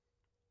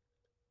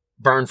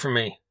 Burn For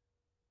Me,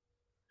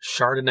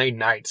 Chardonnay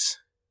Nights,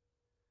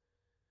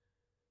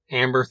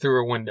 Amber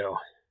Through a Window,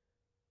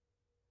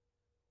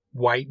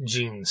 White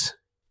Jeans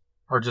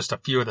are just a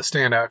few of the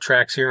standout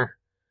tracks here.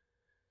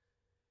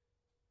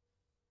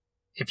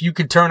 If you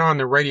could turn on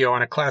the radio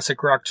on a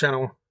classic rock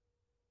channel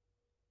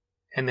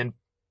and then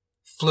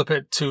flip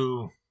it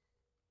to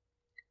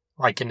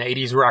like an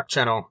 80s rock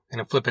channel, and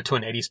then flip it to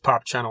an 80s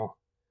pop channel,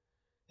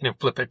 and then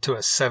flip it to a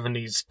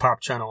 70s pop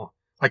channel.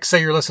 Like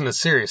say you're listening to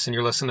Sirius and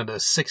you're listening to the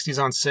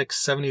 60s on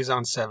 6, 70s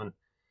on 7,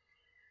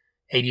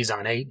 80s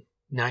on 8,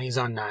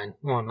 90s on 9.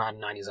 Well, not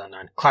 90s on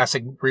 9.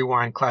 Classic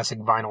rewind, classic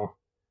vinyl.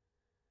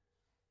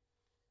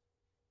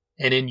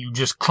 And then you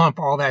just clump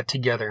all that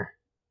together,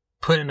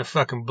 put it in a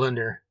fucking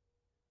blender,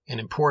 and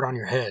then pour it on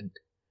your head.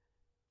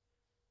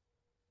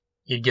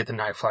 You'd get the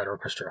Night Flight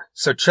Orchestra.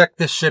 So check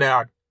this shit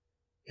out.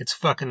 It's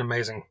fucking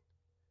amazing.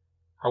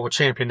 I will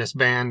champion this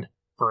band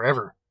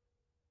forever.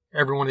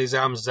 Every one of these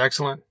albums is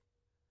excellent.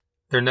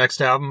 Their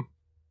next album,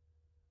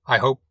 I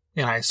hope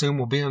and I assume,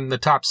 will be in the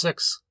top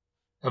 6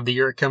 of the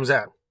year it comes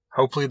out.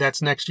 Hopefully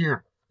that's next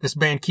year. This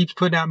band keeps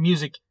putting out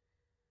music.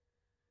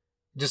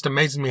 It just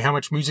amazes me how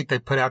much music they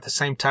put out at the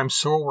same time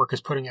Soilwork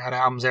is putting out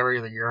albums every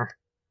other year.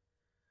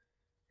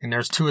 And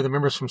there's 2 of the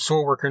members from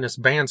Soilwork in this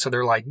band, so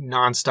they're like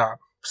nonstop.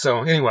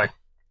 So anyway,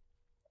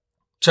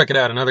 check it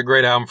out. Another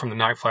great album from the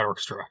Night Flight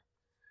Orchestra.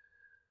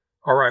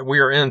 All right, we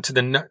are into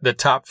the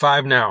top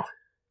 5 now.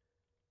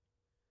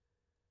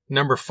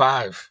 Number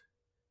 5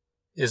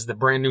 is the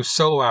brand new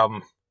solo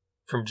album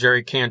from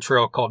Jerry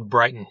Cantrell called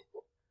Brighten.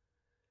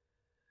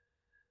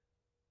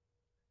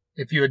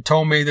 If you had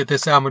told me that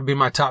this album would be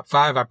my top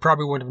 5, I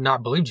probably would have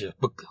not believed you.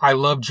 But I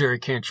love Jerry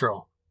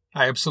Cantrell.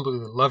 I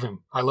absolutely love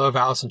him. I love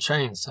Alice in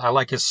Chains. I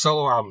like his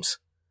solo albums.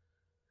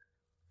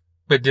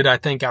 But did I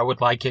think I would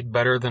like it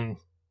better than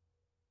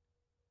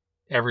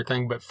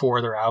everything but 4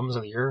 other albums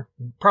of the year?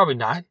 Probably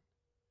not.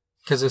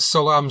 Because his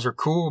solo albums are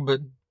cool,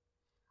 but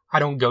I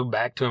don't go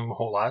back to him a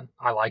whole lot.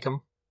 I like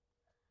him.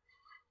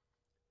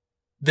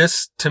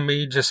 This, to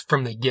me, just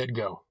from the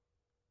get-go,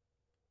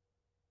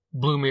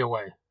 blew me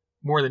away.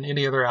 More than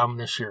any other album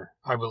this year,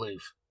 I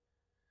believe.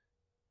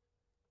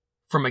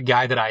 From a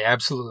guy that I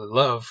absolutely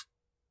love,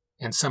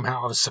 and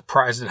somehow I was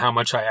surprised at how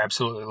much I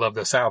absolutely love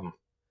this album.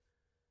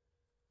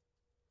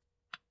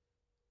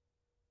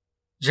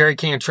 Jerry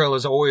Cantrell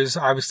has always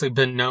obviously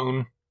been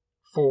known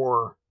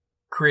for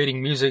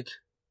creating music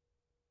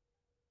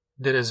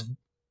that is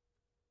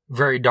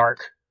very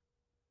dark.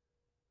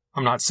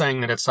 I'm not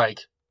saying that it's like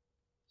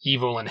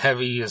evil and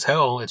heavy as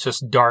hell. It's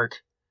just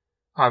dark,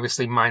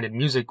 obviously minded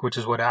music, which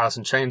is what Alice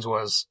in Chains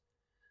was.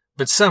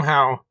 But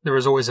somehow there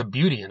was always a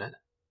beauty in it.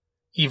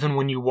 Even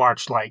when you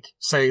watch, like,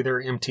 say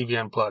their MTV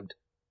Unplugged.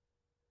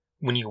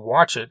 When you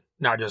watch it,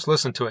 not just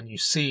listen to it, and you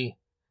see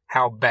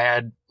how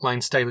bad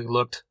Lane Staley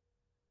looked.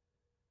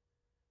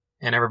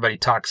 And everybody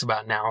talks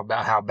about now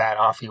about how bad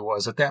off he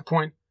was at that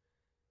point.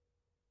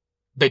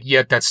 But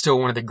yet that's still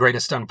one of the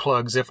greatest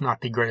unplugs, if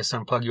not the greatest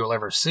unplug you'll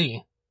ever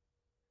see.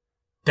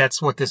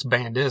 That's what this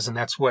band is, and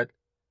that's what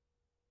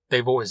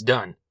they've always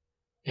done.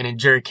 And in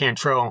Jerry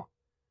Cantrell,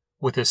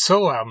 with his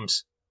solo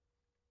albums,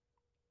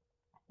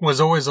 was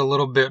always a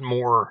little bit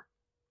more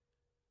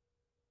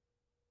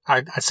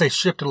I'd say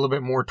shifted a little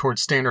bit more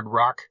towards standard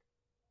rock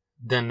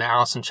than the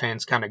Alice in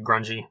Chains kind of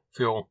grungy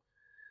feel.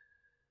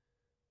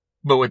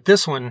 But with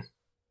this one,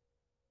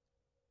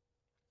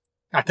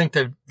 I think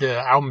the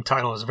album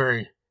title is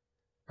very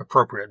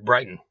appropriate,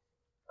 Brighten.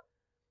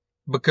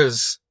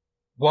 Because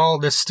while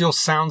this still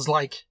sounds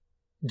like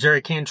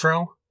Jerry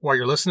Cantrell, while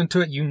you're listening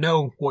to it, you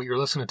know what you're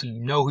listening to. You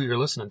know who you're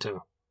listening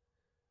to.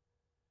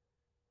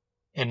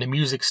 And the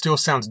music still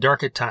sounds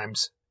dark at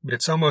times, but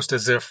it's almost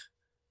as if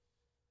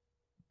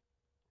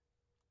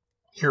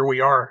here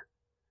we are,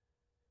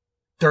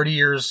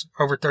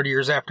 over 30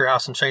 years after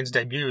Alice in Chains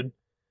debuted,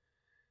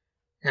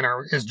 and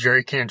is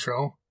Jerry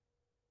Cantrell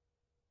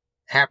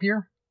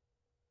happier?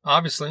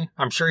 Obviously,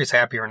 I'm sure he's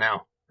happier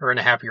now, or in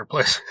a happier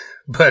place,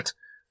 but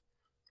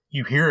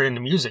you hear it in the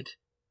music.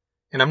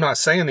 And I'm not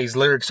saying these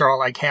lyrics are all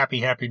like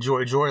happy, happy,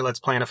 joy, joy, let's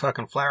plant a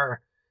fucking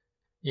flower,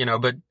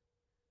 but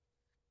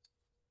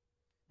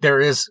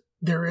there is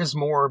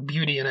more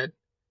beauty in it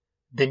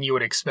than you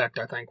would expect,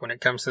 I think, when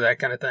it comes to that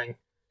kind of thing.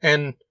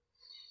 And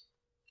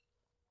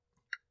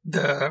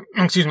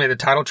the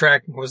title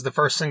track was the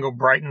first single,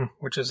 Brighten,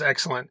 which is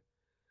excellent.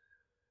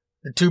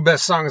 The two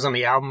best songs on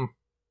the album,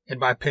 in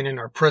my opinion,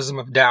 are Prism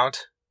of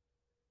Doubt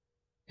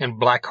and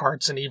Black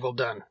Hearts and Evil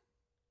Done,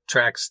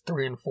 tracks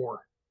 3 and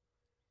 4.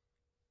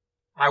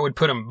 I would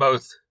put them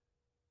both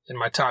in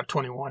my top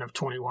 21 of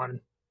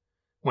 21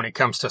 when it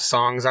comes to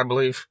songs, I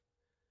believe.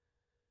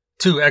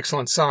 Two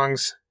excellent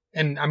songs.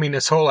 And I mean,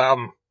 this whole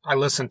album I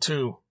listened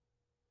to,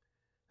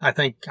 I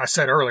think I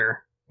said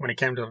earlier when it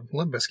came to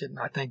Limp Bizkit,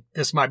 I think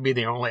this might be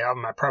the only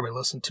album I probably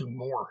listened to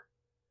more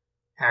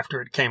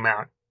after it came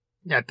out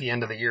at the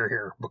end of the year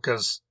here,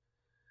 because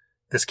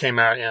this came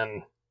out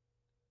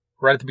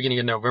right at the beginning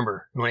of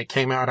November. And when it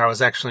came out, I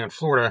was actually in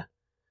Florida.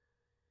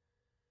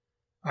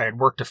 I had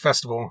worked a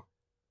festival,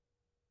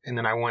 and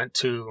then I went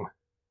to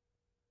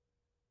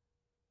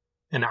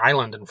an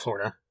island in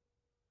Florida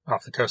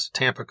off the coast of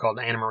Tampa called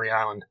Anna Marie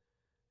Island,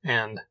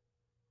 and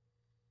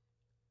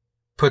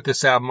put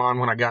this album on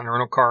when I got in a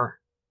rental car,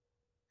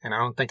 and I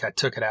don't think I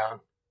took it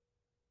out.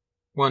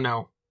 Well,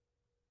 no.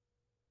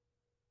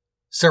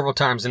 Several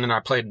times, and then I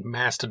played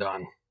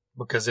Mastodon,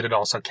 because it had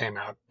also came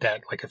out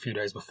that like a few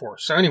days before.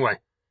 So anyway,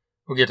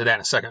 we'll get to that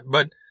in a second.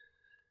 But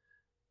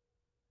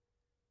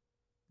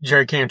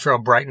Jerry Cantrell,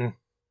 Brighten,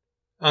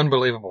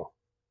 unbelievable.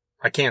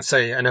 I can't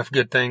say enough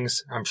good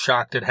things. I'm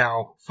shocked at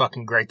how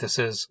fucking great this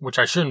is, which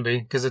I shouldn't be,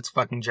 because it's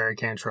fucking Jerry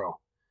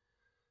Cantrell.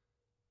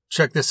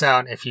 Check this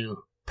out if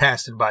you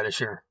passed it by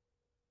this year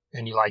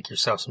and you like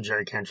yourself some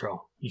Jerry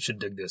Cantrell. You should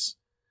dig this.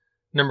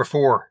 Number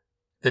 4,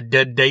 The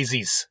Dead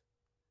Daisies,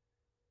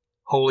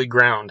 Holy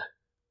Ground.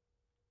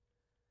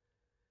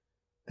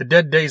 The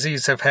Dead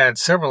Daisies have had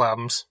several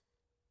albums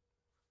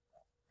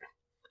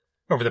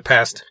over the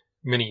past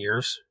many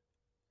years.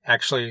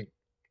 Actually,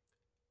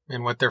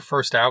 and what their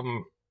first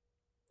album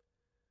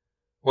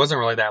wasn't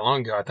really that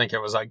long ago. I think it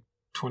was like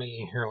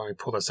here, let me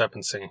pull this up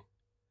and see.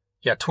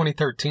 Yeah,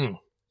 2013.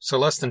 So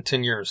less than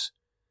 10 years.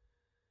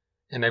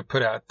 And they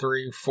put out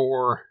 3,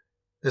 4,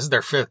 this is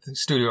their 5th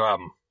studio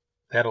album.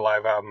 They had a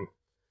live album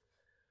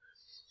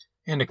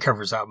and a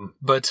covers album.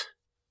 But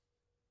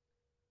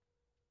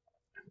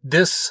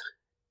this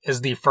is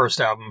the first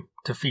album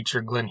to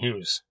feature Glenn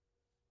Hughes.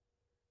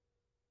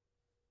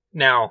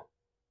 Now,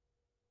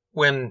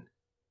 when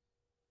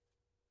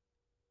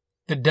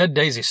the Dead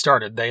Daisies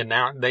started,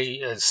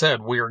 they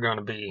said we are going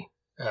to be,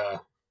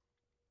 I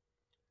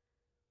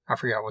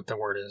forgot what the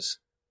word is.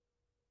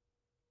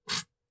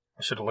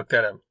 I should have looked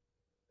that up.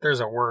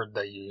 There's a word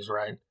they use,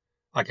 right?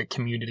 Like a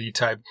community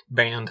type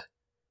band.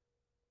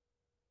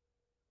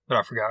 But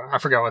I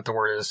forgot what the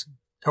word is.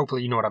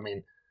 Hopefully you know what I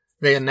mean.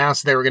 They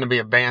announced they were going to be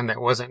a band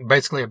that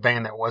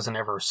wasn't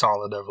ever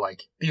solid, of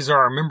like, these are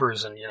our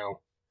members and,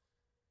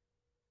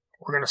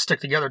 we're going to stick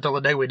together till the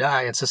day we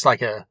die. It's just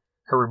like a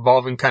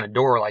revolving kind of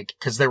door, like,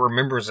 because they were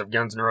members of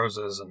Guns N'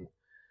 Roses and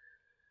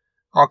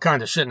all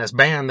kinds of shit in this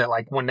band that,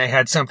 like, when they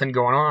had something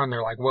going on,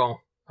 they're like, well,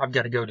 I've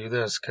got to go do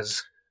this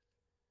because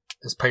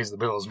this pays the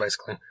bills,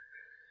 basically.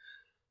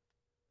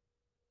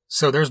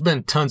 So there's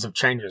been tons of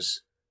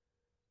changes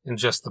in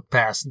just the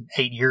past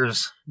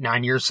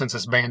 9 years since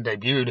this band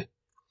debuted.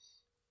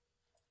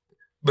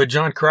 But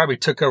John Corabi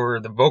took over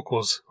the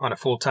vocals on a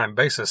full-time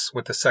basis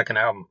with the second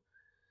album.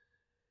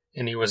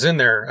 And he was in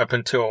there up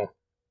until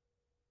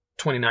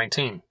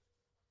 2019.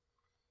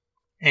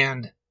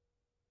 And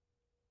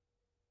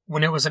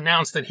when it was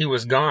announced that he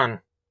was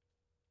gone,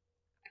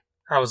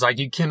 I was like,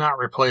 you cannot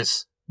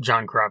replace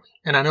John Corabi.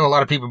 And I know a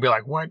lot of people be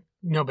like, what?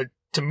 But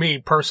to me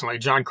personally,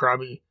 John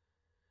Corabi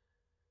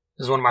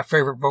is one of my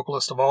favorite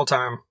vocalists of all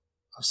time.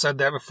 I've said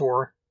that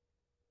before.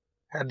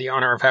 Had the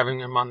honor of having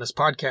him on this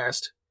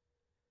podcast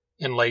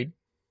in late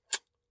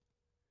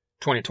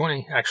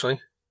 2020,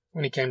 actually,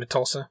 when he came to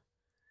Tulsa.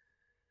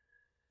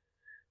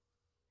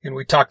 And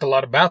we talked a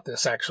lot about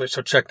this, actually,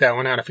 so check that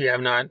one out if you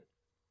have not.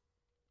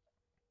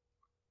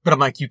 But I'm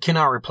like, you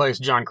cannot replace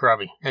John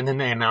Corabi. And then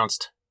they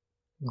announced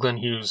Glenn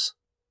Hughes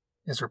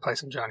is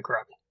replacing John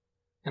Corabi.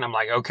 And I'm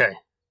like, okay,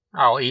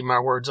 I'll eat my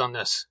words on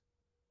this.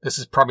 this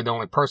is probably the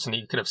only person that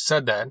you could have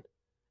said that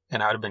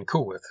and I'd have been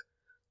cool with.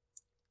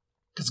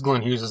 Because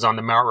Glenn Hughes is on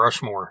the Mount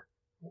Rushmore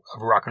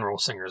of rock and roll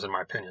singers, in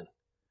my opinion.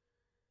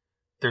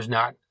 There's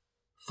not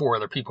 4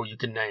 other people you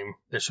can name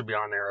that should be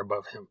on there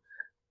above him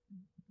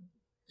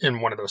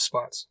in one of those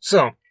spots.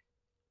 So,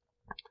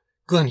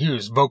 Glenn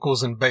Hughes,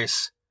 vocals and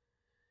bass.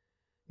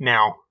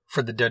 Now,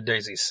 for the Dead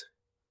Daisies.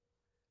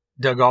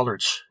 Doug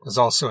Aldrich is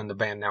also in the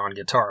band now on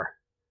guitar.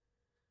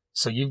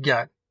 So you've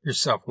got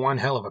yourself one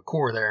hell of a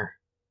core there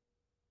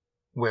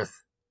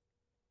with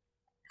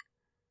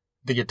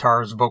the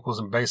guitars, vocals,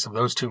 and bass of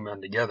those 2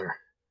 men together.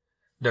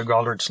 Doug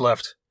Aldrich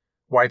left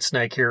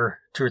Whitesnake here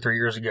 2 or 3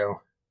 years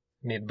ago,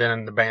 and he'd been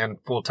in the band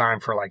full time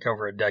for like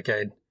over a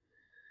decade.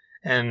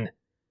 And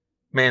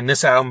man,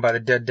 this album by the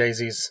Dead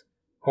Daisies,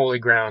 Holy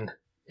Ground,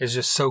 is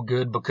just so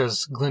good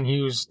because Glenn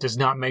Hughes does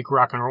not make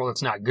rock and roll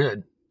that's not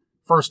good,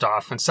 first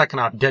off, and second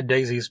off, Dead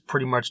Daisies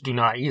pretty much do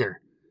not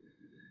either.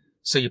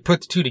 So you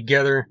put the 2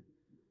 together,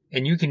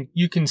 and you can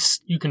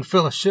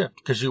feel a shift,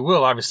 because you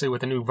will, obviously,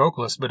 with a new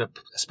vocalist, but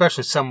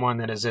especially someone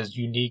that is as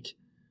unique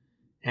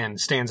and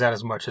stands out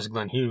as much as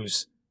Glenn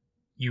Hughes.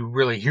 You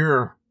really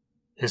hear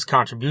his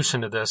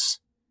contribution to this.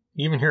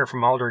 You even hear it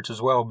from Aldrich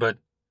as well, but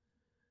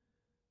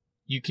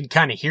you can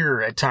kind of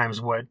hear at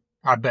times what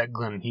I bet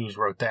Glenn Hughes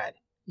wrote that,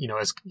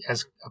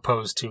 as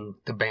opposed to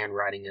the band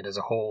writing it as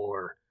a whole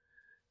or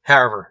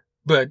however.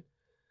 But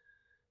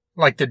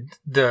like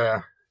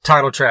the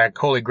title track,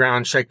 Holy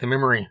Ground, Shake the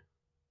Memory,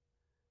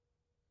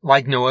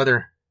 like no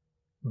other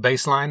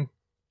bass line,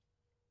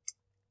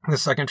 the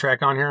second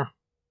track on here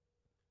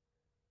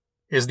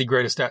is the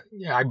greatest,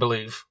 I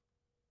believe,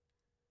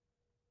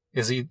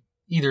 is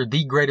either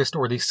the greatest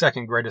or the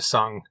second greatest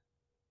song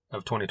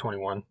of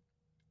 2021.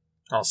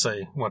 I'll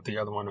say what the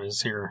other one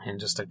is here in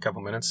just a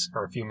couple minutes,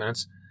 or a few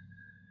minutes.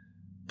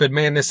 But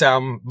man, this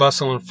album,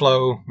 Bustle and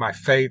Flow, My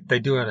Faith, they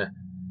do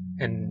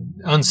an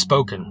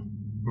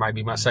Unspoken, might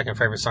be my second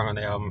favorite song on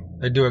the album.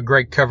 They do a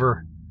great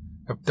cover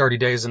of 30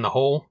 Days in the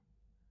Hole,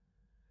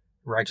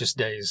 Righteous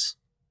Days.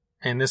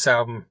 And this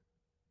album,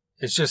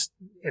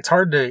 it's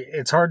hard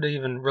to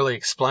even really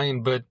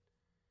explain, but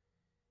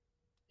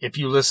if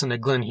you listen to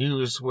Glenn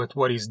Hughes with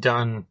what he's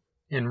done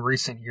in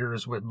recent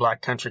years with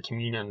Black Country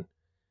Communion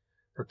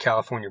or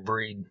California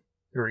Breed,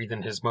 or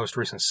even his most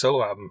recent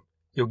solo album,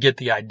 you'll get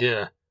the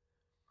idea.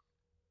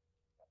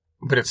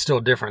 But it's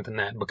still different than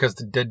that, because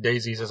the Dead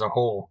Daisies as a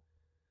whole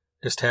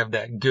just have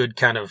that good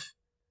kind of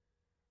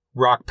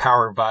rock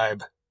power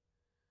vibe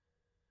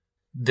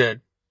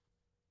that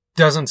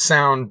doesn't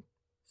sound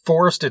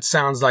forced. It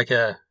sounds like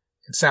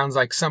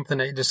something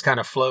that just kind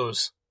of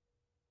flows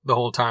the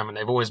whole time, and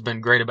they've always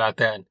been great about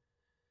that.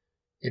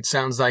 It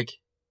sounds like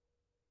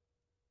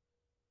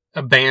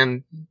a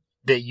band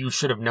that you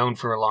should have known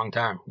for a long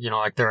time.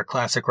 Like they're a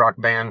classic rock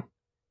band,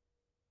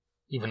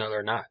 even though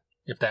they're not,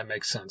 if that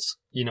makes sense.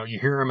 You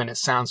hear them and it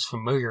sounds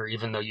familiar,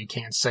 even though you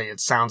can't say it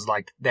sounds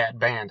like that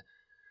band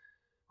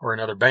or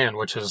another band,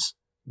 which is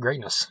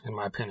greatness, in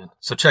my opinion.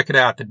 So check it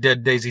out, the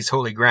Dead Daisies,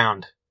 Holy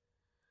Ground.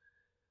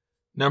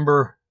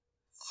 Number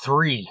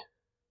 3,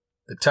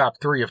 the top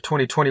 3 of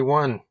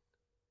 2021.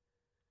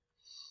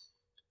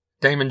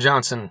 Damon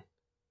Johnson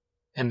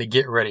and the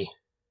Get Ready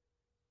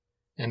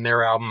and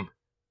their album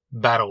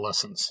Battle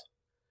Lessons.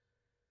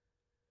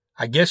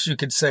 I guess you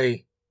could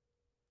say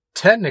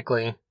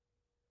technically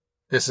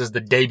this is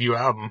the debut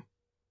album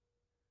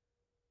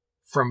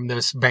from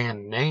this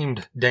band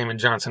named Damon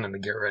Johnson and the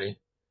Get Ready,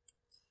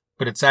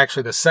 but it's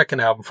actually the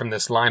second album from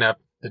this lineup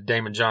that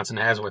Damon Johnson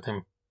has with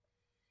him.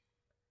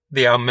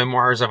 The album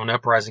Memoirs of an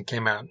Uprising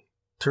came out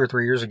 2 or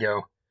 3 years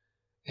ago,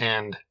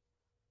 and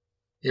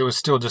it was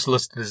still just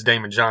listed as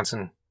Damon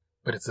Johnson,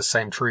 but it's the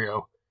same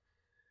trio.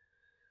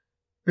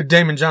 But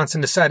Damon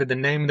Johnson decided to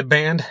name the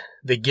band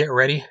the Get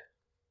Ready,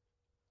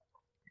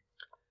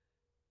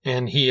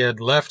 and he had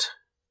left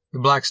the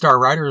Black Star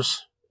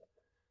Riders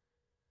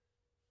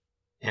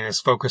and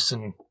is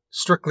focusing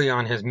strictly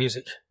on his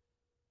music.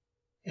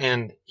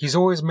 And he's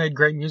always made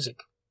great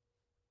music.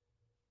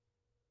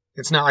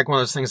 It's not like one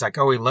of those things like,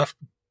 he left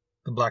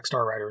the Black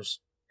Star Riders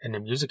and the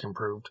music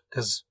improved,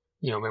 because,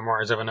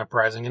 Memoirs of an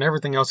Uprising and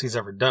everything else he's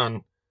ever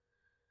done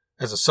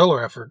as a solo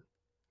effort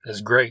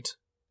is great.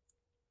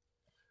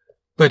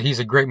 But he's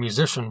a great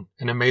musician,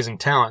 an amazing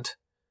talent.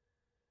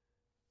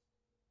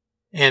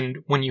 And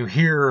when you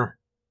hear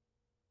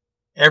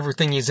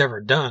everything he's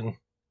ever done,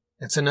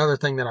 it's another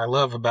thing that I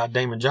love about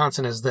Damon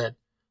Johnson is that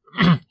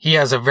he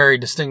has a very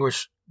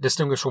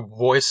distinguishable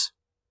voice.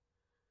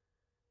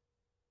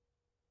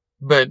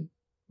 But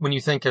when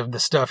you think of the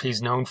stuff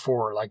he's known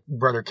for, like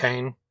Brother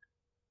Kane,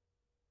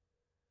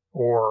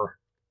 or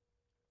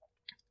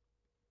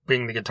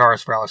being the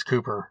guitarist for Alice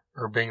Cooper,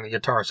 or being the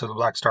guitarist of the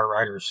Black Star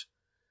Riders,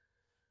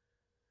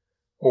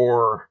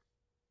 or,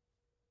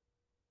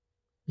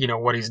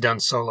 what he's done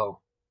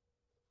solo,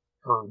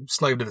 or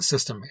Slave to the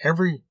System,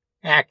 every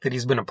act that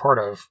he's been a part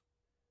of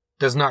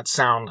does not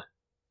sound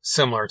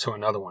similar to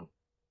another one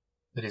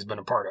that he's been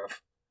a part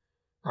of.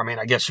 I mean,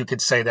 I guess you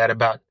could say that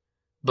about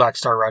Black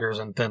Star Riders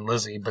and Thin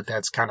Lizzy, but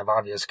that's kind of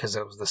obvious because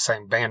it was the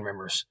same band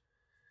members.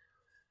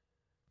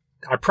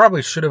 I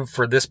probably should have,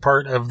 for this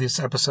part of this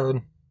episode,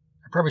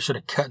 I probably should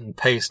have cut and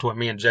pasted what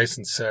me and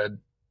Jason said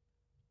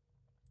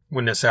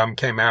when this album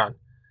came out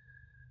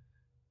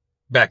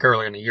back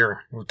early in the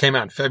year. It came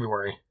out in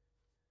February.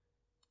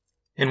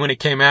 And when it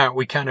came out,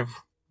 we kind of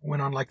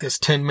went on like this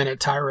 10-minute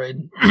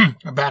tirade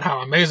about how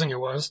amazing it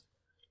was.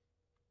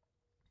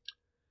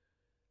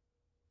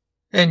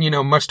 And,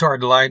 much to our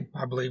delight,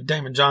 I believe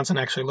Damon Johnson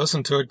actually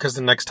listened to it, because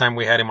the next time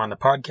we had him on the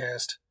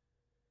podcast,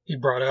 he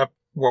brought up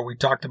what we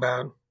talked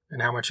about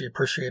and how much he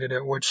appreciated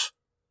it, which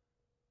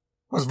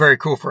was very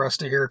cool for us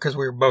to hear, because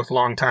we were both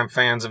longtime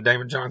fans of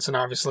Damon Johnson,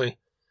 obviously,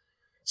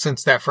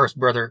 since that first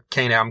Brother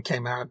Kane album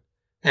came out.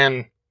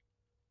 And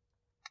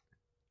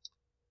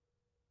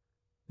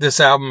this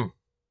album,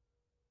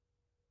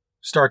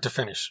 start to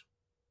finish,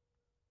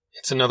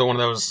 it's another one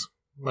of those,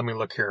 let me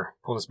look here,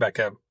 pull this back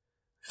up,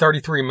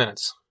 33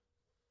 minutes,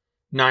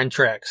 9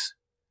 tracks.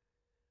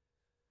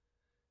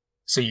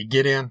 So you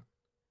get in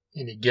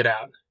and you get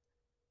out.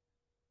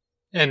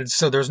 And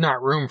so there's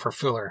not room for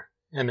filler,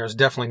 and there's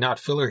definitely not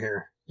filler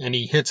here. And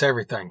he hits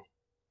everything.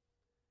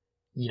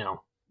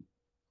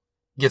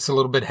 Gets a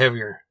little bit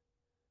heavier,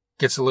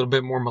 gets a little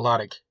bit more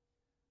melodic.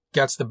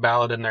 Got the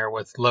ballad in there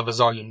with Love Is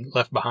All You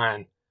Left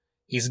Behind.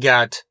 He's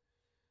got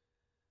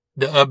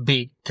the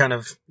upbeat kind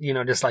of,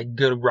 just like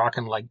good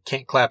rockin', like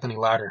Can't Clap Any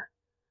Louder.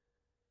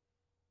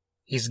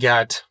 He's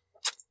got,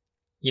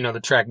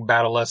 the track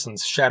Battle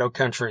Lessons, Shadow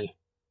Country.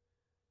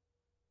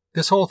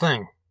 This whole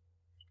thing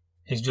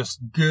is just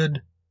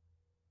good.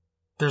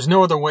 There's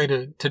no other way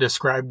to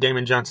describe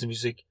Damon Johnson's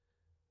music,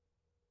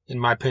 in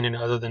my opinion,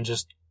 other than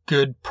just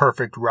good,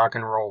 perfect rock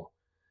and roll.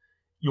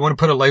 You want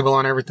to put a label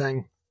on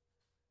everything?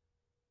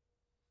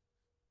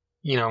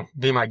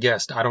 Be my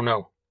guest. I don't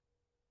know.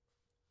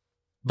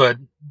 But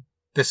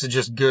this is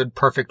just good,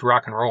 perfect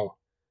rock and roll.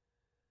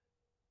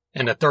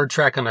 And the third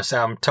track on this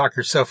album, Talk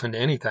Yourself Into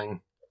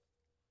Anything.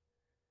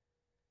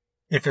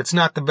 If it's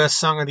not the best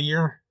song of the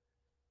year,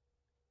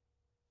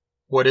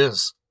 what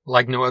is?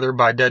 Like No Other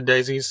by Dead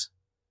Daisies,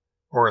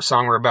 or a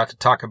song we're about to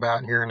talk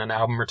about here in an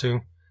album or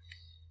two.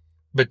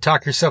 But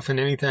Talk Yourself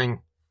Into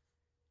Anything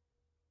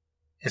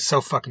is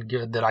so fucking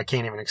good that I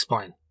can't even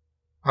explain.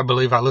 I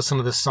believe I listened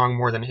to this song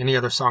more than any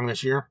other song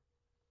this year.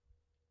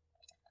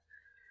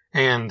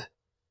 And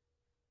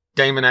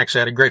Damon actually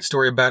had a great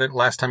story about it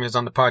last time he was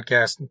on the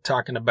podcast,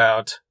 talking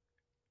about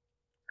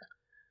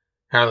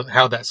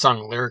how that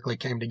song lyrically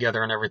came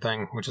together and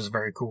everything, which is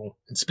very cool.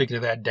 And speaking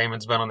of that,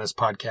 Damon's been on this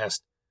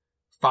podcast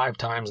 5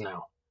 times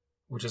now,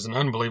 which is an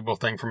unbelievable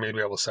thing for me to be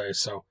able to say.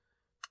 So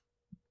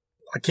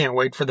I can't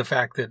wait for the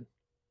fact that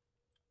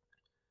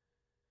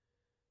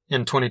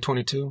in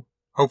 2022,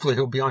 hopefully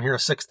he'll be on here a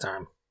 6th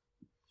time.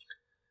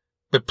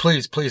 But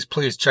please, please,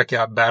 please check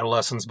out Battle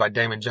Lessons by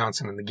Damon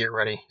Johnson and the Get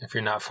Ready if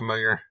you're not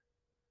familiar.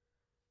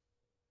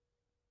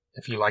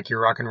 If you like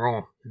your rock and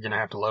roll, you're going to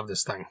have to love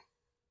this thing.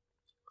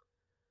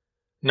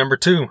 Number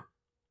 2,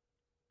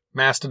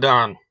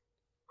 Mastodon,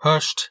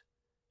 Hushed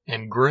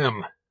and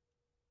Grim.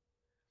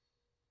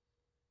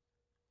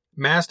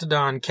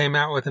 Mastodon came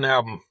out with an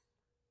album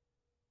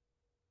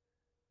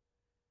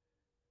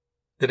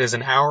that is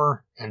an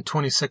hour and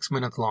 26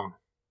 minutes long.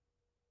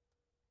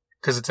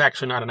 Because it's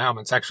actually not an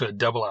album, it's actually a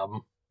double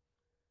album.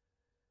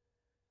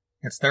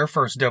 It's their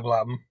first double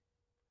album.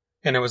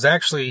 And it was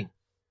actually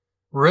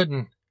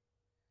written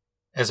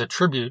as a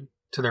tribute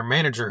to their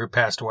manager who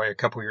passed away a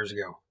couple years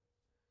ago.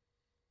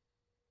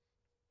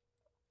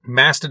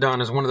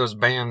 Mastodon is one of those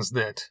bands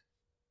that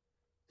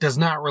does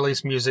not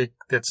release music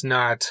that's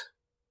not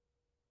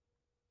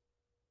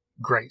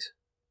great.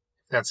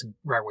 If that's the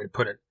right way to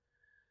put it.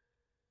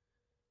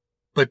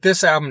 But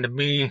this album to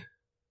me,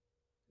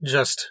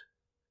 just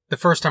the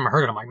first time I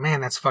heard it, I'm like, man,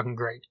 that's fucking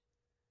great.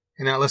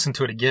 And then I listened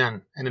to it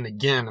again and then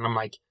again, and I'm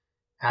like,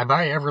 have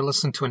I ever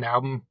listened to an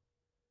album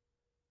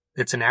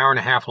that's an hour and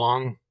a half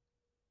long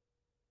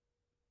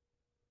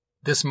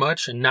this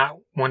much and not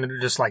wanted to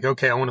just like,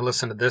 okay, I want to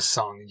listen to this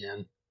song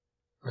again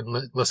or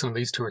listen to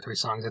these 2 or 3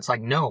 songs? It's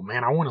like, no,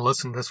 man, I want to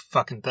listen to this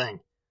fucking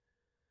thing.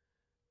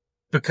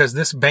 Because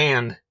this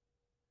band,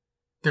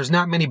 there's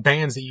not many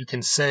bands that you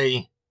can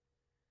say.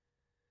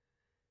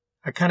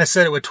 I kind of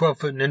said it with 12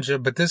 Foot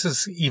Ninja, but this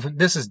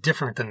is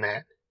different than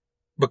that.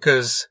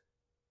 Because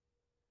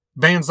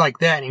bands like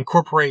that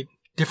incorporate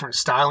different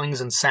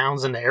stylings and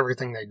sounds into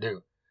everything they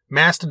do.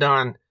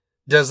 Mastodon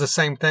does the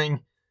same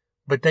thing,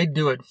 but they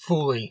do it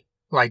fully,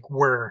 like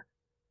where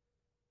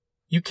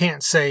you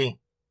can't say,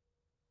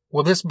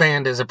 well, this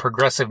band is a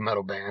progressive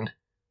metal band.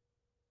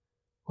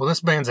 Well,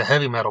 this band's a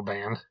heavy metal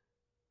band.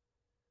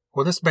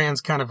 Well, this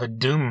band's kind of a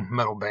doom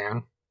metal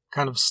band,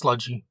 kind of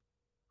sludgy.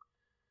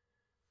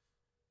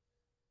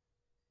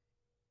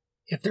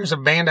 If there's a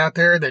band out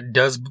there that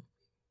does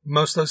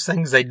most of those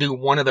things, they do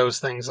one of those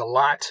things a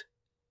lot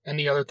and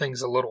the other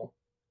things a little.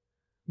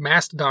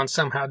 Mastodon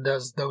somehow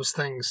does those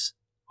things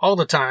all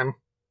the time,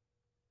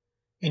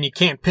 and you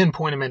can't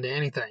pinpoint them into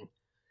anything.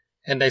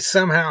 And they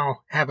somehow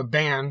have a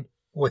band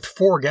with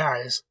 4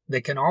 guys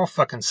that can all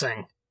fucking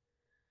sing.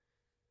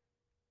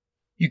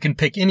 You can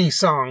pick any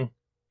song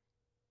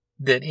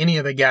that any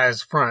of the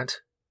guys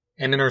front.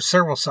 And then there's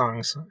several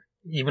songs,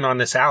 even on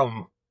this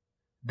album,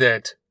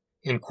 that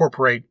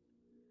incorporate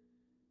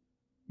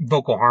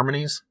vocal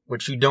harmonies,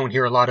 which you don't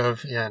hear a lot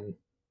of in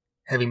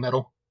heavy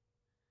metal.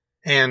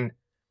 And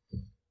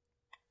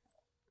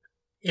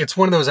it's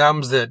one of those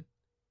albums that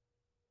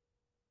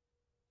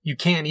you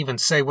can't even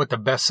say what the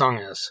best song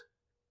is.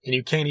 And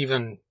you can't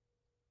even,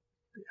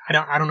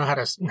 I don't know how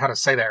to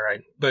say that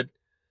right, but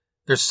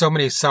there's so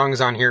many songs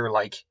on here,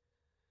 like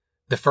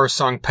the first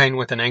song, Pain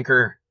with an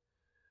Anchor,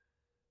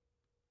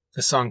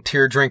 the song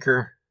Tear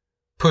Drinker,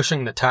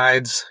 Pushing the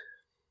Tides.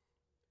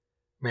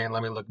 Man,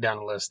 let me look down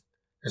the list.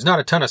 There's not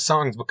a ton of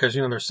songs because,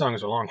 their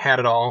songs are long. Had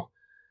It All.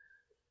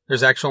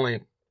 There's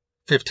actually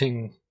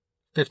only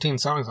 15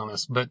 songs on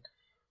this, but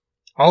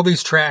all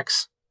these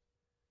tracks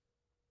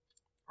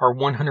are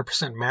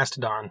 100%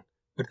 Mastodon,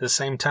 but at the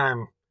same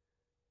time,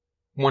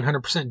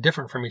 100%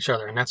 different from each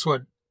other. And that's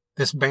what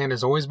this band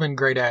has always been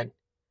great at.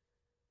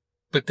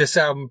 But this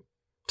album,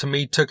 to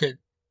me, took it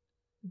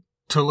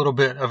to a little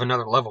bit of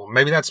another level.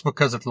 Maybe that's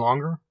because it's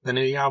longer than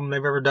any album they've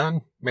ever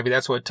done. Maybe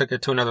that's what took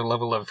it to another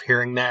level of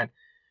hearing that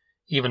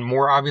even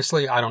more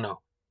obviously. I don't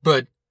know.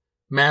 But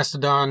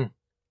Mastodon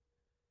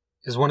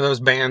is one of those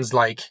bands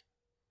like,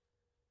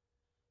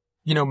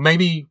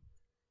 maybe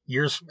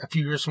a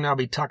few years from now I'll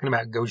be talking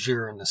about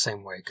Gojira in the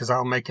same way. Because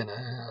I'll make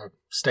a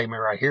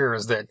statement right here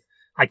is that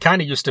I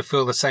kind of used to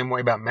feel the same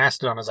way about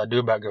Mastodon as I do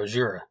about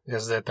Gojira.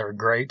 Is that they're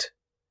great,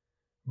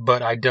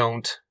 but I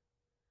don't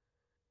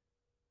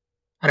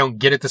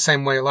get it the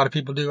same way a lot of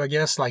people do, I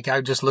guess. Like,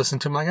 I just listen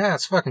to them like,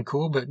 it's fucking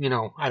cool, but,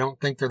 I don't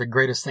think they're the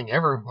greatest thing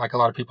ever, like a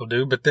lot of people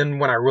do. But then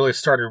when I really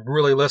started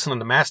listening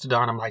to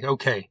Mastodon, I'm like,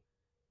 okay,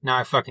 now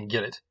I fucking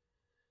get it.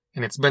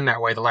 And it's been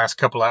that way the last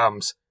couple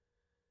albums.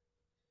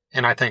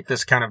 And I think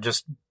this kind of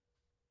just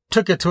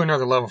took it to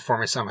another level for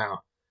me somehow.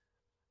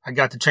 I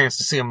got the chance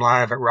to see them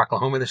live at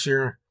Rocklahoma this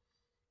year.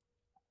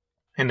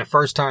 And the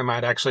first time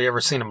I'd actually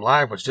ever seen them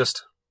live was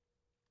just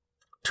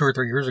 2 or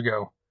 3 years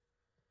ago.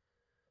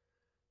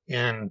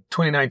 In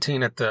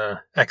 2019 at the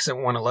Exit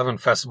 111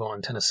 Festival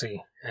in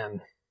Tennessee.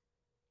 And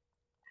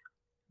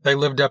they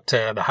lived up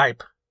to the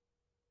hype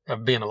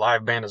of being a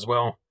live band as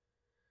well.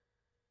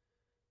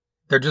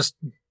 They're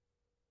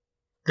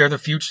the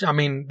future. I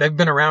mean, they've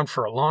been around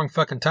for a long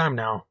fucking time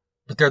now,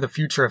 but they're the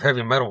future of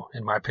heavy metal,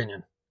 in my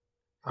opinion.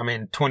 I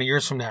mean, 20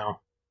 years from now,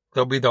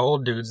 they'll be the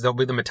old dudes. They'll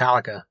be the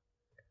Metallica.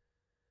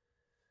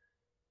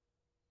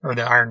 Or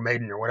the Iron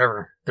Maiden or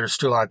whatever. They're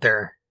still out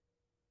there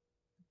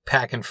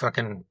packing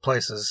fucking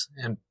places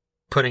and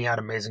putting out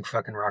amazing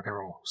fucking rock and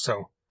roll.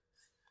 So,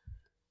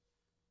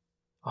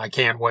 I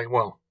can't wait.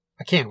 Well,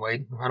 I can't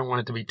wait. I don't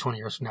want it to be 20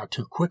 years from now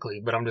too quickly,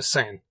 but I'm just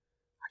saying.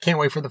 I can't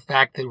wait for the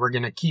fact that we're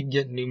going to keep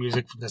getting new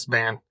music from this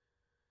band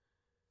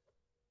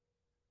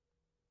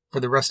for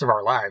the rest of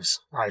our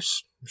lives. I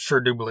sure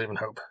do believe in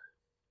hope.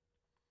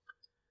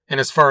 And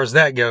as far as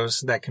that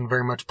goes, that can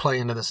very much play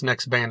into this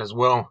next band as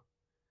well.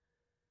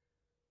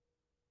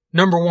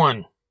 Number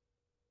 1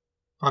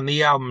 on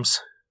the albums,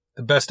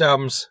 the best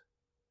albums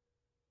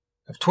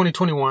of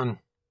 2021,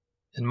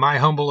 in my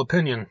humble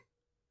opinion,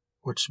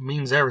 which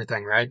means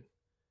everything, right,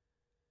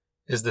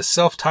 is the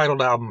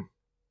self-titled album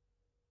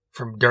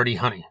from Dirty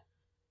Honey.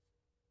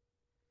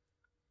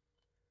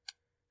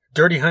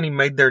 Dirty Honey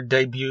made their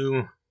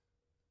debut,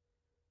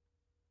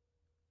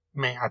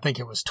 I think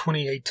it was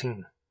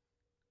 2018.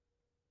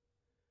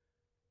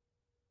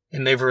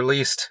 And they've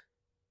released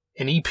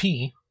an EP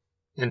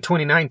in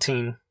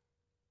 2019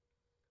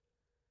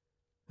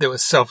 that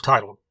was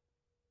self-titled.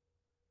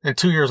 And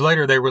 2 years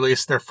later, they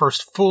released their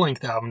first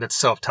full-length album that's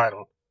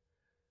self-titled,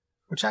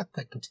 which I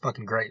think is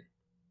fucking great.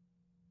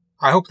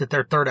 I hope that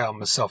their third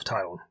album is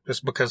self-titled,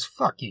 just because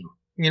fuck you.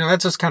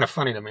 That's just kind of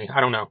funny to me.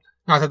 I don't know.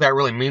 Not that that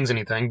really means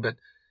anything,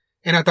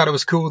 and I thought it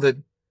was cool that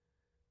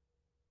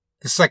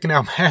the second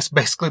album has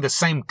basically the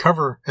same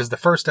cover as the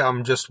first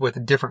album, just with a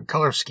different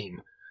color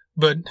scheme.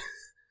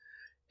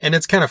 And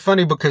it's kind of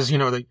funny because, a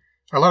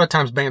lot of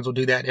times bands will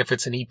do that if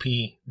it's an EP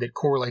that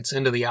correlates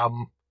into the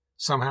album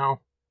somehow.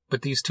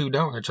 But these two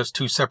don't. They're just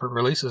 2 separate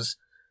releases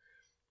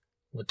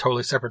with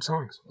totally separate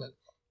songs. But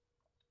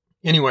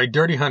anyway,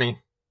 Dirty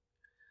Honey.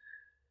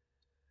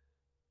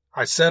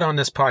 I said on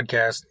this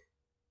podcast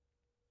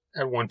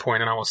at one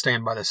point, and I will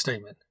stand by this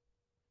statement,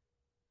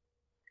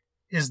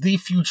 is the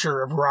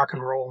future of rock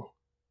and roll.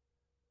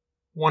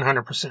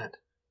 100%.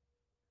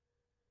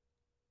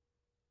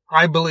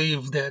 I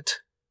believe that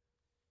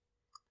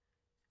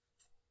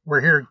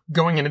we're here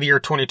going into the year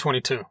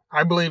 2022.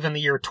 I believe in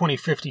the year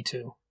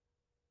 2052.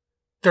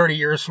 30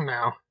 years from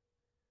now,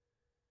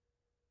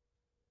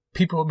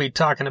 people will be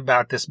talking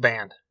about this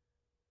band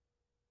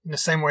in the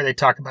same way they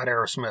talk about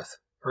Aerosmith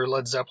or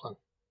Led Zeppelin.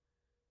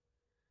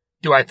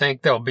 Do I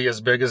think they'll be as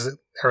big as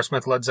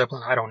Aerosmith, Led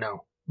Zeppelin? I don't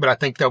know. But I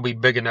think they'll be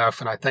big enough,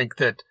 and I think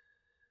that,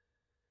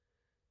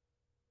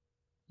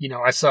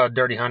 I saw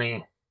Dirty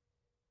Honey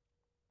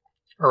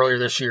earlier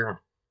this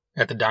year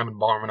at the Diamond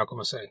Ballroom in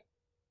Oklahoma City.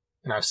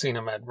 And I've seen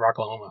them at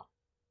Rocklahoma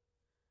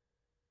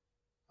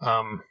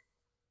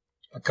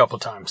a couple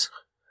times.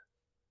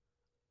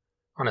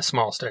 on a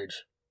small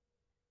stage.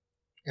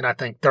 And I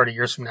think 30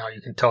 years from now,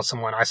 you can tell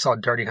someone, I saw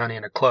Dirty Honey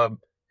in a club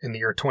in the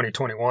year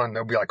 2021.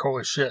 They'll be like,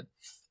 holy shit.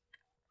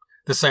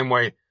 The same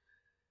way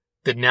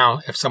that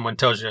now, if someone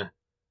tells you,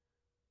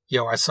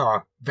 yo, I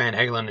saw Van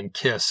Halen and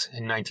Kiss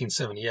in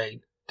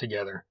 1978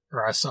 together,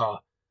 or I saw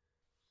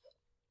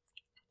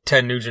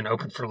Ted Nugent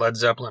open for Led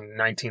Zeppelin in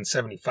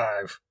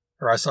 1975,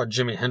 or I saw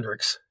Jimi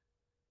Hendrix,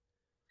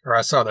 or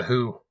I saw The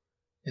Who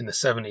in the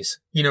 70s.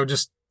 You know,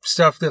 just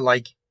stuff that,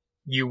 like,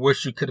 you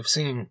wish you could have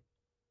seen.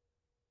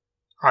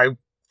 I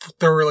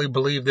thoroughly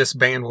believe this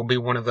band will be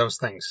one of those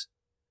things.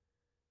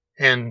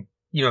 And,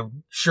 you know,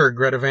 sure,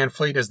 Greta Van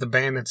Fleet is the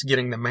band that's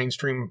getting the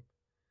mainstream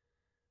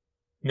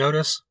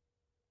notice.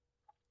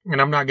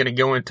 And I'm not going to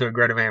go into a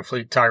Greta Van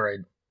Fleet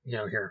tirade, you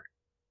know, here.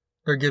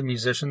 They're good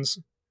musicians,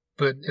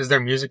 but is their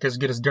music as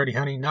good as Dirty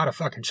Honey? Not a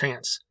fucking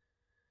chance.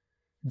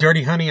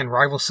 Dirty Honey and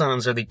Rival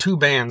Sons are the two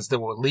bands that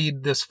will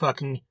lead this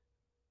fucking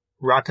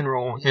rock and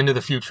roll into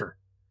the future.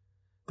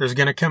 There's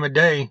going to come a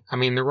day, I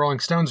mean, the Rolling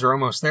Stones are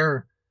almost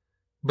there,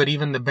 but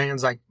even the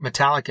bands like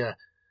Metallica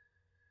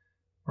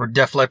or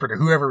Def Leppard or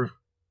whoever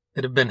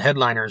that have been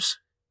headliners,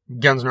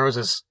 Guns N'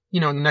 Roses, you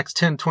know, in the next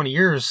 10, 20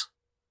 years,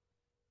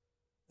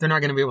 they're not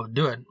going to be able to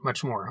do it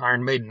much more.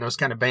 Iron Maiden, those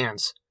kind of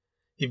bands.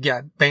 You've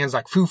got bands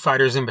like Foo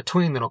Fighters in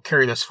between that'll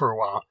carry this for a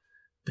while,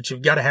 but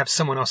you've got to have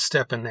someone else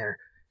step in there.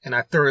 And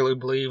I thoroughly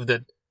believe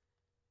that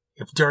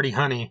if Dirty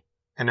Honey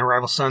and the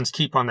Rival Sons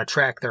keep on the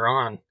track they're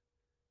on,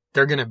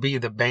 they're going to be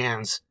the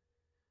bands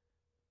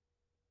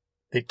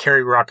that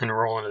carry rock and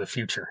roll into the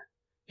future.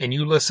 And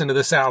you listen to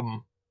this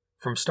album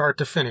from start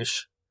to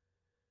finish,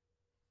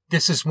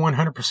 this is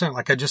 100%,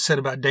 like I just said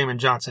about Damon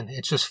Johnson,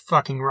 it's just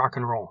fucking rock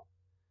and roll.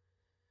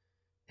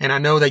 And I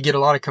know they get a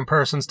lot of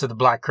comparisons to the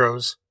Black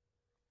Crowes,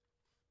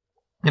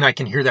 and I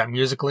can hear that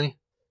musically,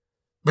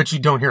 but you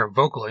don't hear it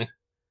vocally,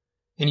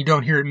 and you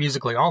don't hear it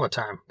musically all the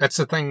time. That's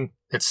the thing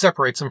that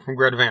separates them from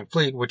Greta Van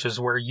Fleet, which is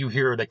where you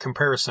hear the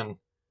comparison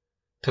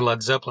to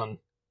Led Zeppelin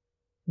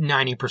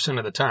 90%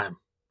 of the time.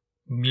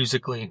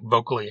 Musically,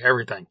 vocally,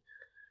 everything.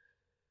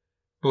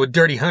 But with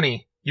Dirty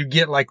Honey, you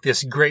get like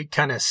this great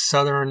kind of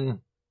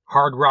southern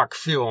hard rock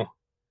feel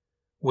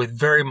with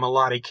very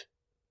melodic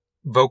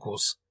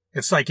vocals.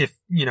 It's like if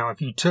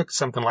you took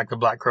something like the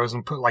Black Crowes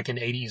and put like an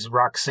 80s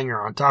rock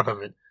singer on top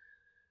of it.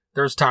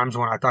 There's times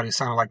when I thought he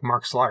sounded like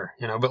Mark Slaughter,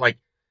 but like,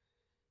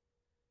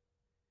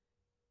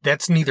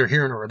 that's neither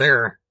here nor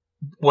there.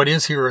 What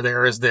is here or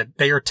there is that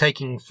they are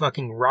taking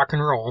fucking rock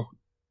and roll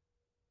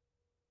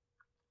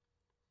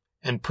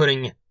and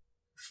putting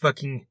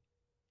fucking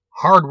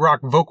hard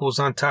rock vocals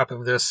on top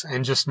of this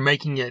and just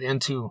making it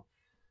into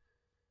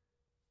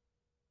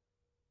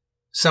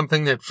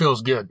something that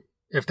feels good,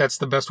 if that's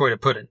the best way to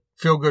put it.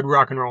 Feel good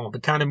rock and roll. The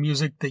kind of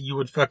music that you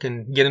would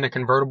fucking get in a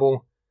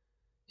convertible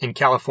in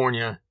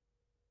California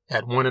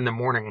at 1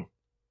 a.m.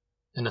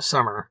 in the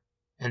summer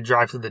and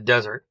drive through the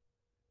desert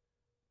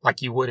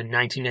like you would in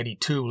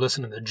 1982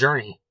 listening to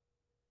Journey.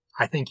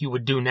 I think you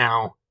would do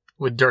now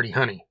with Dirty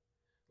Honey.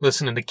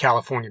 Listening to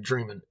California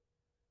Dreamin'.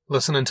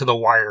 Listening to The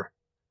Wire.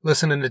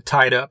 Listening to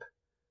Tied Up.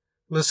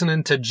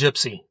 Listening to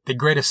Gypsy, the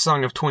greatest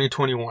song of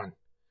 2021.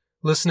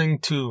 Listening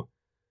to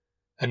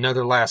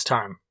Another Last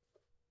Time.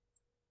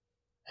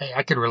 Hey,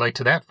 I could relate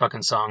to that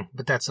fucking song,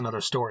 but that's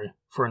another story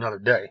for another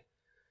day.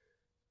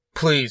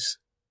 Please,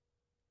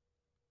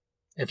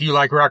 if you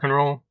like rock and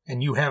roll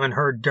and you haven't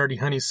heard Dirty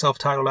Honey's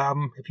self-titled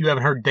album, if you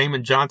haven't heard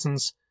Damon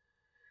Johnson's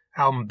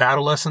album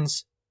Battle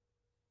Lessons,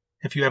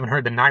 if you haven't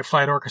heard the Night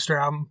Flight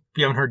Orchestra album, if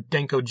you haven't heard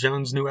Danko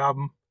Jones' new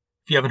album,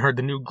 if you haven't heard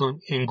the new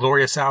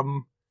Inglorious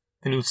album,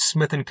 the new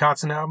Smith &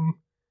 Kotzen album,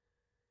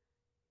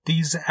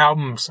 these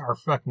albums are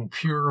fucking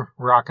pure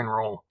rock and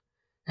roll.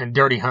 And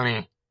Dirty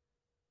Honey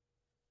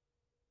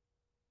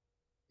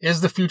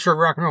is the future of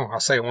rock and roll. I'll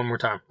say it one more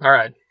time. All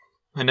right,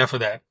 enough of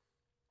that.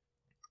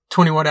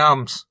 21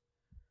 albums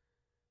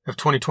of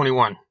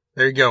 2021.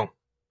 There you go.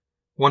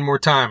 One more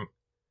time.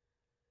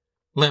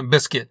 Limp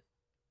Bizkit,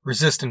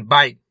 Resistant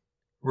Bite,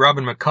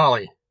 Robin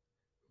McCauley,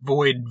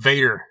 Void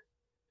Vader,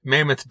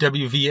 Mammoth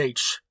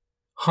WVH,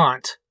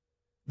 Haunt,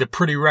 The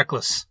Pretty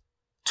Reckless,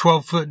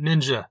 12-Foot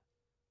Ninja,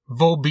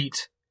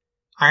 Volbeat,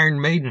 Iron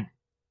Maiden,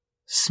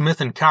 Smith &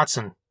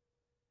 Kotzen,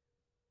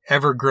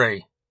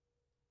 Evergrey,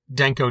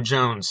 Danko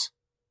Jones,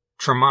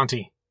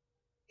 Tremonti,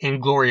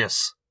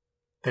 Inglorious,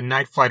 the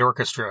Night Flight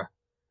Orchestra.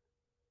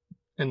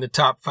 In the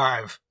top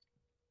 5,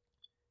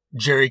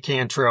 Jerry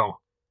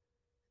Cantrell,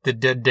 the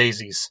Dead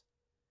Daisies,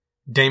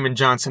 Damon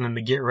Johnson and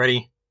the Get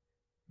Ready,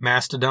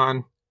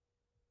 Mastodon,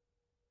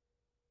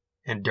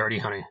 and Dirty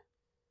Honey.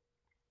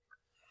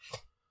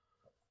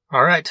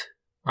 All right.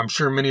 I'm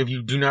sure many of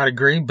you do not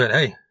agree, but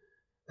hey,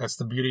 that's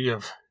the beauty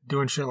of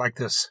doing shit like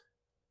this.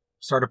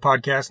 Start a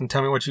podcast and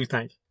tell me what you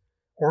think.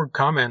 Or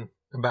comment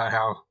about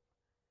how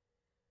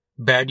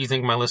bad you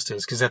think my list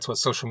is, because that's what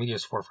social media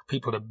is for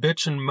people to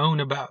bitch and moan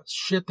about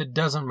shit that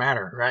doesn't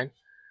matter, right?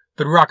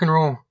 But rock and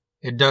roll,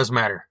 it does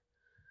matter.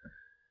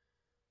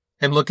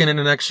 And looking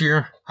into next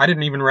year, I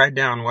didn't even write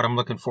down what I'm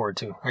looking forward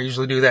to. I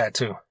usually do that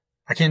too.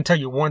 I can tell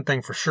you one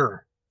thing for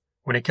sure.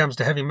 When it comes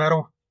to heavy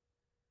metal,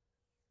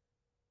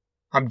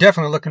 I'm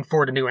definitely looking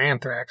forward to new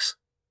Anthrax.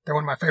 They're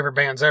one of my favorite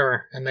bands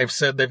ever, and they've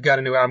said they've got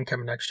a new album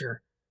coming next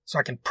year. So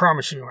I can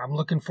promise you, I'm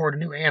looking forward to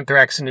new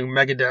Anthrax and new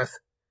Megadeth.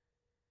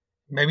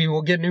 Maybe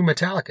we'll get new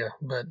Metallica,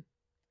 but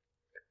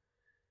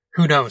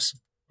who knows?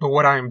 But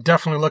what I am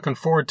definitely looking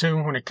forward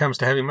to when it comes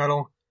to heavy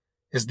metal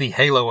is the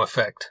Halo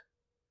Effect.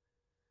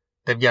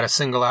 They've got a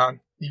single out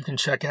you can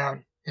check out,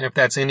 and if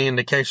that's any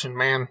indication,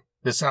 man,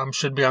 this album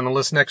should be on the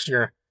list next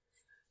year.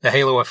 The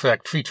Halo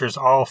Effect features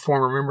all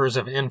former members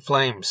of In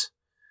Flames,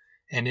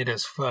 and it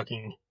is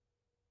fucking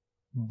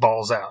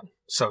balls out.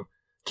 So,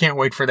 can't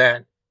wait for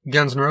that.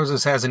 Guns N'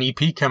 Roses has an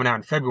EP coming out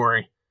in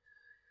February,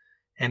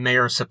 and they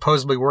are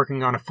supposedly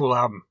working on a full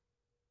album.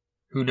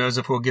 Who knows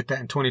if we'll get that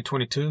in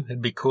 2022?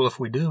 It'd be cool if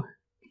we do.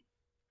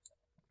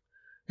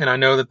 And I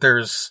know that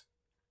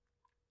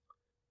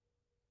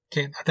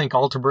I think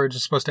Alter Bridge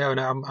is supposed to have an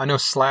album. I know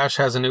Slash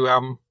has a new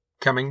album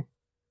coming,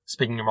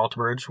 speaking of Alter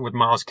Bridge, with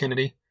Miles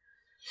Kennedy.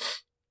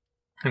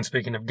 And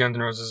speaking of Guns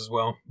N' Roses as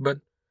well. But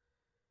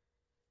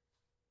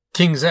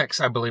King's X,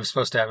 I believe, is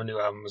supposed to have a new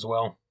album as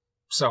well.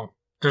 So,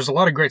 there's a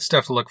lot of great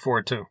stuff to look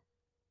forward to. And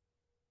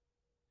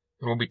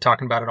we'll be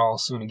talking about it all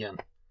soon again.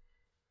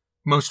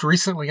 Most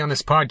recently on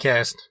this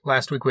podcast,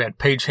 last week we had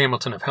Page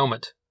Hamilton of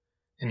Helmet.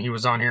 And he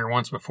was on here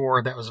once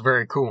before. That was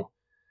very cool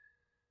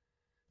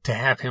to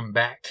have him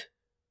back.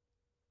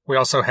 We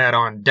also had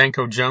on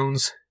Danko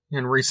Jones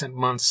in recent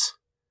months.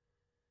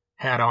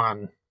 Had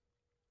on,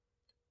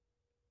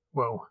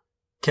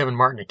 Kevin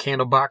Martin of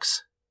Candlebox.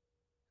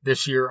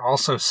 This year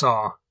also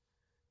saw,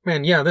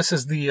 this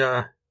is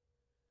the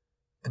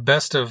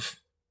best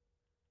of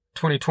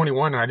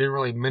 2021. I didn't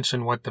really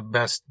mention what the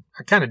best,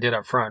 I kind of did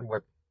up front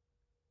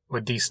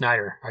with Dee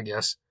Snider, I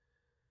guess.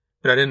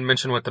 But I didn't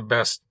mention what the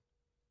best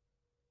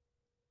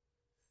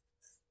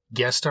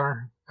guest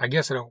are. I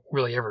guess I don't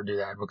really ever do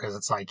that because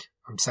it's like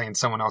I'm saying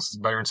someone else is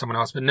better than someone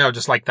else. But no,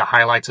 just like the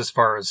highlights as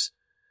far as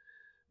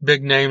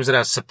big names that I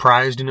was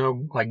surprised,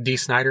 like Dee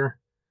Snider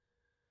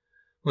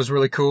was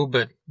really cool.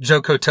 But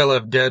Joe Cotella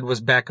of Dead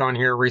was back on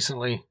here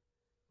recently.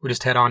 We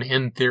just had on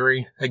In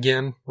Theory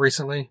again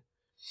recently.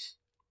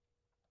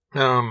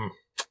 Jim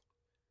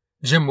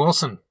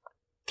Wilson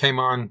came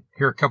on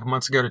here a couple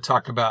months ago to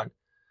talk about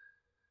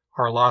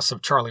our loss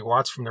of Charlie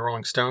Watts from the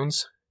Rolling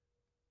Stones.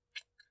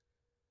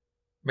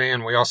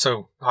 Man, we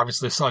also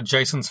obviously saw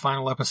Jason's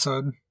final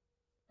episode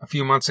a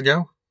few months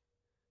ago.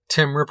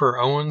 Tim Ripper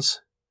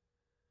Owens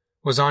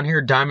was on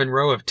here. Diamond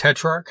Rowe of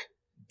Tetrarch.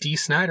 Dee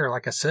Snider,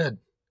 like I said.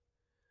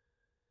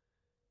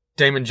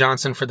 Damon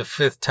Johnson for the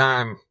 5th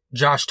time.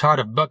 Josh Todd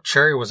of Buck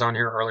Cherry was on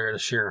here earlier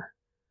this year.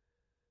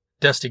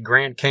 Dusty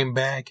Grant came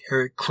back.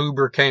 Eric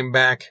Kluber came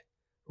back.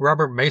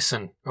 Robert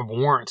Mason of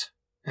Warrant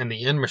and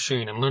the End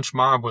Machine and Lynch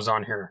Mob was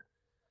on here.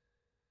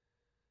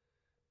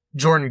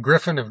 Jordan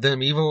Griffin of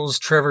Them Evils.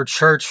 Trevor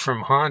Church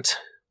from Haunt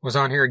was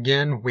on here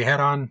again. We had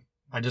on,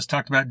 I just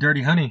talked about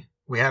Dirty Honey.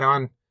 We had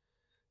on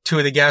 2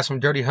 of the guys from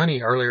Dirty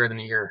Honey earlier in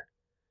the year.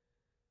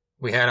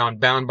 We had on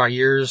Bound by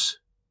Years.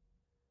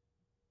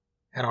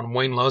 Had on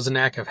Wayne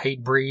Lozenak of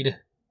Hatebreed.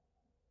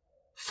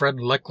 Fred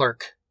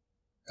Leclerc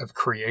of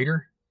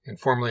Creator and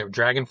formerly of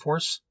Dragon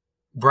Force.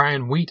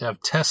 Brian Wheat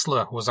of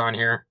Tesla was on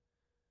here.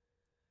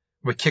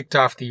 We kicked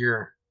off the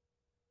year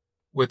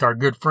with our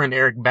good friend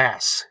Eric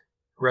Bass.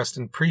 Rest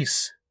in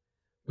peace.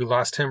 We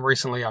lost him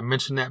recently. I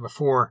mentioned that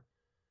before,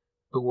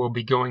 but we'll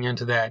be going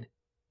into that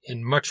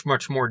in much,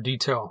 much more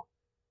detail.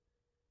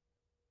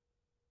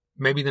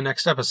 Maybe the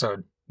next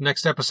episode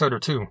or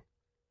 2.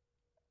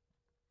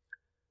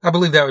 I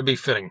believe that would be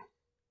fitting.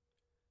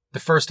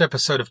 The first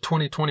episode of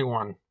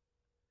 2021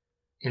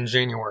 in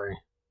January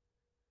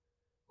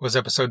was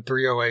episode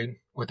 308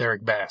 with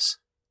Eric Bass.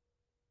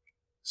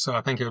 So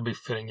I think it would be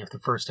fitting if the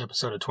first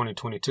episode of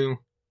 2022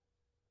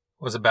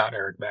 was about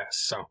Eric Bass.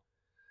 So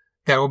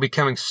that will be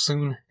coming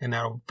soon, and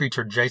that will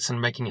feature Jason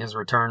making his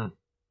return,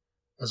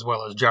 as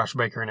well as Josh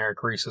Baker and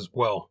Eric Reese as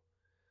well.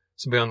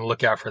 So be on the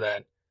lookout for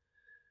that.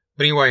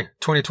 But anyway,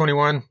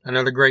 2021,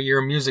 another great year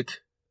of music.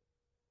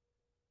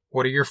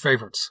 What are your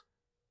favorites?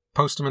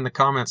 Post them in the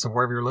comments of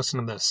wherever you're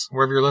listening to this.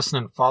 Wherever you're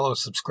listening, follow,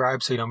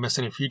 subscribe so you don't miss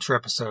any future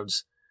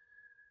episodes.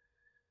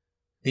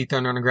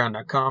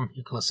 TheThunderUnderground.com.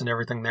 You can listen to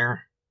everything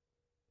there.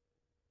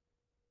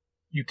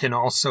 You can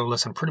also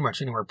listen pretty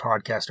much anywhere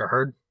podcasts are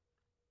heard.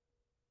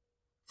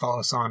 Follow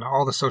us on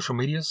all the social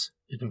medias.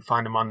 You can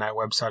find them on that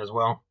website as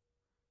well.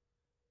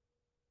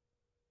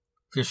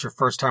 If it's your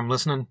first time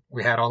listening,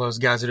 we had all those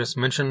guys I just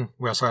mentioned.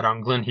 We also had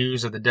on Glenn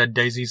Hughes of the Dead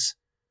Daisies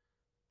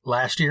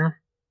last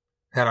year.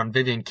 Had on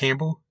Vivian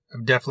Campbell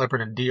of Def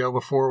Leppard and Dio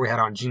before. We had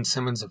on Gene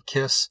Simmons of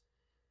Kiss.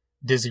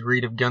 Dizzy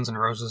Reed of Guns N'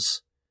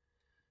 Roses.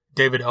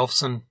 David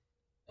Elfson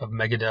of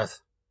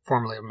Megadeth.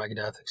 Formerly of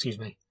Megadeth, excuse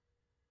me.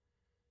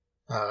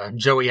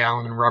 Joey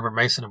Allen and Robert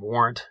Mason of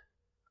Warrant.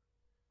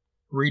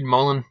 Reed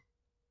Mullen.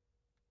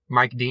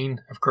 Mike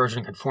Dean of Corrosion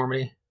and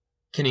Conformity.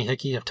 Kenny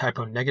Hickey of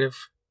Typo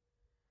Negative.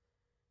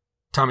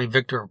 Tommy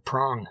Victor of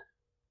Prong.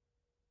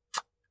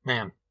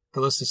 Man,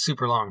 the list is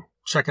super long.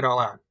 Check it all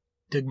out.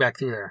 Dig back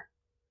through there.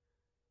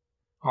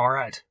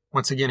 Alright.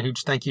 Once again,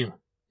 huge thank you.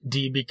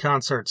 DB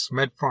Concerts,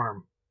 Med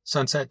Farm,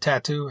 Sunset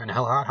Tattoo, and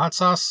Hell Hot Hot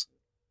Sauce.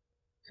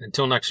 And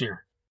until next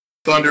year.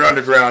 Thunder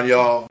Underground,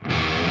 y'all.